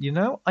world.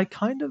 I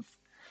kind of,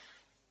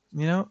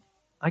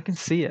 I can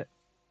see it.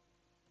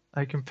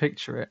 I can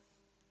picture it.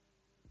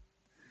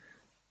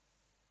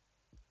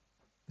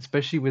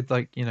 Especially with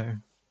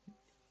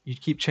you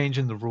keep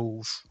changing the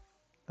rules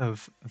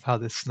of how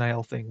this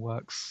snail thing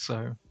works,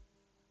 so.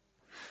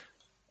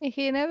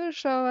 He never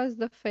show us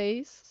the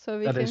face, so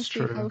we can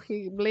see how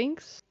he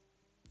blinks.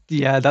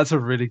 Yeah, that's a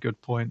really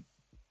good point.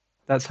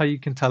 That's how you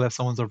can tell if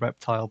someone's a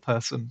reptile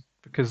person,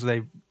 because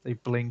they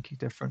blink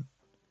different.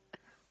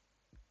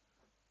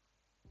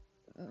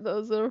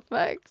 Those are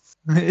facts.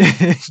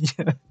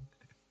 Yeah.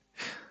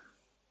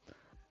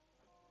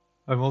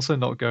 I'm also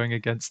not going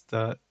against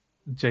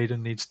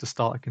Jaden needs to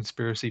start a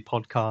conspiracy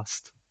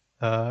podcast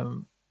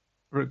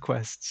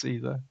requests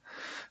either.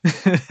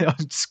 I'm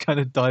just kind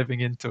of diving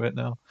into it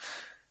now.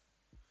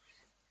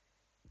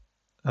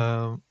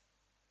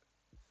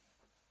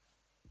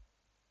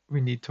 We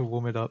need to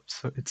warm it up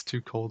so it's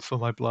too cold for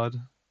my blood.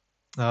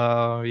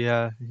 Oh,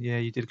 yeah,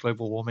 you did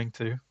global warming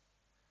too.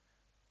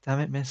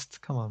 Damn it,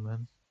 Mist. Come on,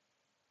 man.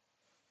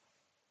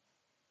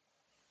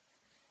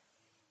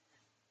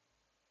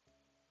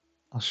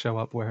 I'll show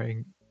up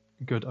wearing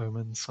Good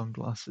Omens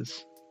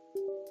sunglasses.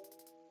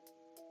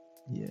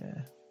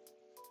 Yeah.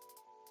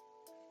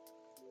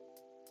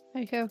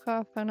 I have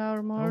half an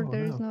hour more.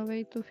 There is no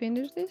way to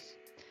finish this,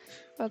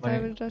 but I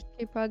will just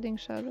keep adding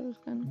shadows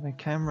then. My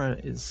camera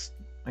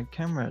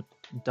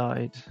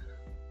died.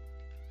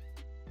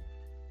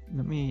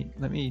 Let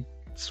me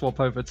swap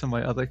over to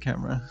my other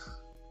camera.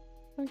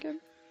 Okay.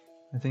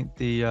 I think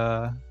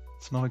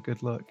it's not a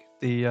good look.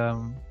 The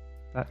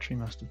battery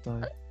must have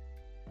died.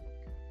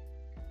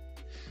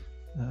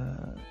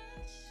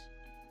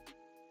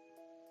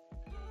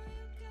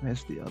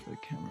 Where's the other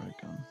camera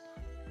gone?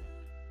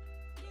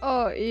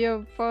 Oh,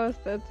 your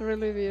post, that's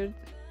really weird.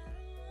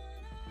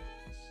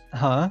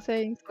 Huh?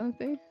 Saying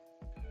something.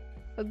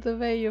 But the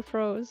way you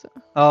froze.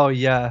 Oh,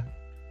 yeah.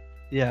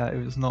 Yeah,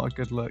 it was not a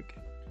good look.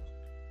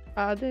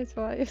 Ah, that's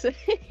why you say.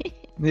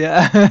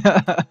 Yeah.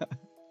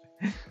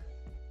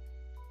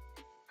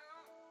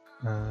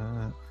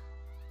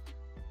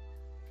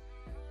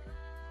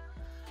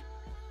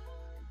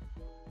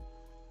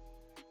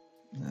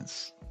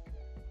 That's...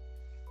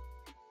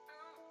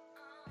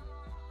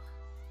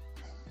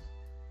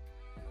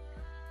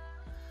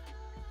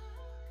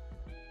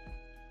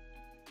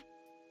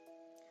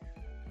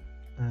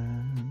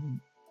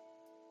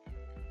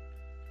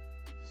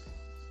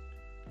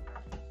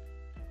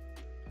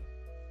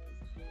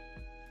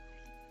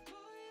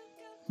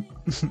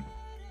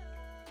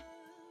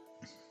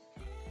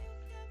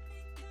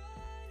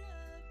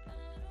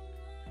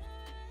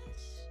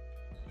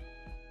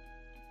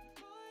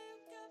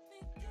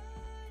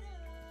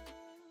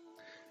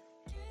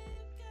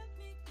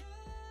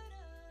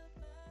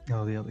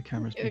 Oh, the other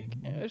camera's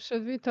being...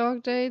 Should we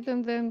talk, Jade,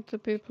 and then do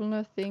people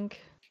not think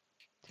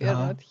you're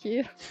not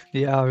here?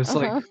 Yeah, I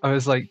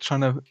was like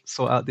trying to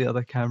sort out the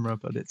other camera,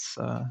 but it's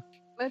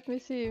Let me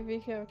see if we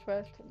have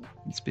questions.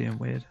 it's being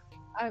weird.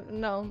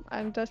 No,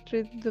 I'm just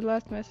reading the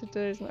last message.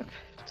 There is no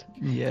question.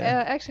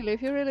 Yeah. Actually,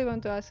 if you really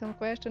want to ask some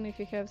question, if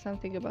you have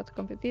something about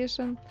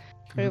competition,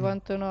 or you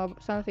want to know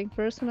something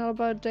personal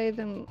about Jade,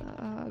 then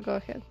go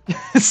ahead.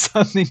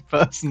 Something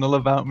personal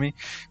about me.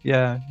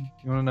 Yeah,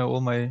 you want to know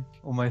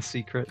all my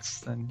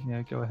secrets? Then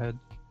yeah, go ahead.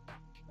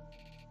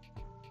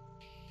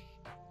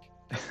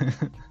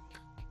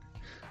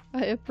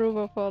 I approve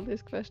of all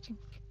these questions.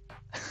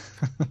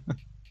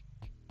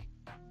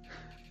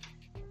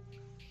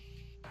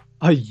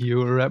 Are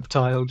you a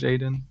reptile,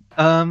 Jaden?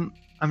 I'm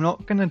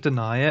not gonna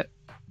deny it,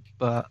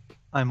 but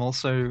I'm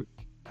also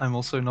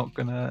not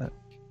gonna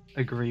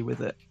agree with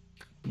it.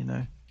 You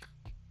know,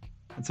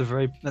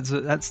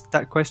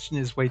 that question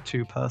is way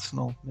too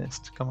personal,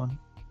 Mist. Come on.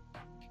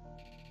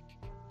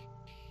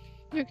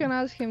 You can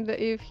ask him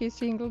if he's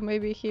single.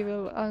 Maybe he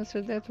will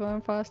answer that one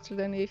faster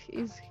than if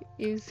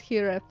is he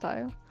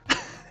reptile.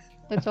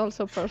 It's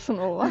also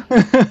personal one.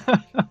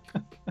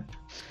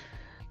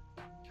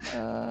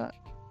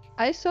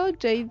 I saw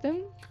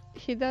Jaden.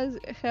 He does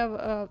have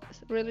a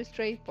really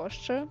straight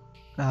posture.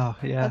 Oh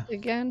yeah. But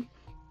again,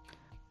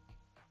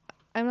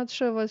 I'm not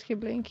sure was he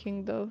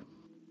blinking though.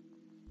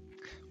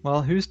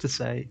 Well, who's to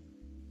say?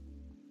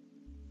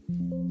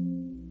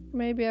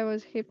 Maybe I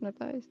was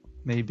hypnotized.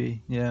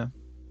 Maybe, yeah.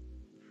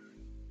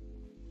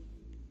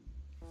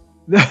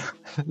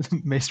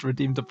 Mist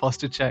redeemed a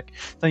posture check.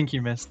 Thank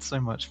you, Mist,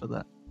 so much for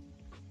that.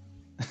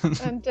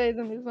 And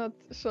Jaden is not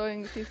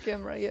showing his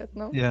camera yet,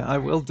 no? Yeah, I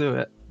will do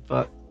it,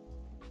 but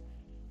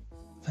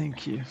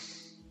thank you.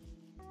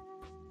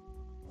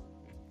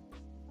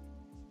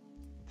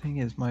 Thing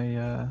is, my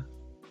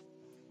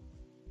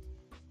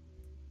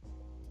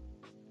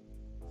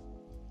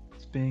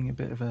it's being a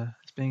bit of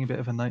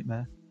a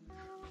nightmare.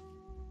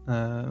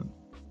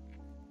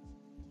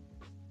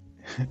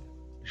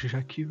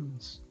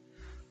 J'accuse.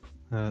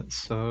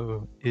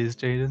 So is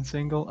Jaden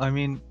single? I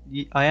mean,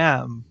 I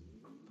am,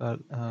 but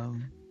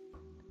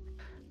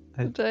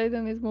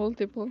Jaden is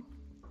multiple.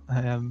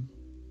 I am.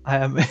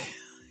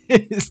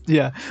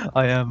 Yeah,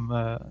 I am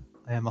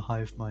a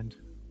hive mind.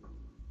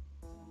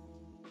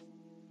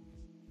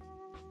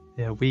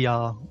 Yeah, we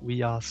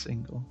are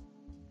single.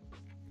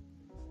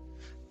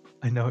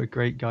 I know a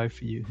great guy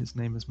for you. His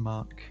name is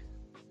Mark.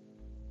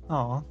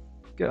 Oh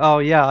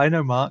yeah, I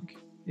know Mark.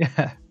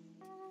 Yeah,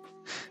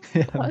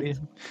 yeah.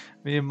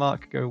 Me and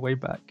Mark go way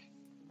back.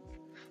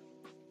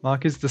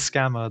 Mark is the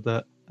scammer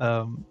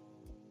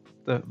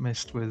that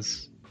Mist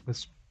was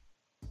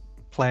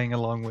playing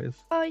along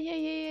with. Oh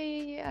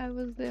yeah. I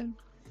was there.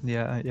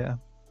 Yeah.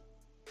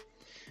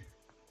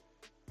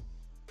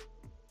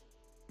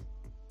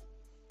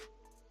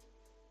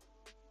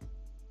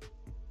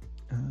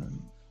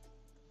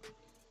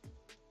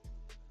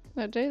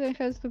 Now Jaden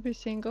has to be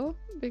single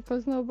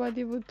because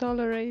nobody would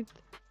tolerate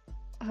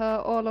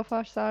all of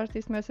us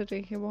artists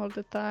messaging him all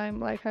the time.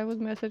 Like I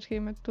would message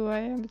him at 2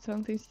 a.m. with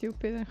something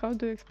stupid, and how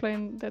do you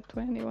explain that to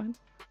anyone?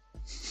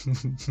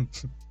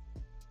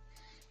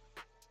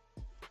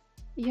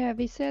 Yeah,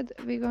 we said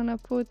we're gonna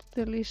put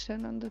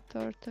deletion on the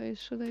tortoise.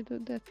 Should I do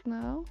that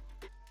now?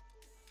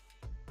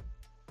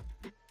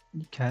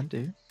 You can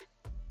do.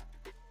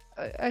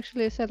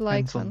 Actually, I said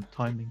like Depends on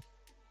timing.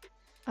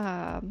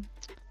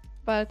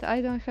 But I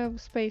don't have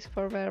space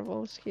for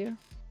werewolves here.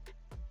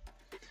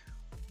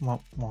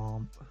 Womp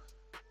womp.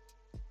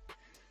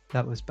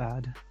 That was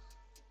bad.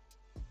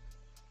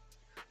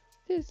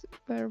 This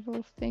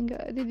werewolf thing.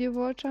 Did you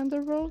watch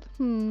Underworld?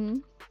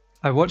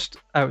 I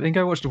think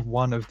I watched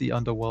one of the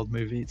Underworld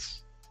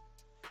movies.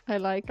 I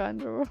like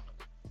Underworld.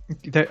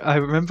 I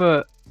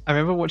remember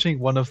watching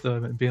one of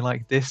them and being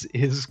like, "This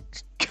is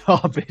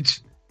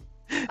garbage."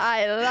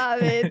 I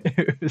love it.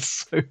 It was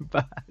so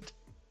bad.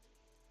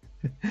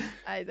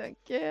 I don't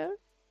care.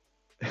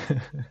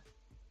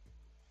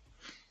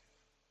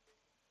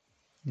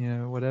 You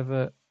know,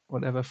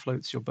 whatever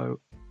floats your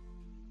boat.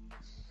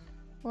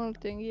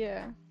 Molting,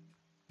 yeah.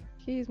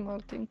 He's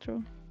molting,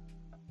 true.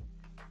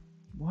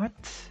 What?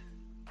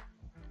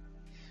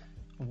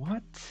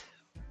 What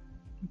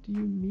do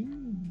you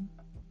mean?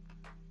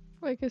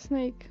 Like a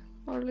snake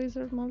or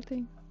lizard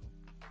molting.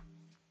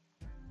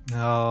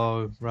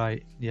 Oh,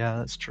 right. Yeah,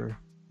 that's true.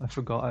 I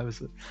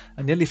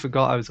nearly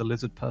forgot I was a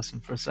lizard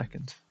person for a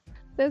second.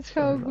 That's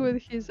how good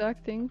he's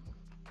acting.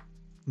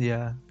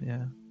 Yeah.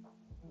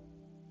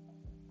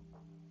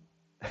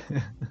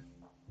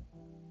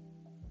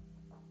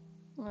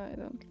 I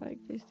don't like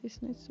this.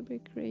 This needs to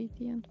be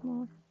gradient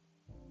more.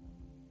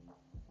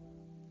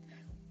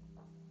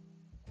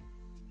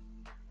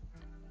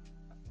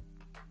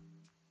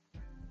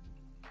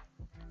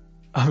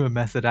 I'm a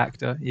method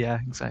actor. Yeah,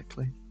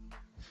 exactly.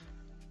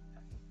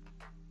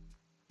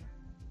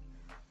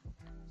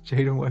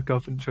 Jaden woke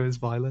up and chose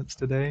violence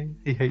today.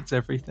 He hates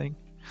everything.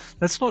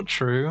 That's not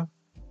true.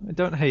 I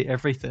don't hate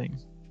everything.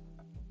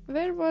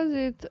 Where was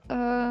it?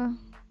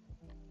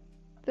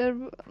 There,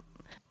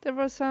 there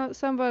was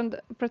someone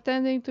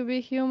pretending to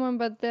be human,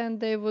 but then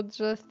they would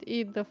just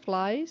eat the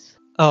flies.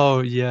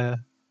 Oh yeah.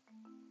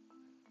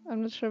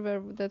 I'm not sure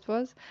where that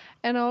was.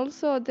 And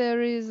also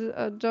there is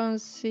a John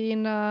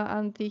Cena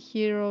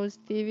anti-heroes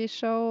TV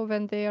show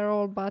when they are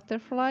all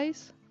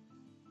butterflies.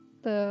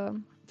 They're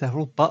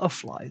all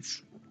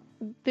butterflies.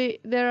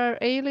 there are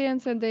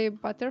aliens and they're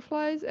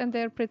butterflies and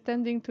they're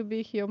pretending to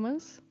be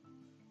humans.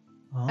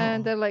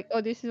 And they're like, oh,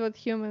 this is what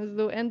humans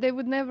do. And they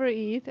would never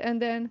eat. And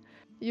then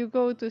you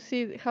go to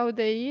see how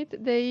they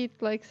eat. They eat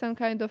like some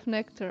kind of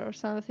nectar or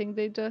something.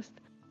 They just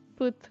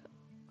put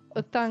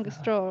a tongue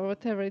straw or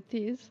whatever it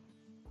is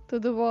to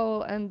the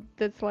wall, and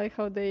that's like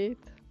how they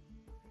eat.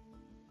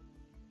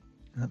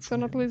 So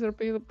not lizard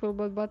people,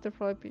 but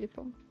butterfly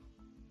people.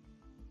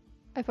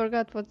 I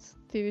forgot what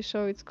TV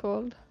show it's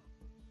called.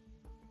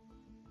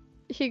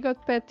 He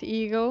got pet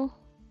eagle,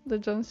 the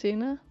John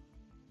Cena.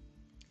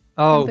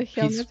 Oh, the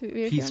helmet with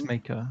him.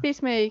 Peacemaker.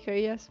 Peacemaker,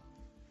 yes.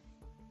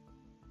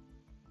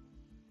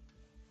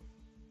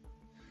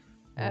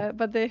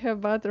 But they have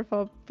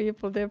butterfly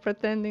people. They're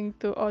pretending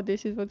to, oh,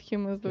 this is what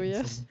humans do,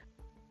 yes?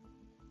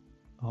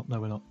 Oh,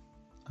 no, we're not.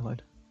 I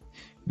lied.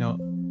 No.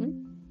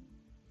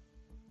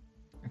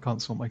 I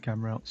can't sort my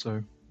camera out,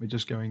 so we're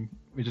just going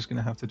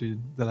to have to do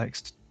the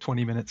next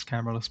 20 minutes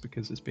cameraless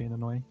because it's being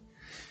annoying.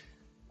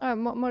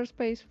 More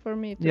space for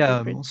me to be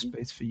pretty. More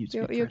space for you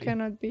to be pretty. You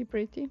cannot be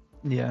pretty.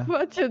 Yeah.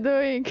 What you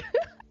doing?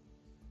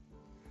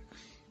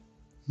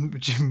 What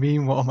do you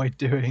mean, what am I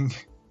doing?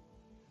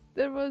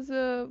 There was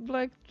a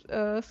black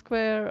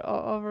square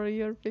over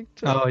your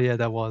picture. Oh yeah,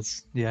 there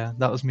was. Yeah,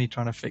 that was me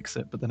trying to fix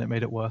it, but then it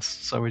made it worse,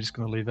 so we're just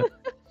going to leave it.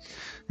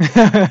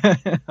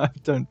 I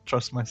don't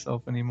trust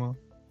myself anymore.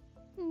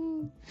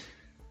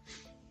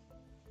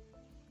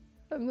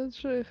 I'm not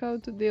sure how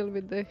to deal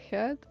with the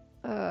head.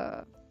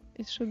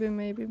 It should be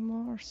maybe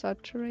more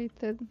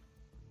saturated.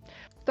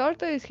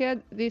 Tortoise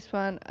head, this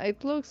one,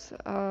 it looks,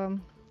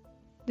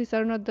 these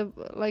are not the,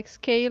 like,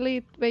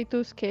 scaly, way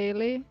too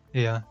scaly.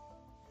 Yeah.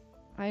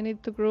 I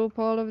need to group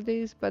all of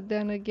these, but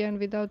then again,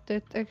 without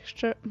that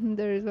texture,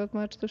 there is not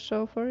much to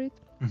show for it.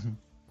 Mm-hmm.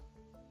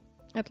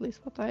 At least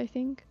what I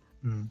think.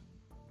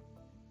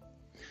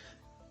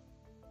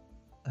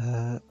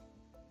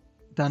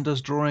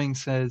 Dando's drawing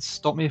says,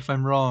 stop me if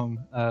I'm wrong,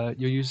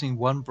 you're using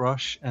one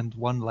brush and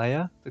one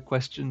layer. The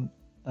question,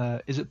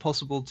 is it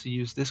possible to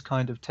use this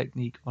kind of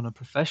technique on a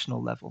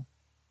professional level?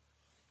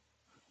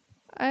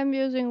 I'm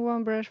using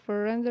one brush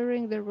for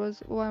rendering. There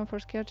was one for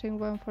sketching,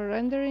 one for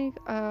rendering.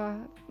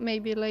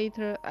 Maybe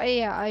later,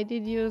 yeah, I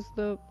did use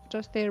the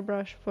just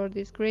airbrush for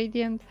this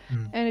gradient.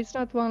 And it's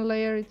not one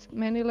layer, it's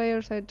many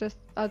layers. I just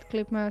add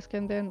clip mask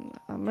and then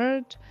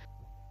merge.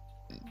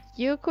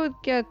 You could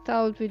get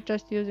out with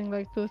just using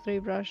like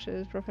 2-3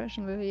 brushes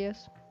professionally,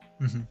 yes.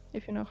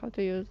 If you know how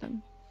to use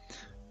them.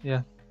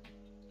 Yeah.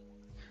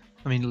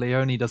 I mean,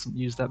 Leone doesn't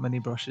use that many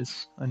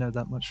brushes. I know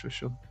that much for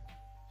sure.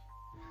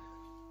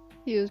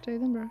 He used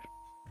Jaden brush.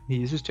 He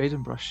uses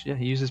Jaden brush. Yeah,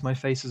 he uses my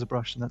face as a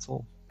brush, and that's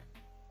all.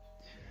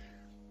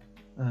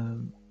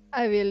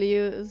 I will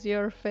use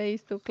your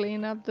face to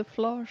clean up the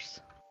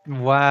floors.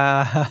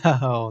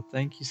 Wow,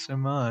 thank you so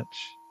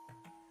much.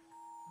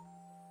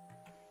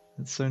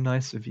 That's so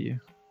nice of you.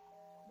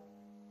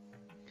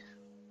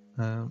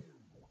 That's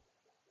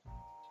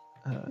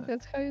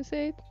how you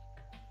say it?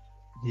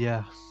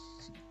 Yeah.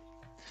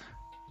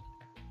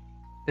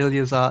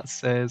 Ilya's art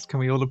says, can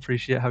we all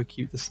appreciate how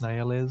cute the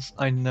snail is?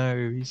 I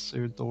know, he's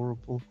so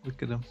adorable.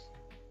 Look at him.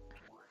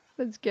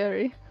 That's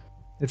Gary.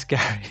 It's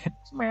Gary.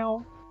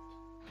 Meow.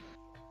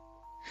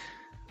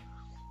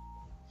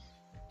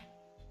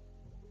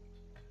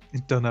 I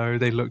don't know,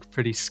 they look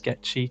pretty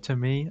sketchy to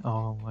me.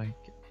 Oh my god.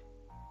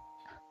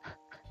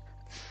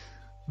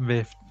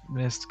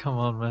 Mist, come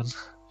on, man.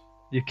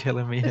 You're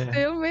killing me here.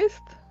 Still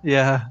Mist?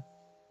 Yeah.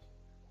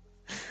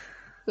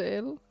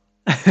 Still.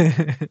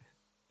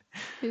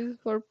 He's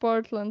for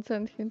Portland,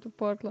 send him to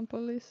Portland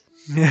police.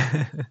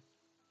 Yeah.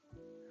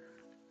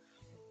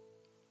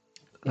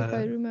 If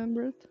I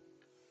remembered.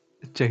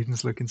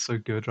 Jaden's looking so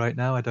good right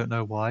now, I don't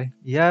know why.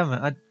 Yeah,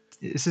 man,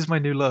 this is my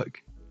new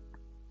look.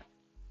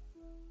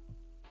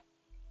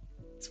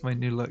 It's my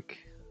new look.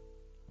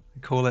 I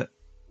call it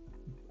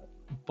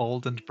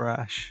bold and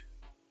brash.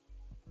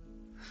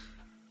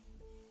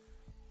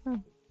 Oh.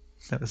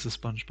 That was a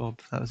SpongeBob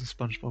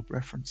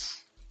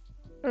reference.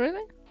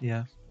 Really?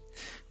 Yeah.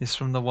 It's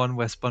from the one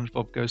where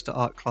SpongeBob goes to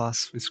art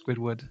class with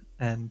Squidward,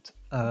 and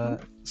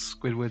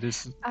Squidward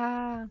is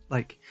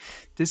like,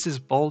 "This is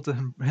bold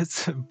and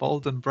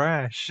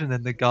brash," and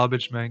then the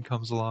garbage man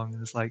comes along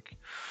and is like,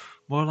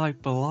 "More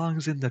like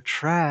belongs in the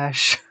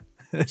trash."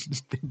 And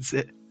spins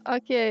it.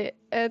 Okay,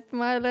 at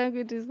my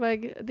language is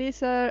like,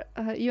 these are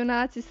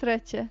junaci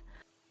sreće.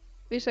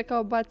 Više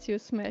kao baci u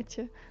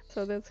smeće.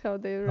 So that's how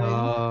they read.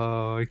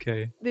 Oh,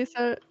 okay. These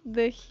are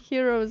the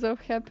heroes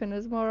of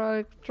happiness, more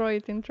like throw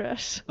it in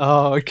trash.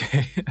 Oh,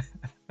 okay.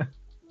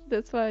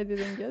 That's why I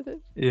didn't get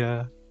it.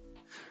 Yeah.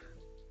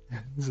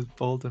 This is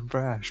bold and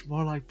brash.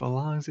 More like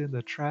belongs in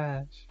the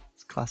trash.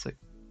 It's classic.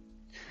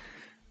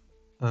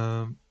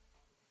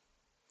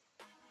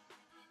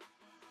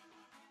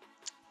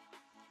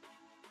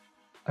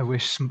 I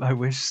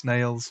wish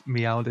snails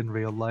meowed in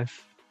real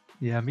life.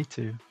 Yeah, me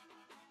too.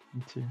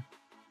 Me too.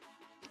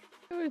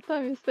 Every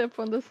time you step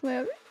on the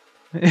snail.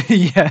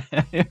 Yeah.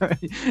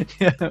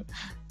 Yeah.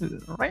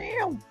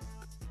 Meow.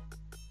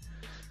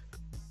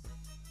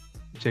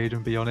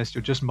 Jaden, be honest,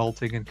 you're just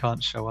molting and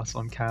can't show us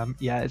on cam.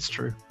 Yeah, it's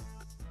true.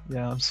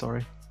 Yeah, I'm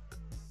sorry.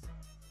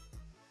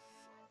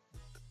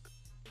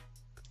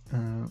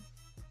 Uh,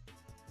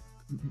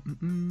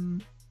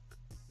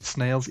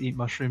 Snails eat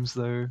mushrooms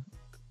though.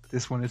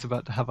 This one is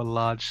about to have a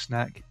large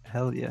snack.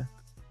 Hell yeah.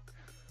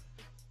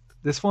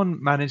 This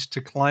one managed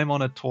to climb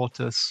on a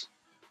tortoise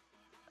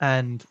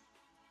and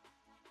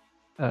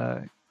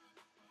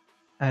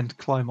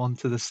climb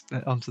onto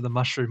the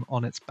mushroom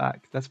on its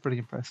back. That's pretty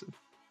impressive.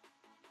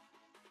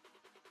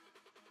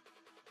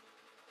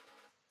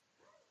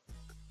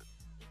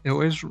 It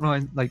always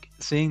like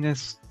seeing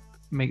this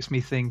makes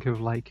me think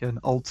of like an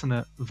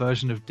alternate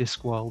version of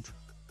Discworld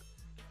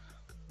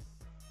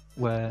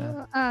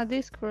where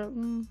Discord.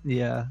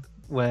 yeah,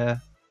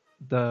 where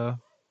the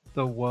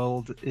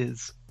world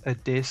is a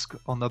disc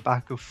on the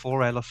back of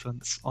 4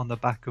 elephants on the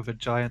back of a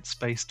giant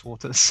space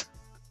tortoise.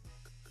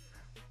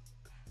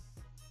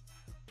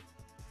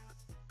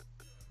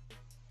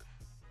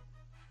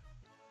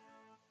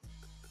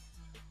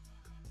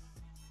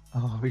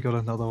 Oh, we got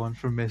another one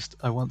from Mist.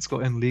 I once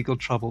got in legal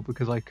trouble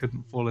because I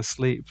couldn't fall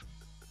asleep.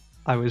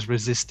 I was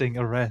resisting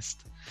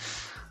arrest.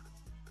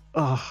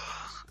 Oh,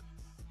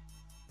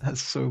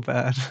 that's so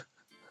bad.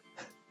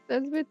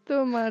 That's a bit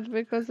too much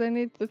because I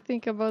need to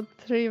think about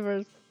 3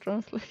 words to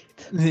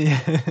translate Yeah.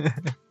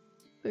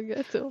 to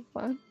get to a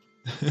fun.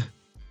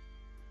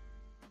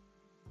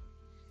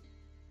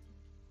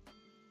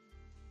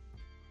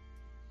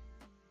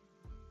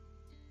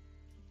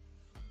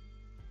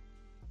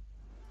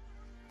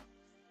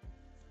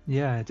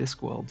 Yeah,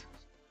 Discworld.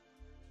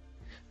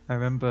 I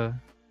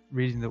remember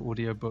reading the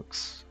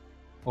audiobooks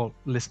or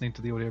listening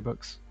to the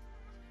audiobooks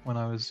when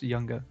I was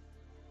younger.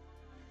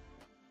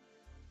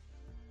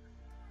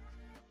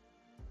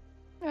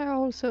 I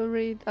also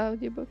read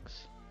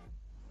audiobooks.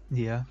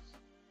 Yeah.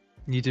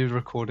 You do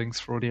recordings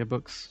for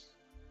audiobooks.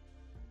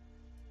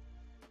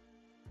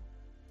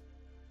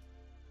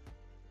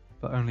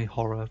 But only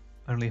horror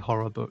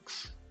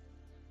books.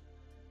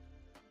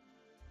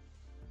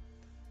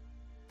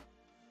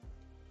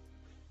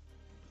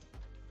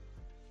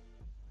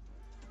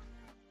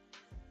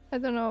 I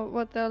don't know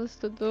what else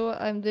to do.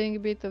 I'm doing a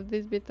bit of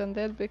this, bit and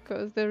that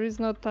because there is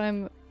no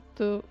time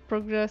to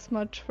progress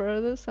much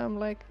further. So I'm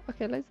like,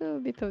 okay, let's do a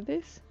bit of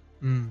this.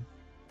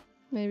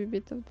 Maybe a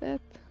bit of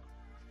that.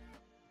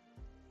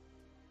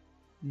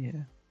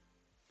 Yeah.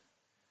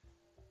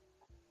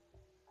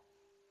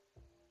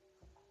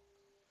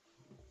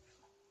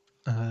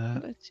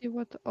 Let's see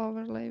what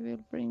overlay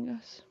will bring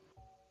us.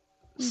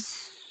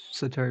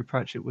 So Terry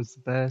Pratchett was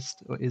the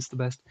best, or is the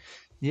best.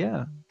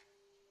 Yeah.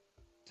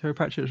 Terry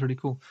Pratchett is really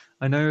cool.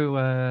 I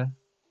know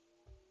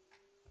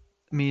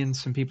me and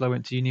some people I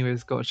went to uni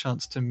with got a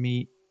chance to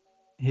meet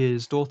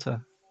his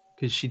daughter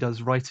because she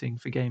does writing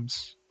for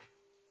games,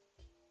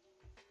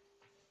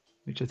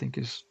 which I think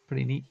is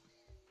pretty neat.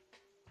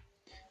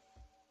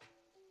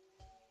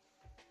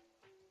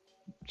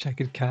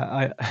 Checkered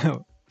cat.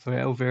 Sorry,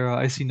 Elvira.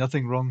 I see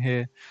nothing wrong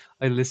here.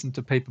 I listen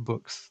to paper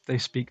books. They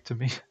speak to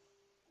me.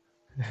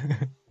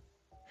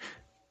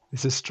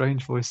 There's a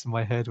strange voice in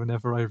my head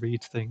whenever I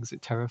read things.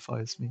 It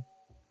terrifies me.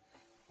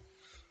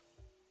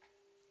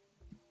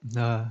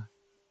 Nah.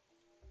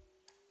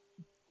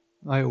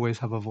 I always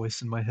have a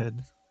voice in my head.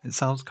 It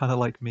sounds kind of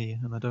like me,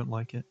 and I don't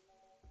like it.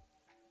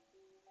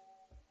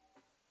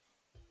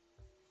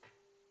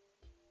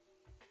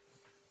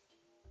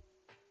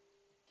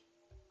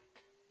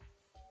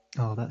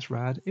 Oh, that's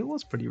rad. It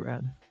was pretty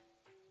rad.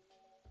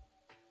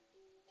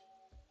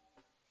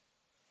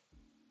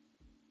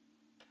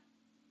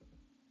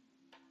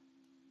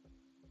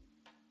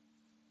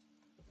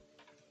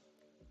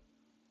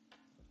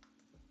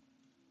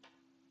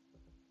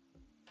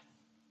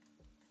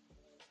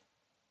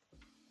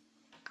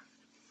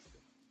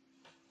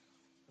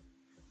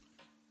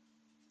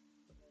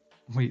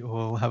 We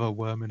all have a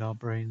worm in our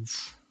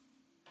brains.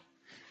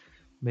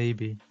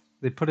 Maybe.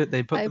 They put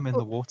them in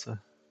the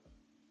water.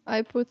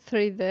 I put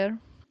 3 there.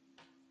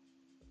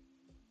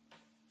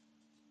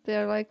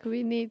 They're like,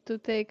 we need to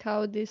take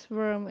out this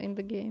worm in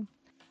the game.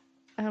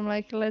 I'm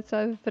like, let's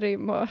add 3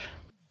 more.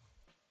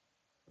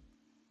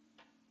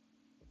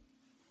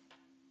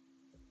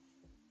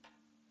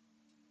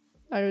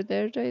 Are you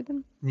there,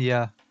 Jaden?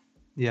 Yeah.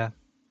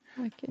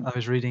 Okay. I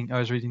was reading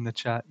the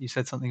chat. You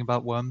said something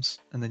about worms,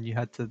 and then you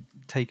had to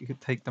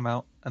take them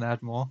out and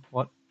add more.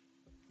 What?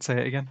 Say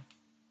it again.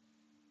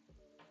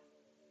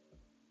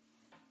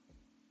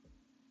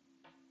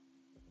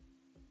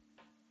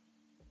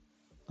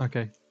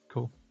 Okay,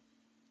 cool.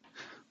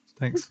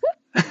 Thanks.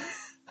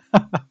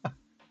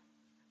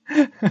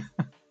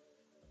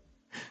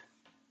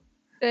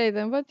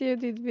 Jaden, what you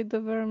did with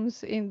the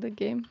worms in the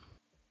game?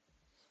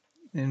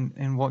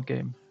 In what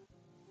game?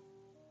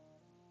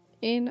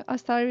 In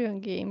Astarion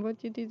game,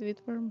 what you did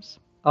with worms?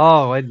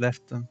 Oh, I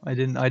left them. I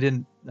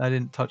didn't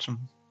touch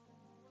them.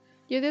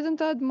 You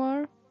didn't add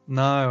more,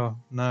 No.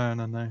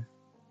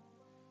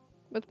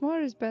 but more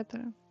is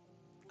better.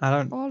 I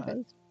don't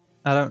Always.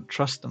 I don't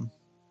trust them.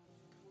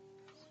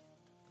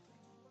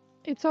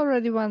 It's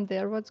already one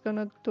there. What's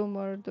gonna two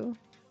more do?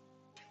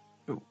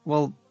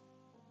 Well,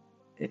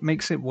 it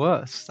makes it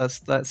worse. That's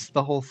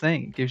the whole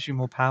thing. It gives you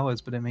more powers,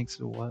 but it makes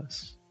it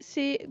worse.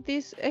 See,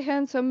 this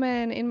handsome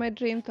man in my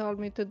dream told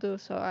me to do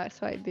so,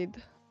 so I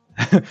did.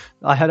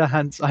 I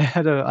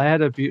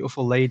had a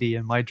beautiful lady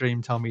in my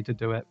dream tell me to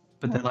do it,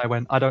 but then I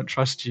went, I don't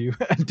trust you,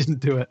 and didn't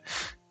do it.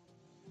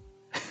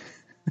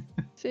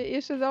 See,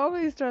 you should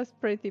always trust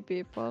pretty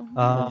people.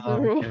 That's the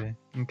rule.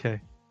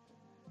 Okay.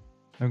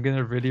 I'm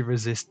gonna really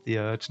resist the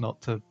urge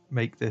not to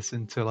make this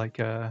into like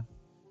an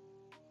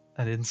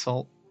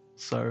insult.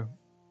 So.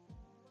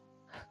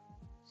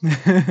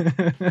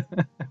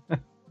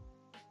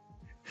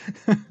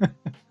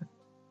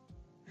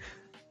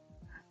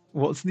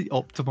 What's the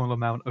optimal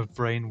amount of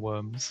brain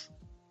worms?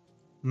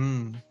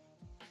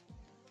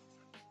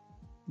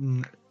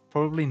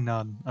 Probably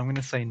none. I'm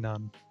gonna say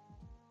none.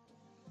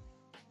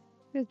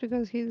 It's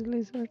because he's a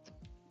lizard.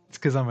 It's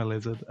because I'm a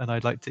lizard and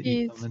I'd like to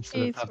eat them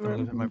instead of have them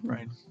live in my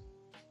brain.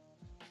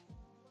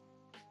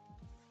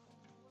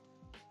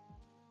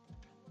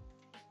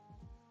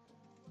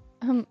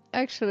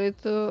 Actually,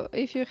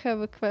 if you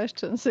have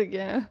questions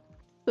again,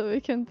 so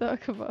we can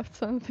talk about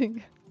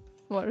something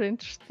more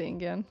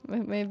interesting and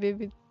maybe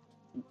with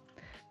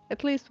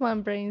at least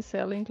one brain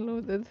cell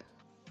included.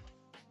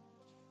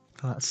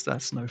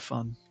 That's no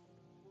fun.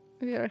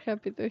 We are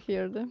happy to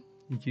hear them.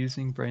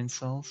 Using brain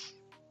cells.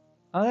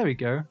 Oh, there we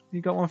go. You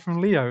got one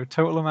from Leo.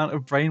 Total amount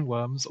of brain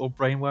worms or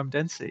brain worm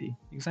density.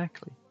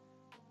 Exactly.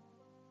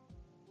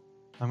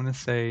 I'm gonna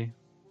say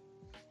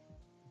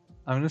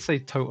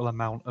total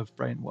amount of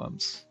brain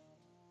worms.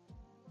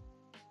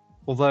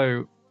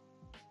 Although,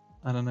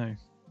 I don't know.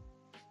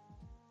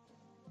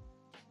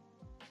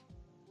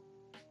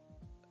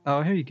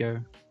 Oh, here you go.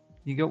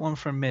 You got one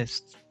from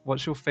Mist.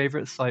 What's your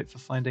favorite site for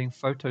finding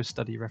photo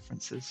study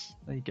references?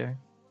 There you go.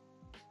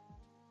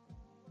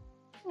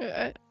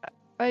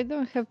 I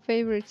don't have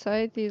favorite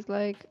site. It's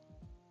like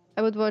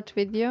I would watch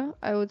video.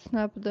 I would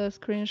snap the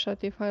screenshot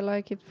if I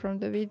like it from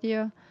the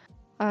video.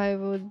 I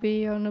would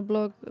be on a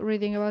blog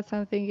reading about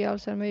something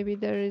else, and maybe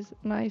there is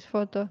nice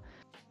photo.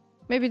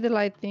 Maybe the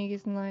lighting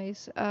is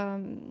nice,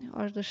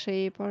 or the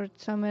shape, or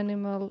some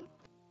animal.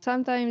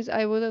 Sometimes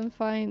I wouldn't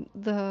find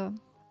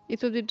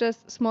it would be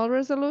just small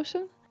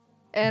resolution,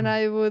 and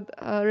I would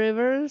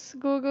reverse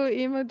Google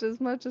image as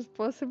much as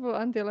possible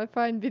until I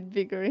find a bit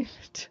bigger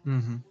image.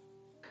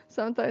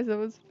 Sometimes I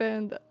would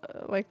spend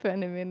like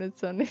 20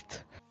 minutes on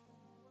it.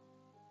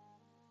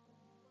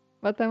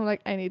 But I'm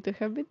like, I need to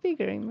have a bit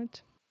bigger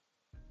image.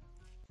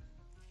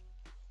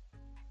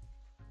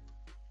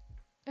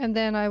 And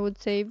then I would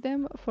save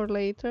them for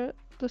later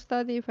to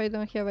study if I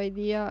don't have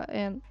idea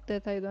and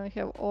that I don't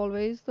have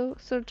always to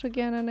search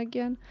again and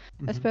again,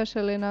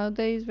 especially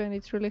nowadays when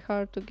it's really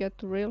hard to get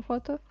to real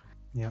photo.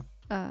 Yeah.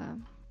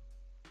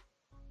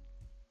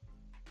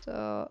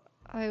 So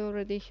I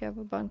already have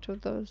a bunch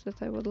of those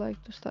that I would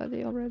like to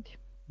study already.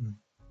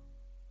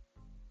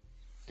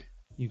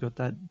 You got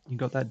that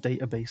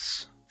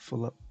database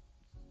full up.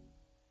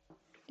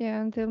 Yeah,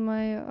 until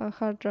my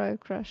hard drive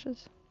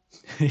crashes.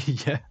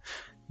 Yeah.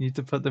 You need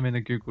to put them in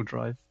a Google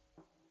Drive.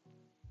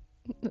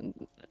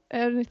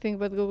 Anything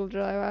but Google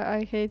Drive.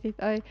 I hate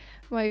it.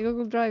 My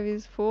Google Drive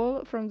is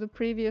full from the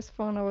previous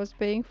phone. I was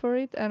paying for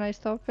it and I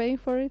stopped paying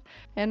for it,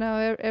 and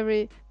now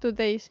every 2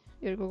 days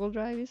your Google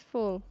Drive is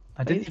full.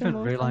 I didn't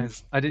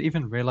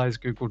even realize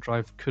Google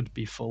Drive could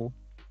be full.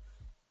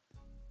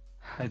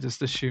 I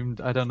just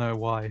assumed, I don't know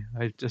why.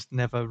 I just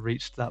never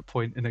reached that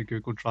point in a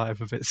Google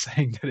Drive of it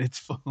saying that it's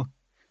full.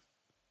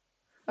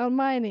 Well,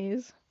 mine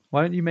is.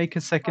 Why don't you make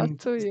a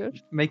second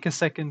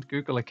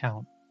Google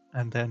account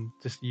and then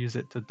just use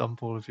it to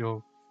dump all of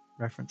your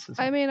references?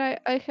 I mean, I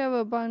have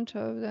a bunch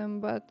of them,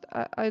 but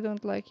I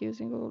don't like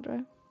using Google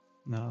Drive.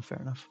 No, fair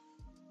enough.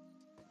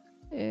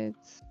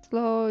 It's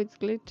slow, it's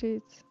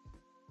glitchy.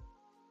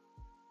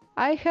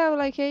 I have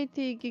like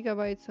 80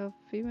 gigabytes of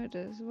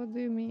images. What do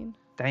you mean?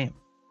 Damn.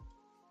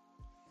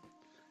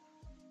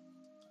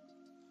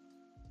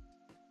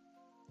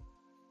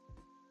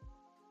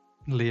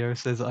 Leo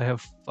says I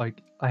have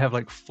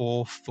like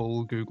 4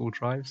 full Google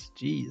Drives.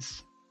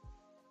 Jeez.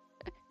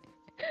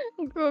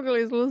 Google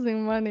is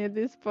losing money at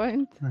this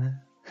point.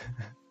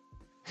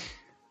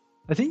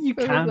 I think you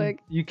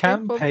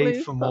can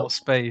pay for more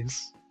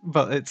space,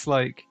 but it's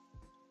like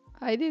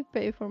I did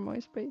pay for more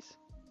space.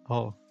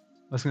 Oh,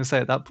 I was gonna say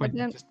at that point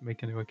you just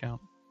make a new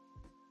account.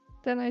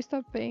 Then I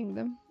stopped paying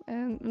them,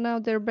 and now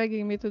they're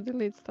begging me to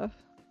delete stuff.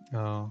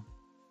 Oh.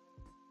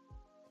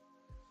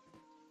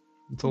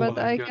 But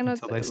I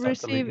cannot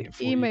receive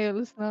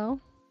emails now.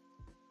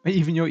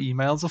 Even your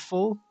emails are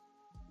full?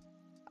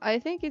 I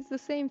think it's the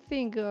same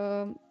thing.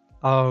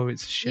 Oh,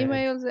 it's shared.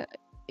 Emails,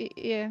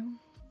 yeah.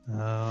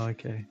 Oh,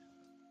 okay.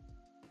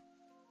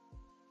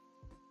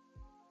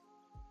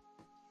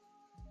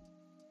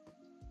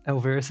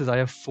 Elvira says, I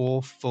have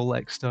 4 full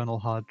external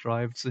hard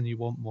drives and you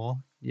want more?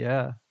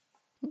 Yeah.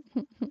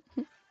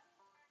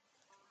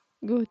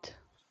 Good.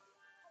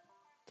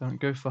 Don't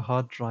go for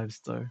hard drives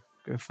though.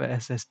 Go for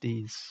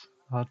SSDs.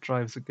 Hard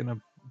drives are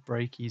gonna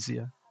break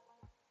easier.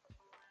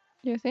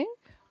 You think?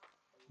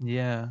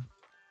 Yeah.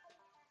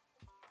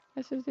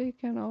 SSD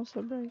can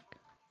also break.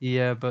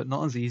 Yeah, but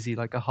not as easy.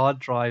 Like a hard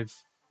drive,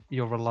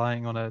 you're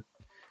relying on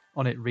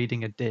it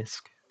reading a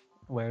disk,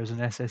 whereas an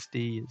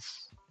SSD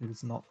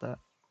is not that.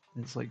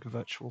 It's like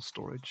virtual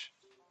storage.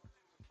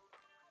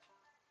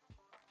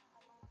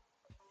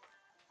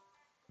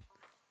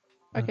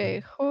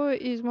 Okay, who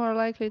is more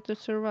likely to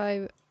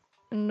survive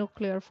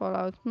nuclear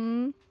fallout?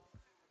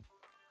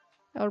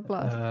 Or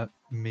blast?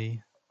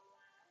 Me.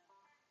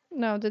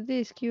 No, the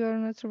disk. You are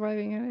not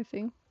surviving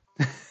anything.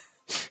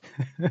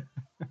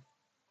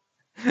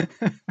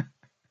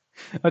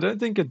 I don't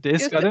think a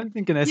disk. I don't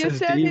think an You said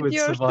SSD it would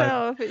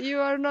survive. yourself. You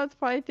are not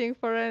fighting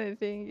for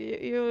anything.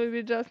 You will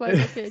be just like,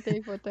 okay,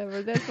 take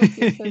whatever. That's what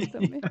you said to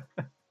me.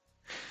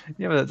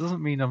 Yeah, but that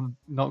doesn't mean I'm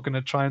not going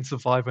to try and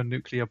survive a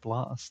nuclear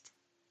blast.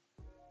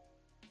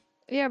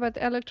 Yeah, but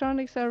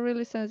electronics are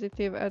really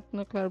sensitive at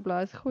nuclear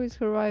blast. Who is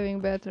surviving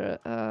better?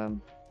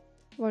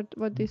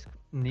 What disk?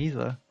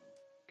 Neither,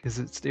 because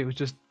it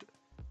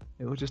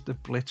will just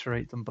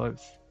obliterate them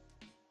both.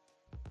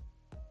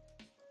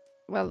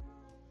 Well,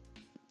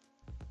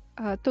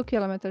 2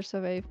 kilometers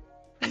away.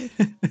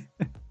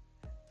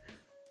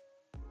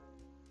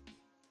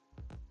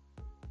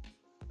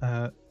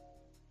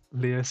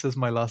 Leo says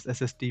my last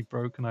SSD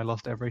broke and I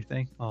lost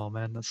everything. Oh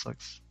man, that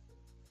sucks.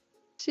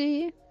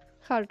 See,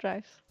 hard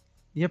drives.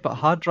 Yeah, but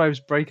hard drives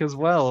break as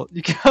well.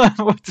 You can't.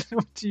 What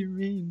do you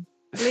mean?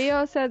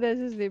 Leo said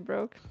SSD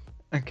broke.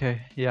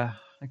 Okay, yeah,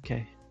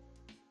 okay.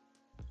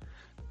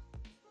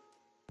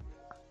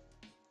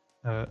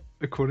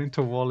 According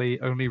to Wally,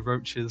 only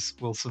roaches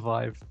will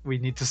survive. We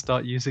need to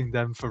start using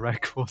them for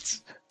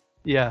records.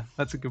 Yeah,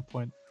 that's a good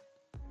point.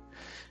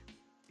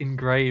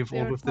 Engrave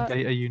all of the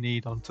data you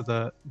need onto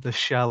the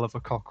shell of a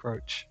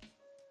cockroach.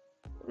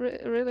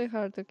 Really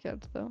hard to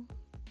catch though.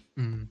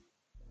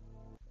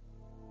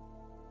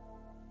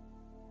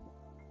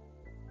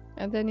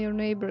 And then your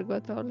neighbor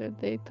got all your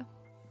data.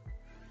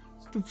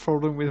 The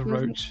problem with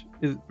roach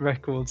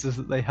records is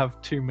that they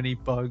have too many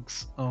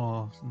bugs.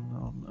 Oh,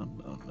 no.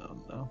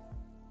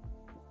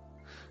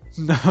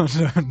 No.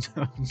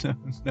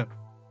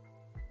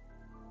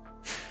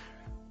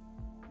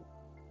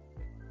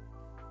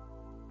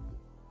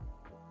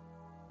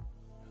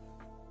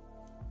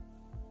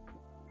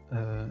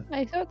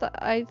 I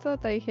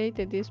thought I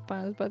hated these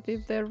puns, but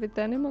if they're with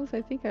animals,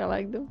 I think I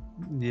like them.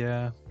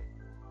 Yeah.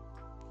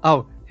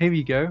 Oh, here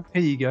you go.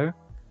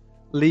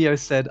 Leo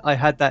said, I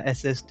had that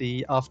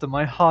SSD after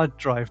my hard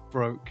drive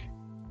broke.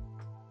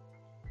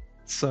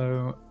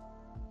 So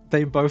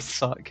they both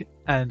suck,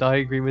 and I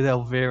agree with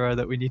Elvira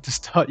that we need to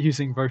start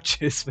using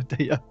roaches for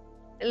data.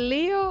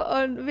 Leo,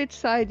 on which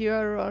side you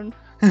are on?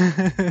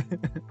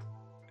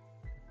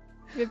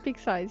 We pick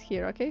sides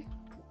here, okay?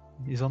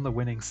 He's on the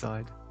winning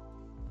side.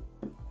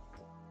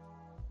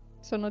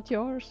 So not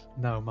yours?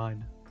 No,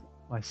 mine.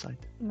 My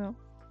side. No.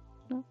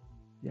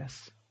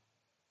 Yes.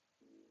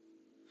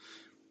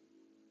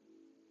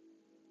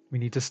 We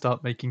need to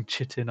start making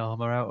chitin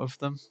armor out of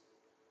them.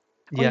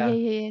 Yeah.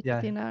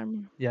 Chitin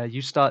armor. Yeah,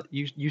 you start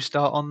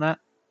on that,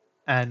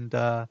 and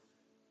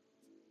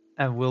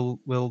we'll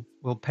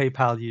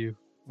PayPal you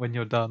when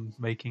you're done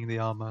making the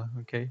armor,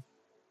 okay?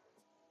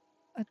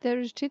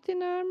 There is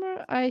chitin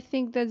armor. I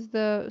think that's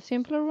the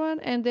simpler one,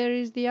 and there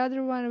is the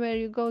other one where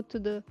you go to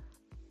the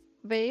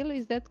veil,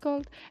 is that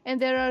called? And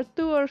there are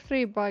 2 or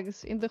 3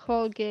 bugs in the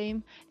whole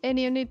game, and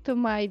you need to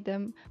mine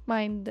them.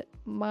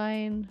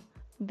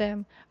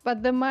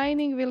 But the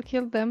mining will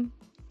kill them.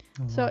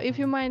 So if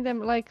you mine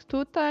them like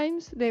 2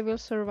 times, they will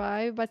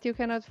survive, but you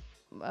cannot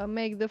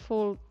make the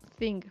full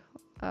thing.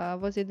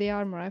 Was it the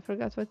armor? I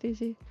forgot what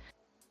is it.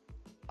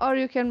 Or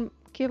you can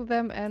kill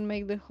them and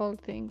make the whole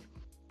thing.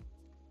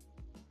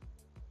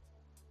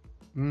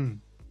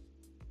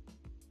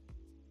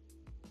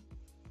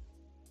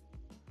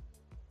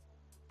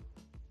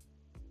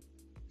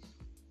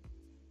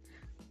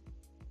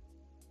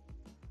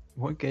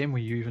 What game were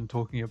you even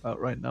talking about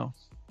right now?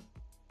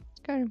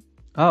 Skyrim.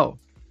 Oh,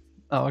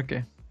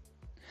 okay.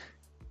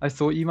 I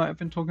thought you might have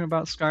been talking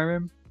about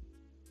Skyrim,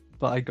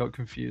 but I got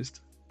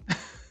confused.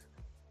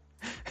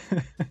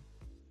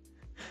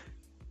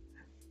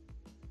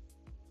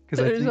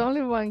 There's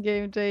only one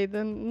game,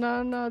 Jaden.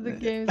 No, the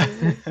games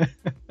exist.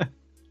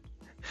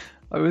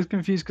 I was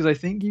confused because I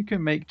think you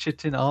can make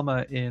chitin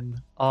armor in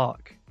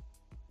Ark,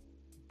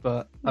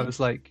 but I was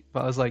like,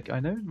 I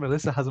know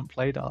Melissa hasn't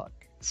played Ark,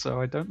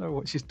 so I don't know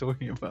what she's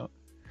talking about.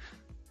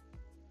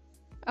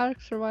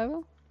 Ark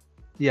Survival?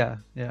 Yeah.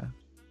 I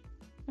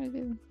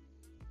didn't.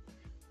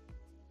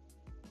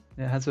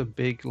 It has a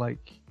big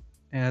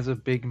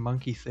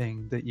monkey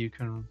thing that you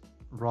can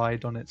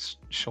ride on its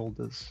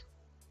shoulders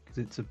because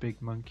it's a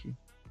big monkey.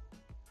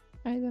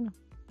 I don't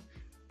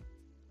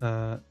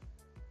know.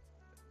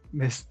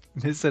 Miss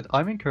said,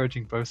 I'm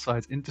encouraging both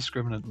sides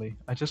indiscriminately.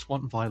 I just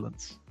want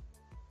violence.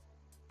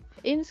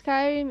 In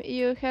Skyrim,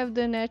 you have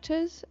the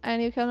netches,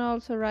 and you can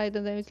also ride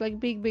on them. It's like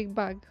big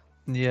bug,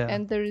 Yeah.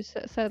 and there is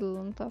a saddle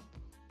on top.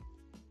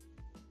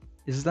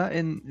 Isn't that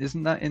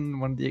in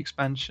one of the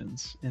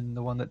expansions? In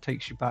the one that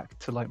takes you back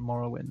to like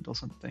Morrowind or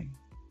something?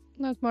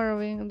 Not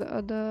Morrowind,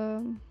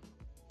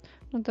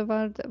 not the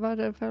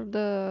whatever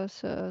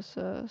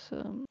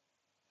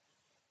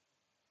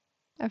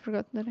I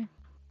forgot the name.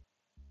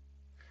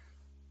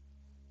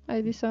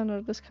 I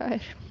dishonored the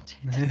Skyrim.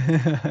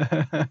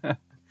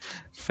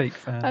 Fake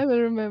fan. I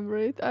will remember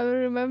it. I will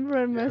remember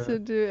and You're a-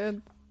 message you at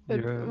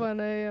You're 1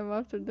 a.m.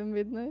 after the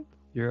midnight.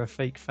 you're a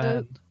fake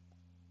fan.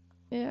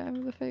 Yeah,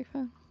 I'm the fake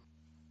fan.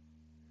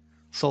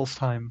 Soul's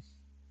time.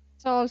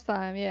 Soul's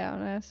time, yeah,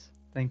 on S.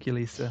 Thank you,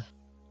 Lisa.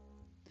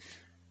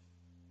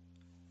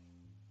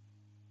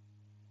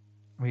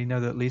 We know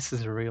that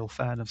Lisa's a real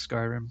fan of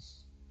Skyrim,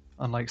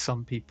 unlike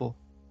some people.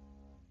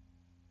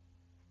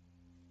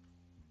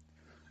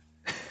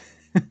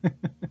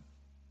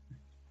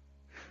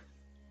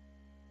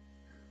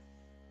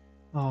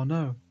 Oh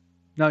no.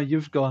 No,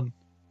 you've gone.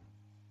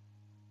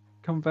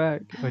 Come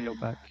back. Oh, you're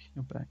back.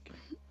 You're back.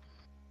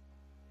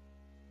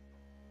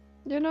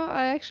 You know,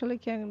 I actually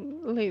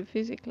can live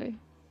physically.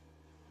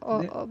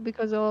 Yeah.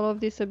 Because of all of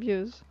this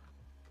abuse.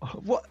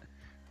 Oh, what?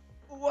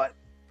 What?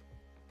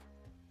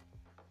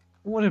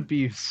 What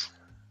abuse?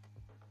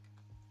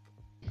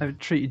 I've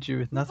treated you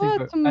with nothing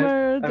What but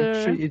murder?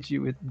 I've treated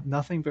you with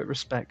nothing but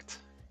respect.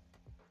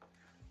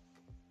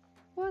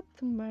 What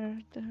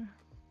murder?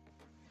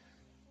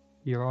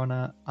 Your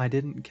Honor, I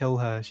didn't kill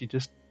her. She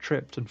just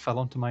tripped and fell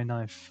onto my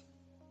knife.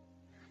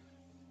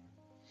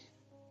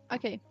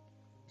 Okay,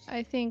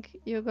 I think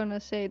you're gonna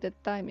say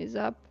that time is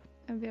up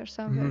and we are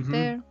somewhere Mhm.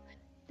 there.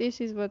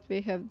 This is what we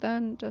have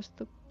done, just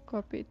to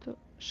copy to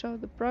show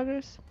the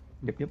progress.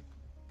 Yep.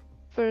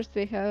 First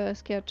we have a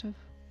sketch of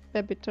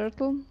baby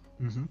turtle.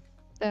 Mhm.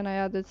 Then I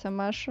added some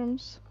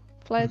mushrooms,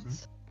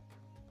 flats,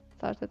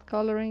 started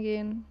coloring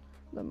in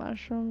the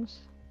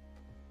mushrooms.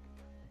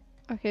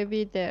 Okay,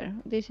 we there.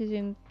 This is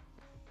in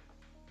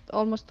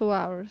almost 2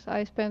 hours.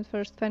 I spent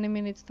first 20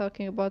 minutes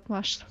talking about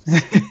mushrooms.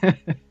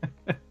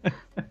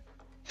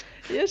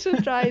 You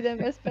should try them,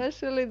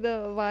 especially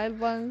the wild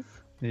ones.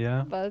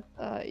 Yeah. But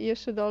you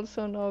should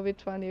also know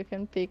which one you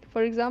can pick.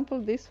 For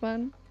example, this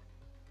one,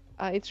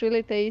 it's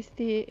really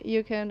tasty.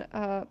 You can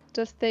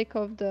just take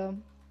off the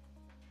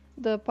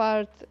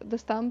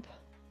stump,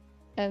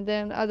 and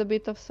then add a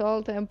bit of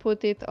salt and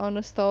put it on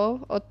a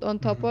stove on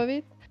top of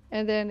it,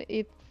 and then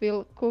it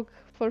will cook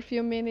for a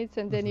few minutes,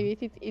 and then you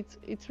eat it.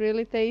 It's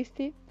really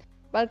tasty.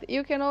 But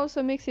you can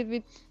also mix it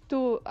with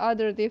 2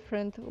 other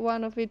different,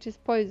 one of which is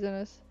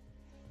poisonous.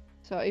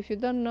 So if you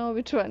don't know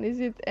which one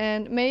is it,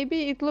 and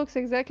maybe it looks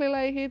exactly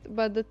like it,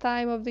 but the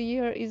time of the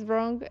year is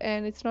wrong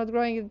and it's not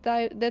growing at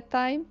that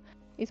time,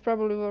 it's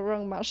probably the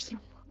wrong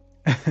mushroom.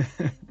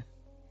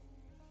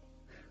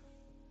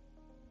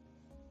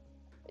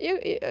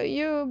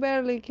 You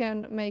barely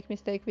can make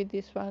mistake with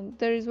this one.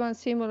 There is one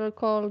similar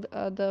called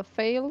the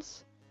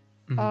fails,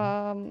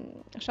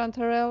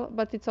 chanterelle,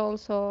 but it's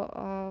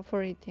also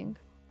for eating.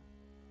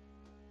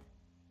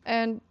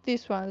 And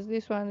this one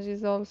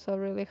is also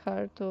really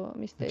hard to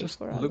mistake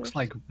for others.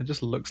 It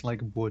just looks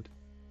like wood.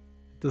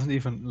 It doesn't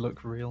even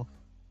look real.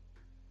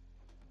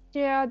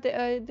 Yeah,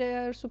 they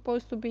are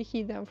supposed to be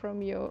hidden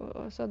from you,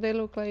 so they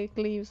look like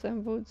leaves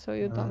and wood, so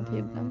you don't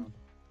hit them,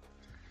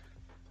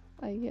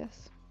 I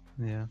guess.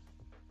 Yeah.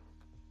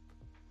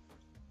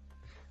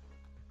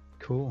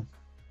 Cool.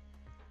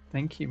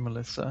 Thank you,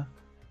 Melissa,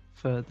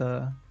 for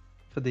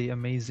the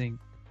amazing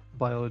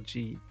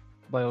biology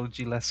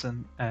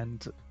lesson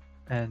and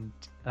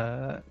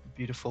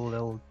beautiful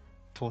little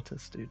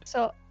tortoise, dude.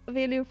 So,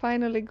 will you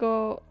finally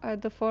go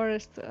at the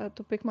forest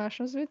to pick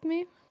mushrooms with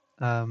me?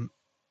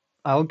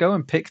 I'll go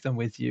and pick them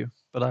with you,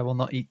 but I will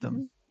not eat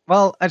them.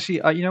 Well,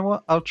 actually, you know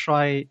what? I'll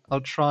try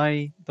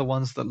the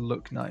ones that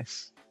look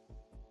nice.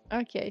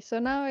 Okay, so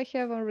now I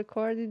have on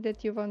recorded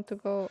that you want to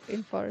go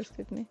in forest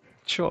with me.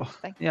 Sure.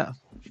 Thanks. Yeah.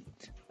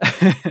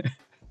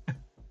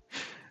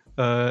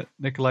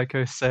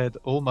 Nikolaiko said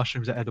all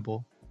mushrooms are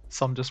edible.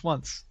 Some just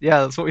once. Yeah,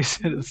 that's what we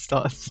said at the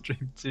start of the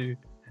stream too.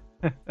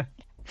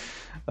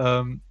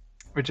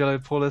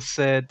 Rogelio Paulus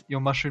said, your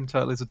mushroom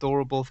turtle is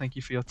adorable. Thank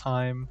you for your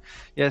time.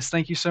 Yes,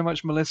 thank you so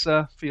much,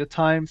 Melissa, for your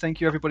time.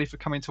 Thank you, everybody, for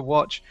coming to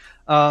watch.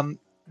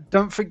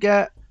 Don't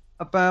forget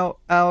about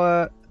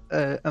our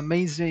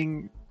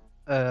amazing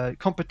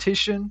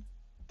competition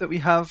that we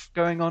have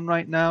going on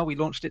right now. We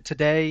launched it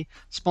today,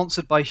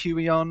 sponsored by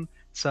Huion.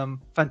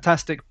 Some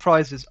fantastic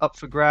prizes up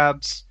for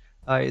grabs.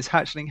 It's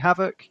Hatchling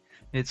Havoc.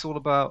 It's all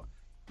about,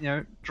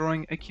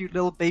 drawing a cute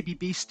little baby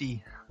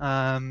beastie.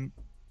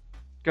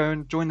 Go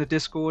and join the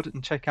Discord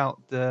and check out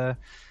the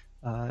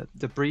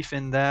brief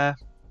in there.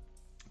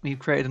 We've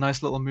created a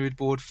nice little mood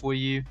board for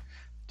you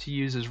to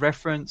use as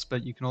reference,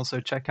 but you can also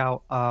check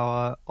out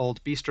our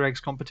old Beaster Eggs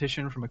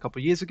competition from a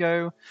couple of years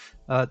ago.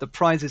 The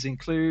prizes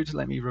include,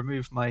 let me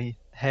remove my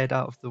head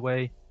out of the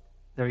way.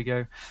 There we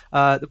go.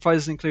 The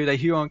prizes include a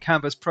Huon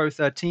Canvas Pro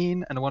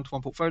 13 and a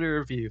one-to-one portfolio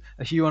review,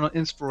 a Huon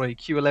Inspiroi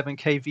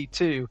Q11K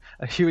V2,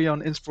 a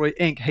Huon Inspiroi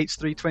Inc.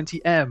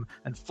 H320M,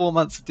 and 4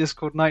 months of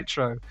Discord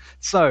Nitro.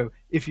 So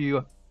if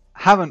you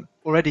haven't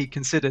already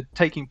considered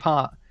taking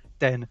part,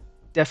 then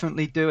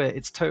definitely do it.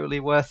 It's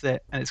totally worth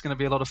it, and it's going to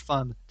be a lot of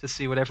fun to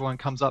see what everyone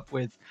comes up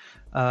with.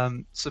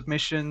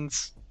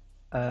 Submissions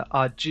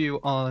are due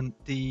on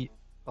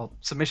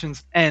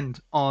submissions end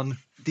on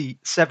the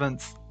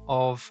 7th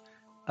of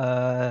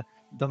the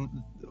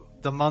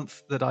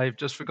month that I've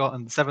just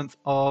forgotten, 7th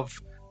of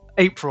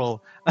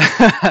April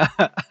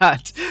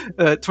at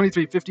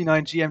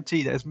 23:59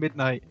 GMT. That is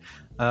midnight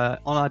on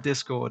our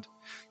Discord.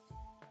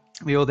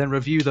 We will then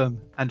review them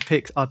and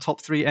pick our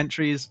top 3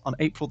 entries on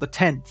April the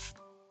 10th.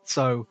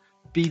 So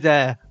be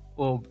there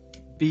or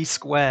be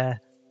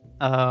square.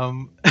 But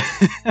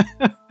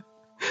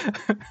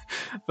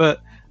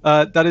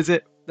that is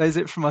it. That is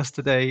it from us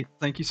today.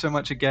 Thank you so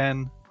much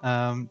again.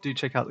 Do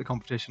check out the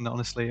competition.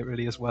 Honestly, it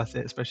really is worth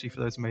it, especially for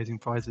those amazing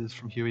prizes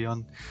from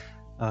Huion.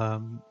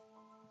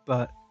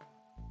 But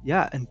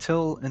yeah,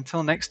 until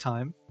next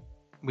time,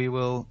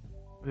 we'll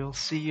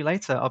see you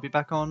later. I'll be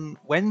back on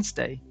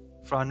Wednesday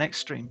for our next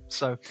stream.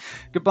 So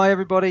goodbye,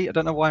 everybody. I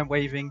don't know why I'm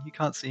waving. You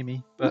can't see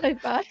me, but Bye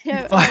bye.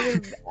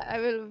 bye. I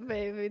will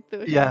wave it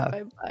too. Yeah.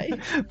 Bye bye.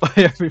 Bye,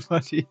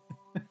 everybody.